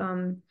not,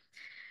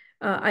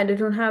 I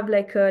don't have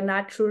like a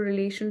natural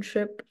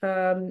relationship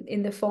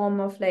in the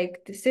form of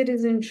like the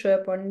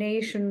citizenship or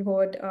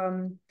nationhood.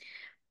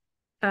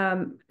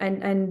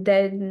 And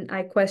then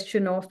I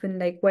question often,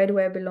 like, where do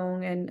I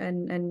belong,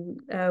 and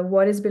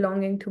what is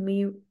belonging to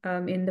me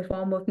in the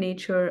form of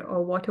nature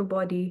or water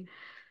body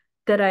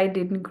that I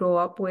didn't grow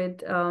up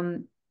with,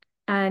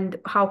 and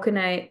how can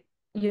I,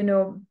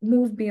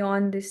 move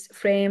beyond this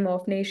frame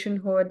of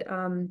nationhood,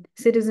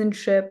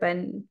 citizenship,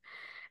 and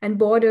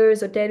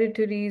borders or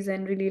territories,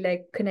 and really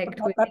like connect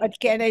with. But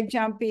can I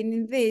jump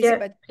in this? Yeah,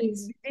 but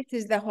please. This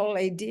is the whole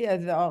idea,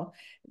 though,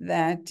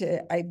 that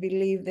I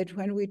believe that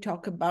when we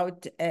talk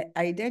about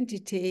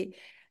identity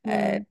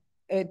and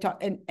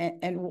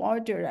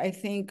water, I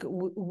think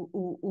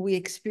we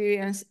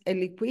experience a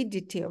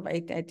liquidity of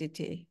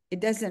identity. It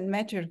doesn't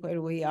matter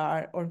where we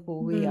are or who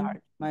we are,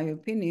 in my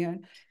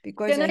opinion.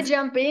 Because Can I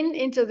jump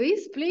into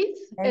this, please?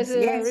 Yes, As a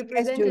yes,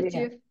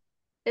 representative,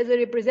 as a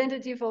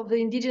representative of the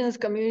indigenous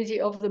community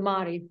of the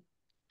Mari.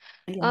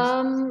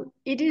 Yes.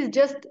 It is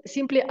just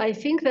simply, I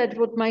think that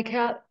what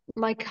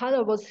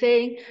Mekhala was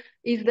saying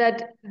is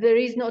that there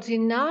is not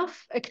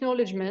enough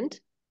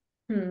acknowledgement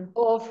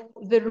of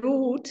the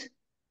root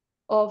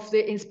of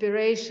the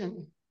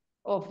inspiration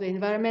of the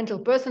environmental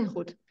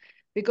personhood.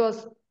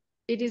 Because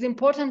it is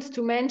important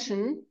to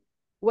mention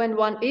when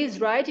one is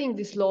writing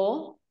this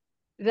law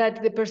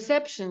that the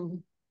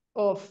perception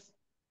of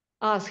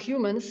us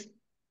humans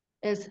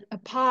as a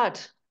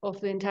part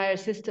of the entire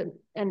system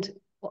and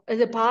as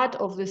a part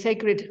of the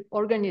sacred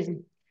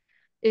organism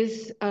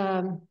is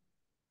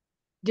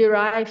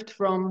derived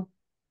from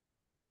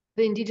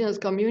the indigenous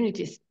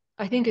communities.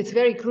 I think it's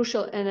very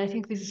crucial, and I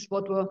think this is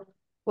what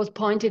was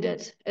pointed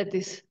at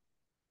this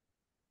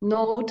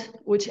note,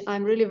 which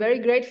I'm really very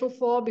grateful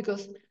for,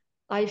 because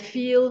I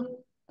feel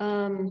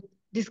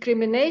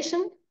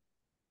discrimination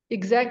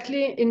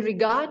exactly in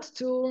regard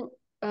to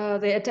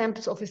the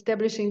attempts of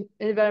establishing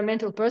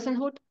environmental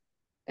personhood.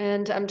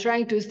 And I'm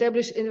trying to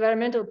establish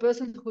environmental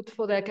personhood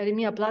for the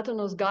Academia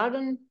Platonos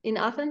garden in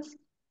Athens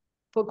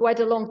for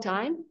quite a long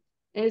time.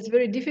 And it's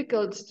very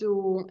difficult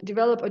to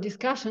develop a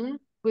discussion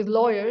with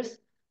lawyers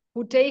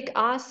who take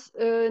us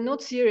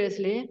not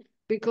seriously,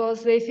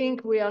 because they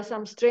think we are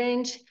some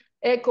strange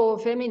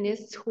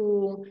eco-feminists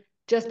who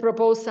just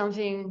propose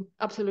something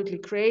absolutely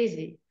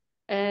crazy.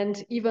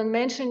 And even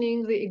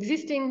mentioning the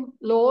existing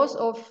laws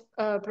of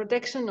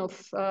protection of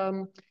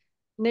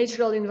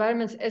natural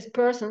environments as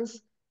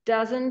persons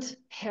doesn't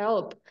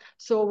help.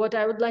 So what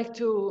I would like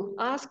to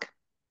ask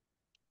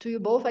to you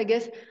both, I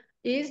guess,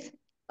 is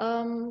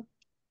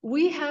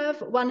we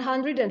have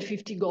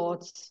 150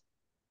 gods.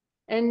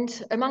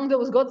 And among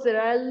those gods, there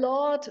are a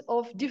lot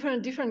of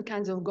different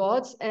kinds of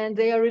gods, and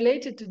they are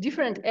related to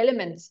different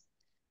elements.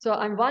 So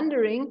I'm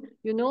wondering,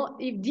 you know,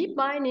 if deep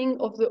mining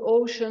of the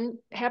ocean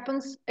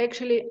happens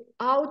actually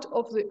out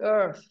of the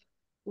earth,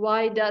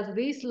 why does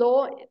this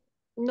law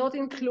not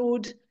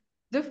include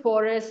the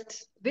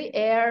forest, the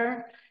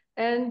air,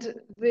 and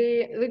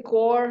the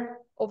core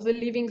of the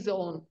living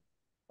zone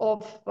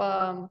of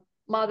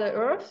Mother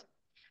Earth?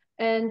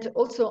 And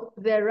also,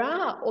 there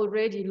are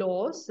already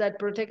laws that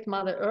protect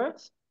Mother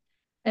Earth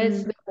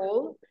as the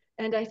whole.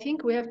 And I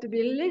think we have to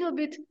be a little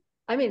bit,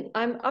 I mean,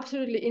 I'm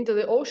absolutely into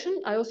the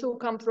ocean. I also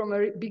come from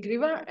a big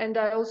river, and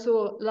I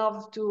also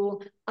love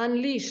to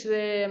unleash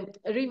the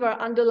river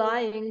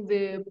underlying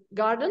the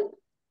garden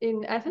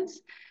in Athens.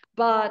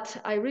 But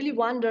I really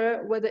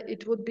wonder whether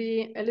it would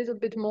be a little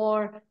bit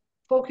more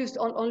focused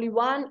on only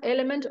one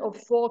element of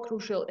four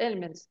crucial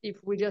elements if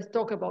we just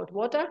talk about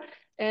water.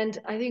 And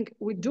I think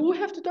we do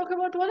have to talk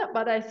about water,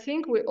 but I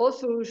think we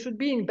also should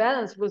be in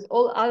balance with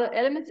all other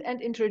elements and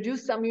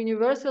introduce some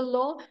universal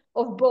law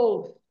of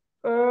both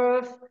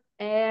earth,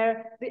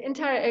 air, the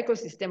entire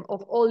ecosystem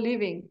of all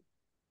living.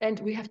 And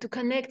we have to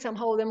connect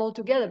somehow them all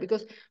together,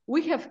 because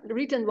we have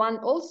written one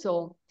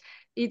also.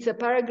 It's a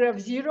paragraph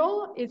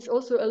 0. It's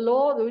also a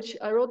law which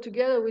I wrote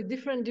together with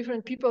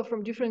different people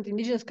from different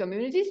indigenous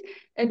communities.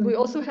 And we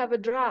also have a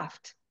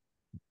draft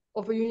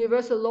of a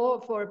universal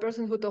law for a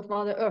personhood of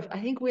Mother Earth. I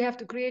think we have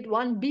to create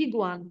one big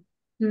one.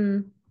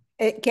 Can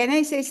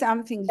I say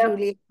something,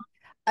 Julie?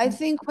 I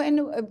think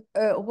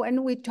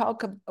when we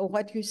talk about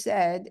what you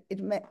said,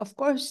 of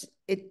course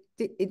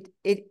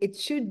it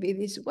should be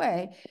this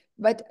way,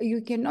 but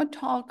you cannot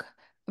talk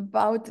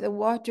about the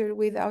water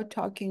without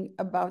talking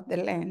about the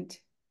land.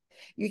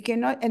 You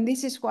cannot, and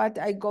this is what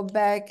I go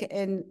back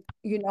and,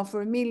 you know,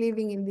 for me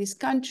living in this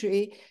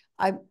country,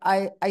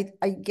 I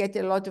get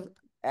a lot of,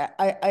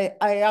 I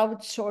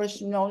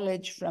outsource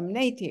knowledge from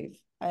native.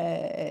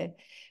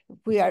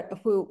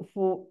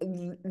 Who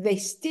they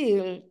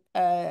still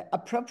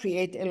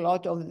appropriate a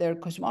lot of their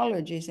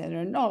cosmologies and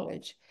their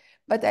knowledge.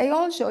 But I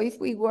also, if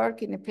we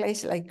work in a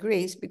place like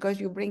Greece, because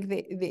you bring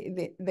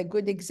the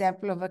good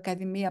example of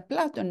Academia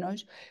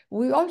Platonos,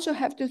 we also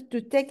have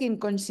to take in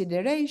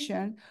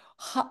consideration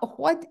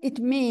what it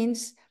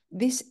means,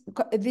 this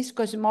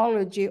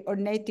cosmology or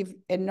native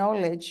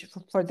knowledge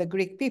for the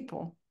Greek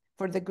people,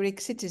 for the Greek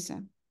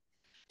citizen.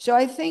 So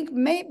I think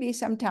maybe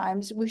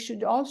sometimes we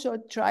should also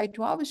try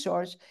to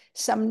outsource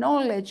some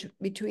knowledge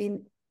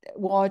between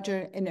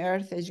water and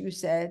earth, as you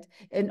said,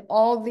 and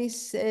all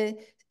this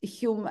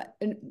human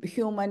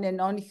and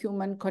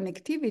non-human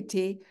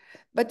connectivity.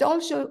 But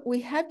also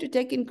we have to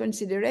take in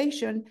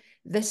consideration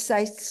the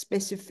site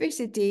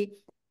specificity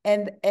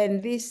and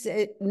this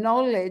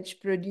knowledge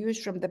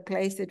produced from the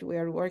place that we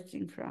are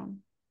working from.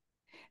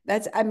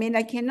 That's, I mean,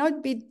 I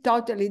cannot be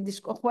totally,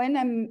 when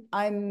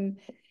I'm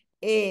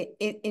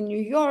in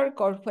New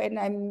York, or when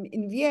I'm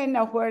in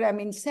Vienna, where I'm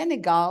in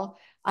Senegal,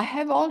 I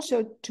have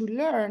also to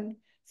learn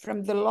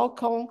from the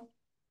local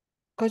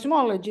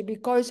cosmology,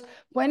 because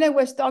when I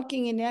was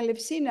talking in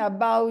Elefsina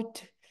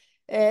about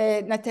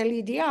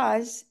Nathalie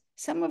Diaz,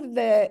 some of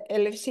the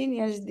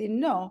Elefsinians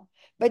didn't know.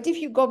 But if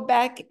you go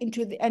back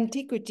into the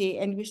antiquity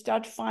and you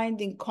start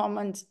finding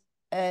common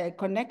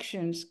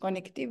connections,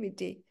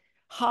 connectivity,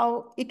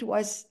 how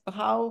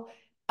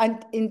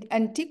in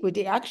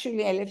antiquity,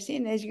 actually,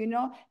 Elefsina, as you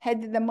know,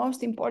 had the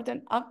most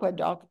important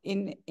aqueduct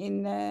in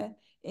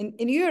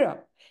in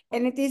Europe.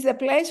 And it is a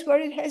place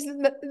where it has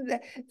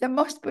the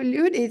most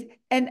polluted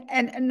and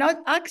not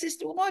access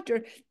to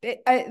water.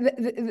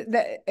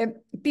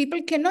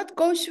 People cannot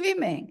go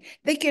swimming.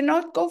 They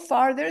cannot go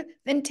farther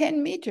than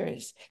 10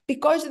 meters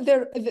because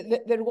their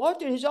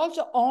water is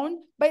also owned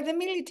by the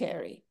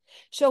military.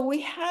 So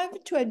we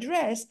have to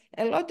address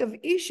a lot of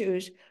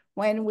issues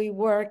when we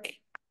work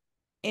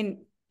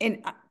in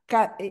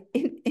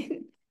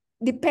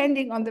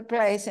depending on the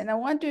place. And I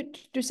wanted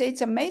to say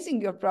it's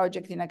amazing your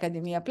project in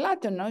Academia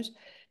Platonos,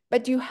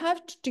 but you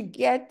have to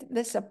get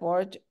the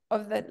support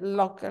of the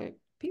local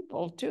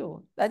people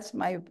too. That's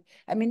I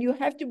mean, you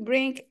have to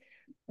bring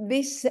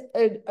this,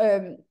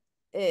 you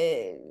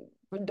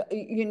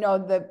know,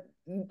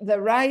 the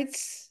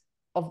rights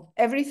of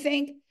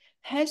everything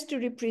has to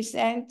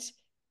represent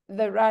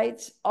the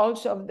rights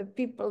also of the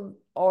people,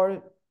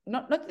 or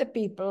not the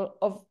people,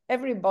 of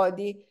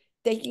everybody,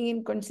 taking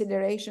in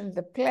consideration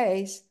the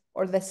place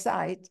or the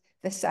site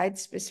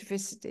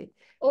specificity.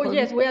 Oh,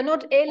 yes, we are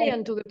not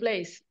alien to the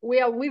place.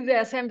 We are with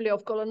the Assembly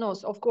of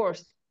Colonos, of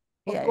course.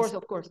 Of course,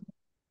 of course.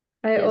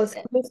 I Yes.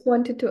 also just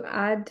wanted to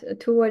add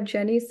to what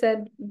Jenny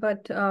said,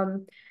 but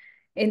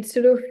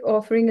instead of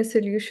offering a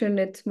solution,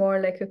 it's more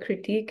like a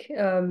critique.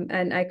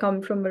 And I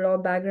come from a law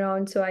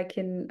background, so I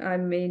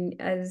mean,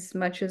 as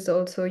much as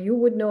also you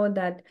would know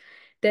that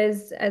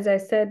there's, as I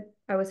said,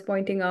 I was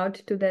pointing out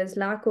to there's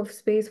lack of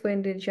space for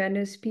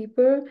indigenous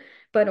people,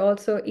 but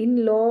also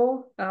in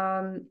law,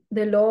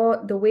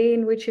 the way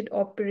in which it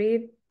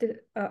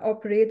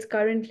operates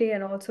currently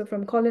and also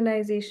from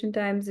colonization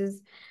times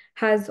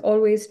has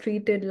always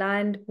treated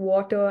land,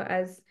 water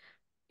as,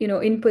 you know,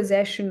 in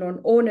possession, on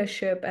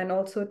ownership, and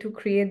also to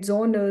create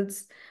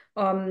zonals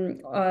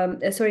and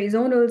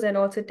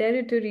also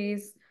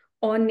territories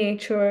on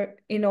nature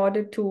in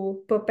order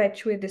to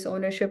perpetuate this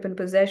ownership and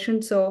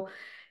possession. So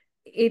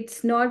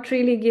it's not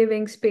really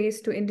giving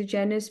space to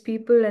indigenous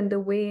people and the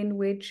way in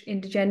which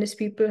indigenous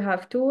people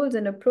have tools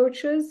and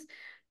approaches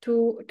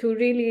to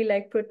really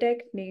like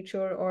protect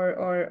nature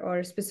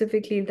or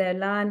specifically their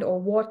land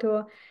or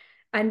water.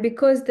 And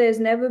because there's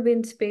never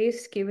been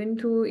space given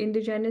to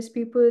indigenous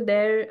people,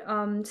 their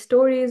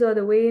stories or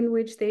the way in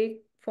which they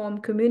form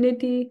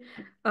community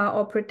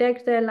or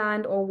protect their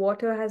land or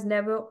water has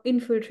never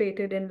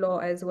infiltrated in law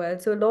as well.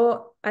 So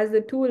law as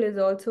the tool is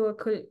also a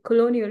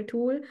colonial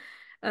tool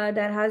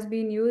that has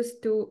been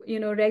used to, you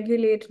know,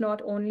 regulate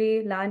not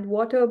only land,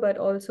 water, but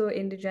also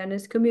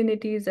indigenous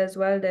communities as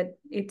well, that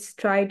it's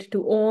tried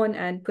to own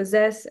and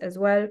possess as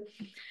well.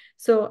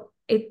 So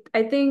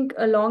I think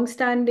a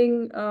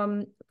long-standing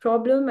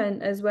problem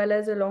and as well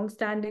as a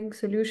long-standing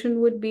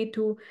solution would be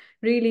to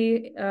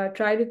really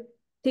try to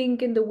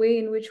think in the way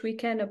in which we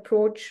can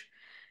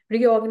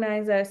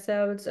reorganize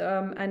ourselves,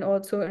 and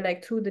also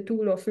like through the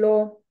tool of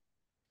law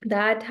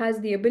that has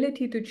the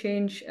ability to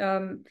change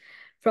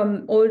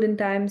from olden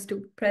times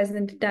to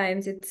present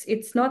times.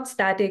 It's not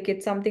static.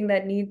 It's something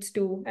that needs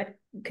to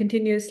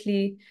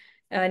continuously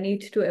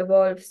need to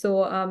evolve.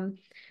 So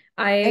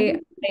the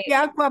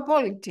aqua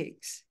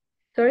politics.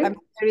 Sorry?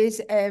 There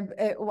is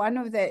one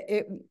of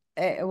the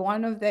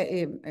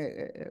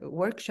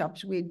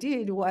workshops we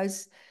did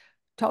was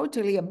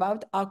totally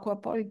about aqua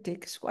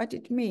politics, what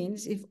it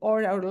means if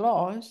all our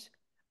laws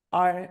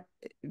are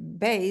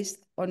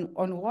based on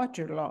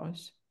water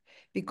laws,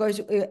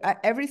 because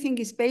everything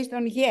is based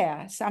on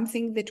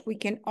something that we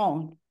can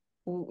own,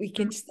 we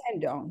can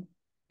stand on,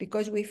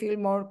 because we feel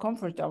more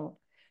comfortable.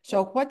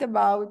 So what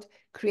about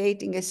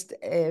creating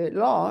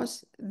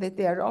laws that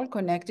they are all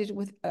connected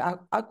with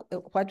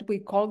what we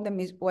call them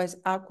was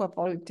aqua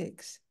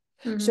politics.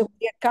 So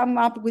we come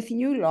up with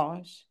new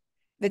laws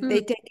that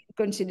they take into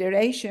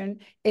consideration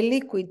a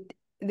liquid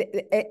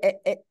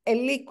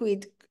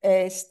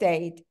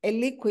state, a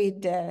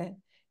liquid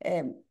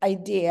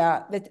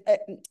idea that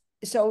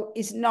so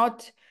is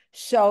not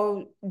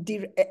so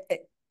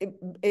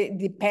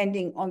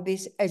depending on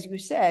this, as you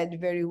said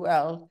very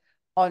well,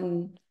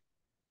 on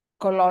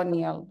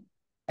colonial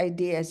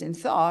ideas and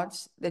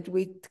thoughts that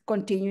we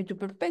continue to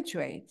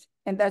perpetuate.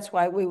 And that's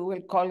why we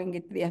were calling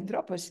it the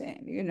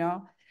Anthropocene, you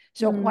know?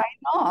 So why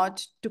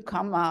not to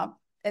come up,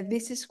 and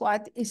this is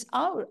what is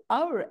our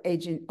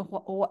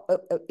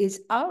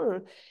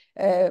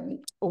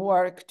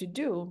work to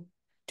do,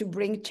 to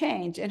bring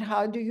change. And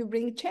how do you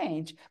bring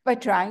change? By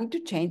trying to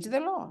change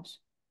the laws.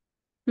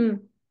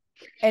 And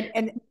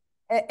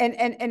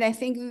I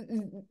think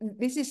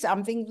this is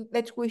something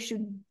that we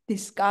should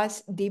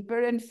discuss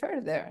deeper and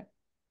further,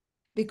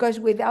 because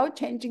without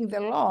changing the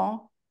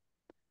law,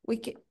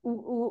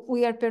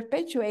 we are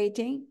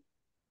perpetuating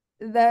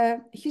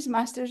his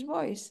master's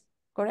voice,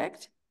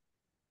 correct?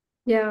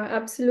 Yeah,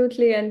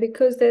 absolutely. And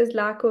because there's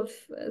lack of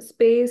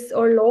space,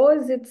 or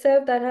laws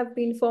itself that have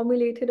been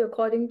formulated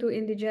according to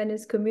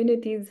indigenous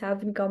communities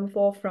haven't come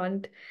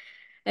forefront.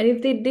 And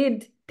if they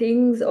did,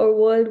 things or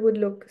world would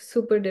look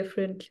super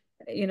different,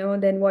 you know,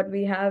 than what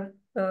we have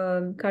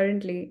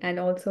currently, and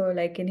also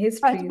like in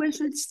history. But we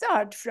should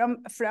start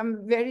from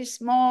very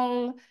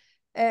small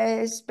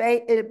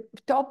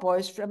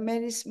topos, from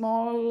very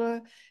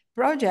small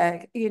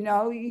project.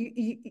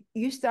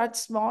 You start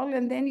small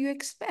and then you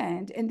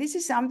expand. And this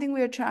is something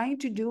we are trying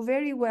to do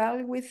very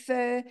well with,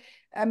 and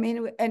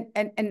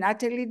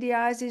Natalie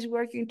Diaz is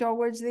working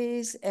towards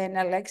this, and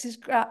Alexis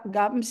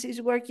Gums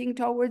is working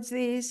towards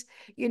this.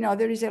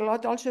 There is a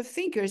lot also of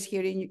thinkers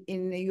here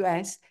in the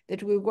US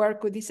that we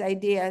work with these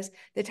ideas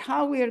that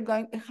how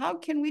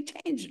can we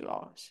change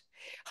laws?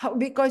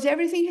 Because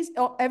everything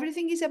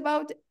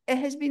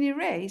has been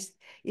erased.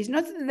 It's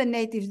not that the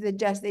natives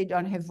that they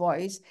don't have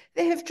voice.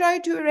 They have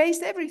tried to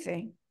erase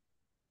everything.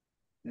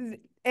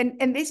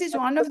 And this is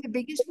one of the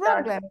biggest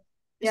problems.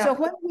 Yeah. So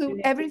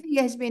when everything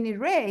has been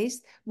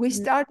erased, we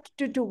start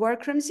to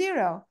work from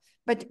zero.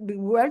 But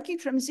working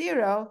from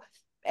zero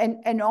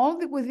and all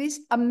with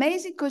these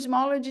amazing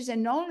cosmologies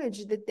and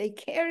knowledge that they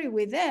carry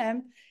with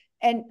them,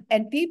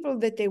 and people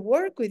that they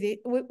work with,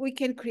 we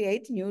can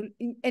create new,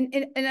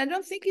 and I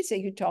don't think it's a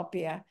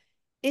utopia.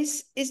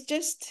 It's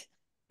just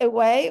a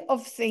way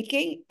of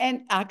thinking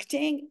and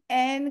acting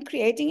and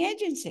creating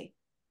agency.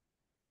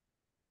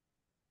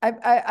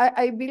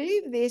 I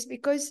believe this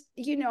because,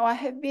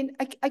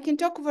 I can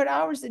talk for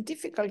hours the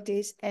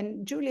difficulties,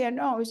 and Julia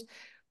knows,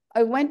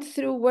 I went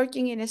through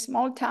working in a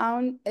small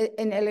town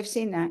in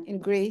Elefsina in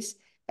Greece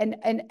and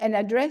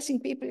addressing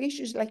people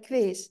issues like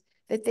this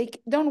that they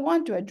don't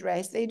want to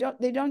address. They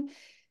don't,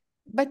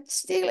 but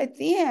still at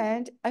the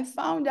end, I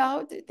found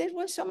out that there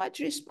was so much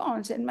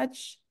response and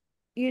much,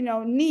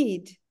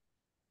 need.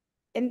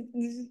 And,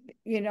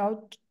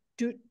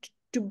 to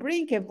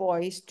bring a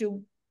voice,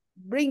 to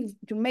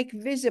make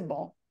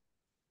visible.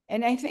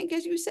 And I think,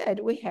 as you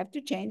said, we have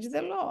to change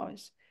the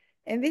laws.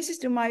 And this is,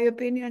 to my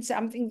opinion,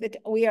 something that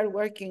we are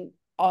working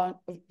on,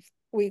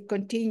 we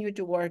continue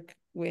to work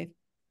with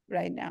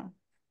right now.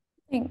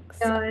 Thanks.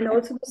 Yeah, and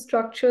also the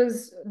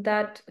structures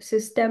that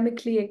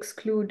systemically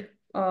exclude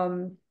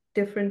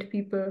different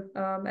people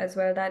as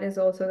well. That is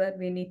also that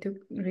we need to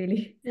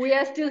really. We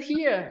are still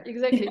here.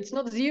 Exactly. It's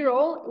not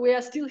zero. We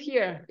are still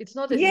here. It's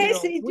not a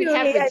yes, zero. We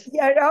have it.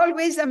 You're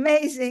always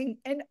amazing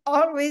and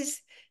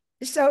always.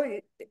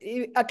 So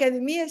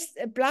Academia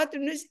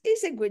Platonus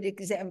is a good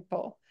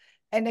example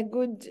and a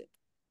good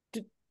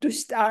to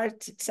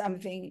start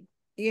something,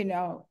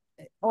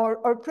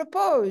 or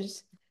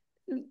propose,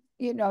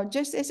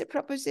 just as a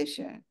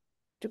proposition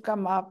to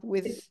come up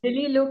with. It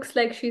really looks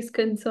like she's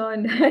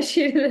concerned.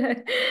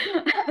 It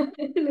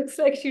looks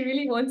like she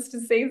really wants to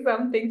say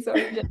something.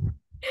 Sorry,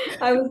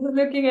 I was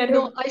looking at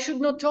No, her. I should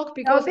not talk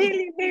because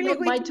Billy, it's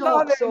not my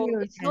talk. So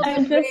it's not.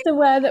 I'm just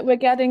aware that we're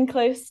getting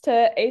close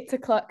to 8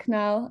 o'clock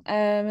now,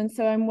 and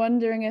so I'm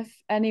wondering if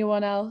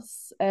anyone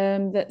else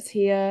that's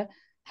here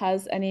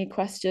has any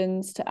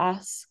questions to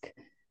ask.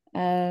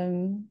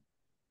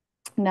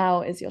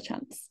 Now is your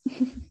chance.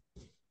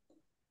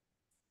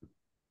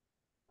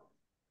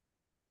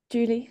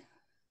 Julie?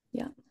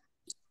 Yeah.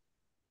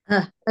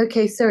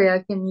 Okay, sorry,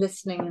 I've been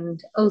listening and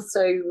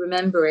also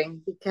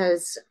remembering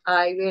because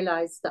I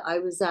realized that I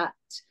was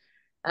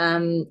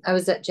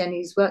at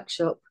Jenny's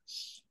workshop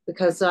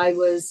because I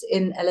was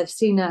in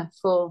Elefsina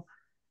for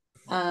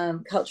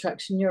Culture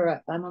Action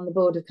Europe. I'm on the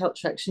board of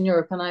Culture Action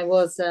Europe and I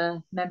was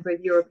a member of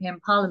the European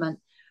Parliament.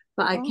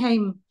 But I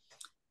came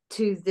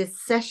to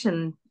this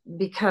session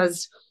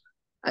because,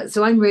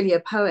 so I'm really a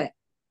poet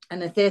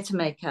and a theatre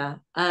maker,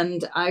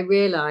 and I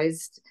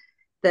realized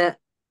that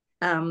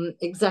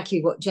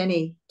exactly what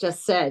Jenny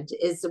just said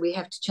is that we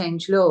have to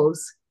change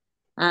laws.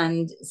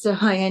 And so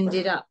I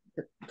ended up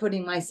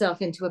putting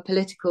myself into a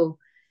political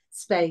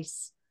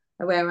space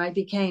where I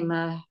became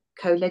a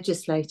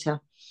co-legislator.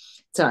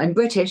 So I'm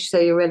British, so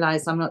you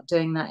realize I'm not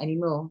doing that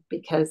anymore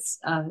because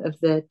of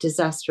the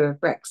disaster of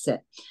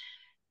Brexit.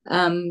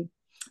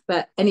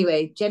 But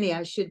anyway, Jenny,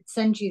 I should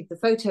send you the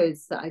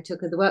photos that I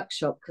took of the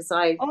workshop because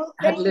I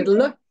had a little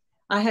look.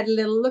 I had a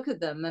little look at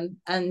them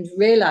and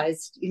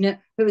realized, it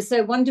was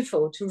so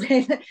wonderful to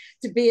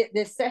be at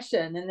this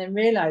session and then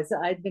realize that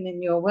I'd been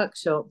in your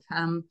workshop.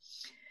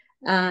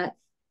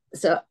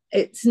 So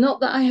it's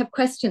not that I have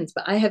questions,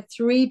 but I have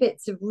 3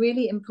 bits of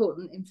really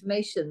important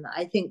information that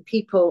I think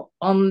people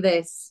on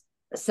this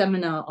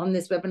seminar, on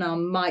this webinar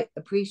might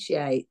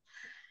appreciate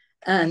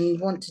and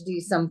want to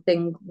do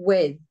something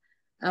with.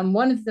 And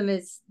one of them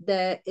is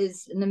there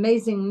is an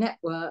amazing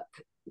network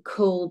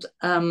called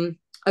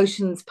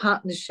Oceans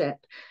Partnership,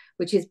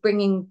 which is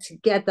bringing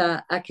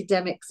together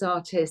academics,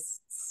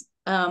 artists,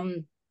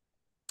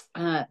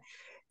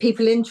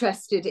 people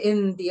interested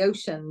in the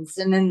oceans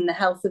and in the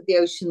health of the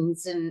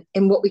oceans and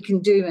in what we can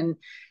do, and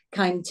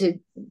trying to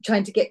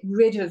get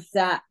rid of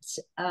that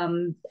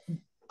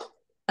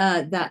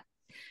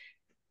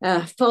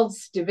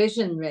false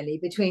division really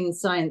between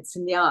science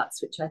and the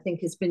arts, which I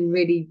think has been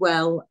really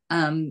well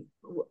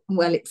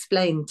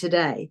explained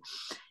today.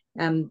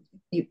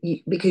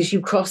 Because you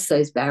cross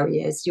those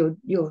barriers,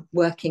 you're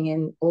working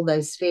in all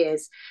those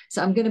spheres.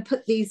 So I'm going to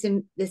put this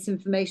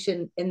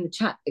information in the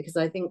chat because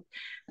I think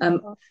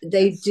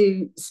they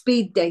do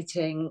speed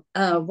dating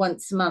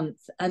once a month,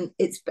 and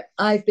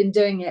I've been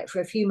doing it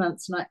for a few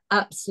months and I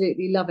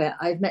absolutely love it.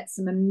 I've met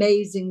some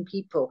amazing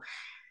people,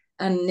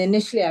 And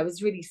initially I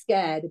was really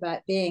scared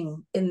about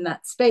being in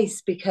that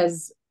space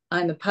because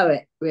I'm a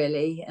poet,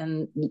 really,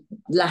 and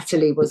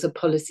latterly was a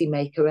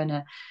policymaker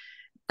and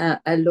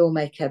a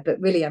lawmaker, but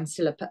really I'm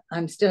still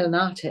an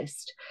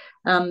artist.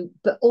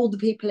 But all the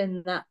people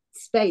in that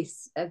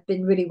space have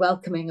been really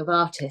welcoming of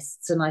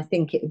artists, and I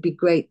think it would be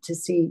great to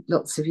see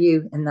lots of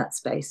you in that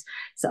space.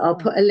 So I'll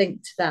put a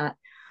link to that.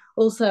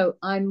 Also,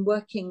 I'm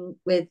working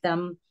with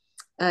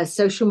a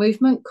social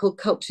movement called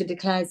Culture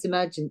Declares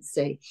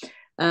Emergency,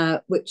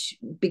 which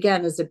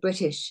began as a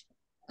British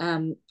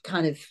kind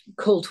of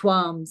call to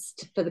arms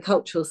for the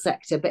cultural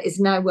sector, but is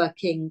now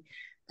working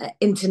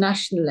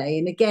internationally.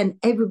 And again,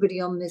 everybody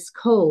on this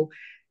call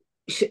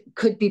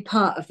could be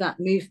part of that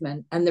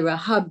movement. And there are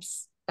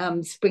hubs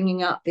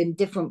springing up in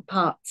different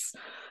parts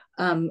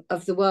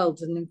of the world.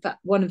 And in fact,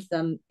 one of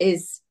them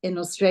is in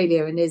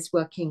Australia and is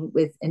working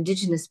with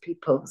Indigenous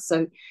people.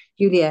 So,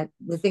 Julia,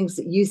 the things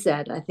that you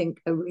said, I think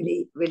are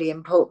really, really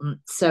important.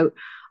 So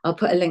I'll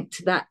put a link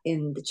to that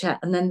in the chat.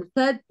 And then the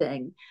third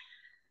thing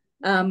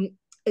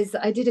is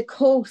that I did a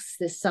course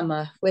this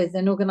summer with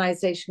an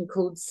organization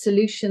called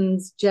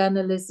Solutions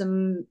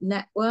Journalism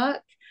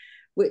Network,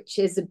 which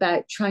is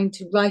about trying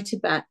to write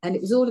about, and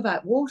it was all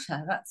about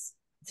water.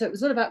 So it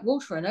was all about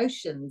water and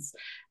oceans.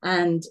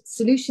 And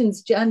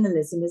solutions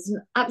journalism is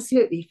an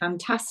absolutely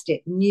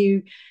fantastic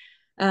new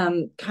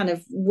kind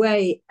of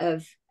way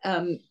of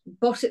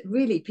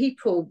really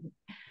people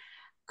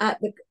at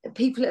the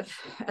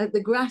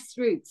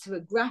grassroots who are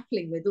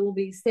grappling with all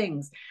these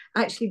things,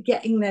 actually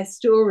getting their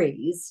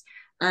stories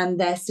and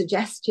their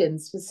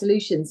suggestions for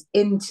solutions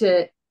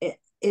into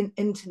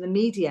the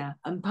media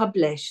and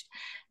published.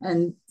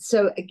 And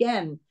so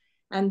again,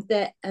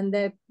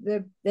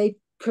 they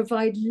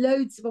provide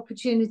loads of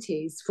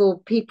opportunities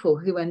for people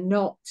who are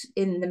not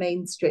in the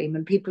mainstream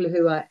and people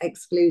who are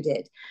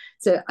excluded.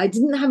 So I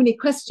didn't have any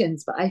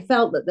questions, but I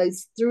felt that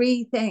those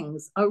three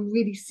things are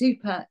really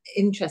super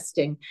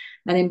interesting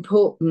and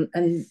important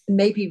and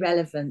maybe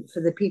relevant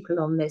for the people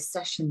on this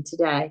session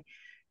today.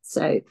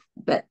 So,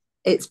 but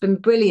it's been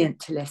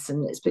brilliant to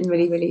listen. It's been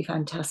really, really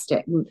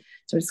fantastic.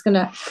 So I'm just going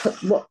to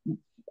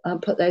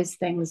put those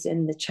things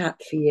in the chat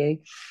for you.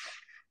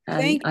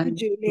 Thank you,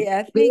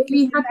 Julia.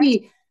 Really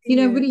happy,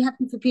 really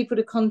happy for people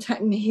to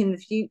contact me in the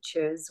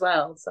future as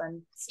well. So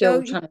I'm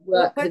still trying to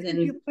work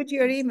within. You put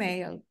your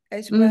email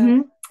as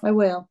well. I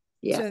will.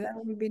 Yeah. So that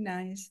would be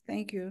nice.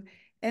 Thank you.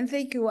 And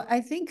thank you.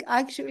 I think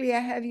actually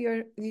I have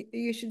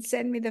you should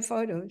send me the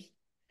photos.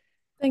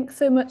 Thanks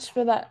so much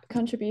for that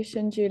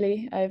contribution,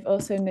 Julie. I've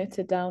also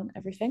noted down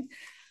everything.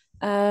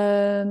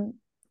 Yeah,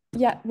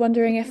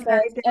 wondering if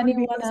there's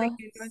anyone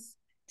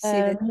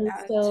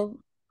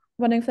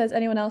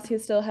else who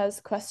still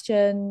has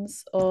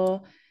questions,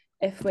 or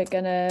if we're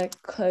gonna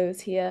close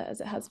here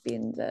as it has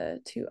been the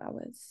 2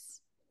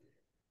 hours.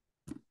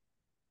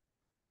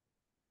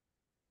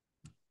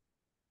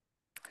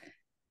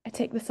 I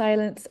take the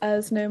silence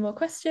as no more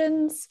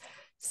questions.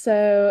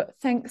 So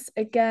thanks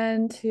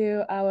again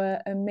to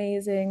our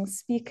amazing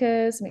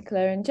speakers,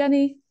 Mekhala and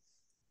Jenny.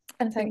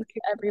 And thanks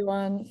to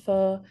everyone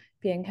for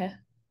being here.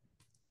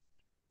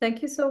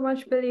 Thank you so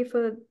much, Billy,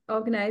 for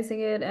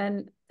organizing it.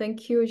 And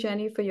thank you,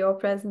 Jenny, for your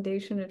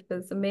presentation. It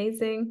was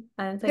amazing.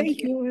 And thank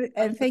you.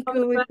 And thank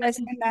you. It was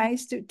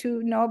nice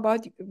to know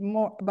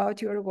more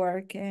about your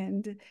work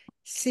and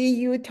see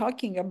you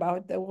talking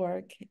about the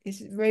work.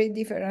 It's very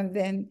different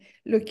than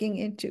looking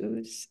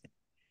into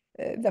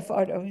the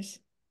photos.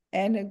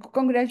 And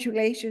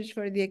congratulations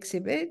for the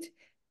exhibit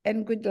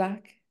and good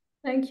luck.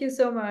 Thank you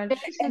so much.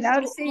 And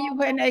I'll see you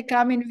when I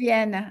come in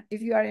Vienna,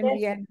 if you are in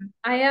Vienna.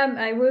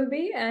 I will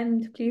be,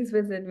 and please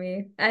visit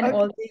me and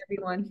also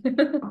everyone.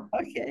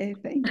 Okay,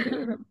 thank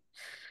you.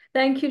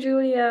 Thank you,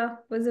 Julia.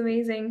 It was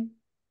amazing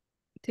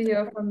to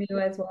hear from you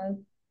as well.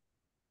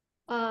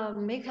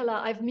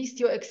 Mekhala, I've missed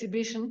your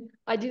exhibition.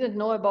 I didn't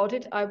know about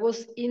it. I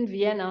was in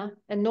Vienna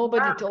and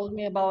nobody told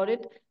me about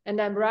it. And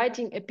I'm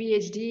writing a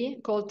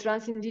PhD called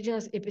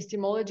Trans-Indigenous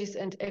Epistemologies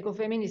and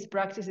Ecofeminist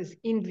Practices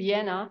in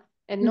Vienna.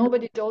 And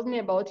nobody told me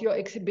about your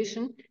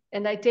exhibition.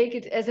 And I take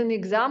it as an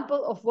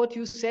example of what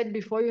you said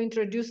before you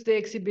introduced the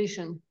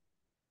exhibition.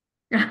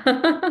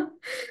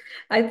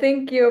 I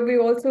think we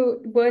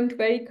also weren't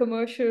very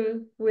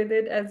commercial with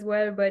it as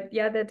well, but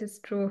yeah, that is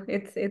true.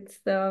 It's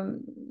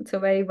a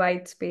very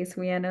wide space,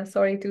 Vienna.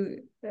 Sorry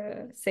to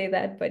say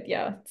that, but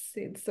yeah,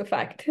 it's a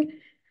fact.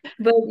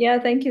 But yeah,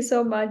 thank you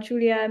so much,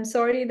 Julia. I'm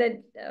sorry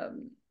that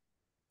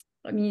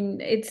I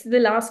mean it's the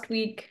last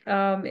week.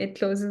 It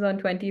closes on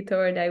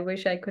 23rd. I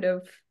wish I could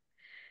have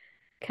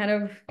kind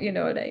of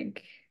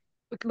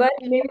but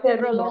maybe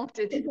prolonged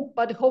it,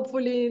 but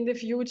hopefully in the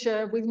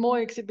future with more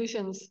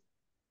exhibitions.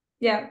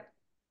 Yeah.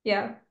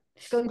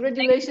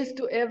 Congratulations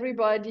to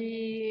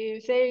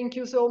everybody. Thank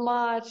you so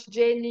much,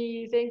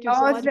 Jenny. Thank you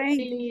so much.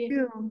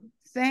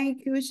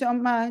 Thank you so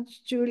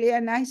much,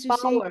 Julia. Nice to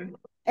see you.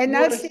 And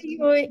I'll see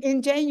you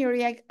in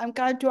January. I'm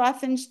coming to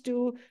Athens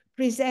to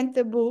present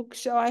the book,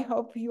 so I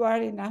hope you are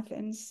in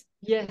Athens.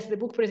 Yes, the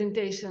book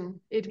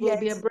presentation. It will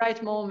be a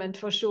bright moment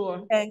for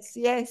sure.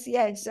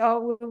 Yes.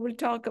 So we will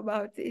talk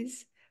about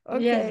this.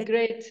 Yes, Okay.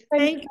 great.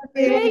 Thank you.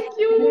 Thank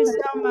you. Thank you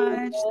so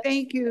much.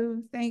 Thank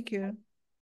you. Thank you.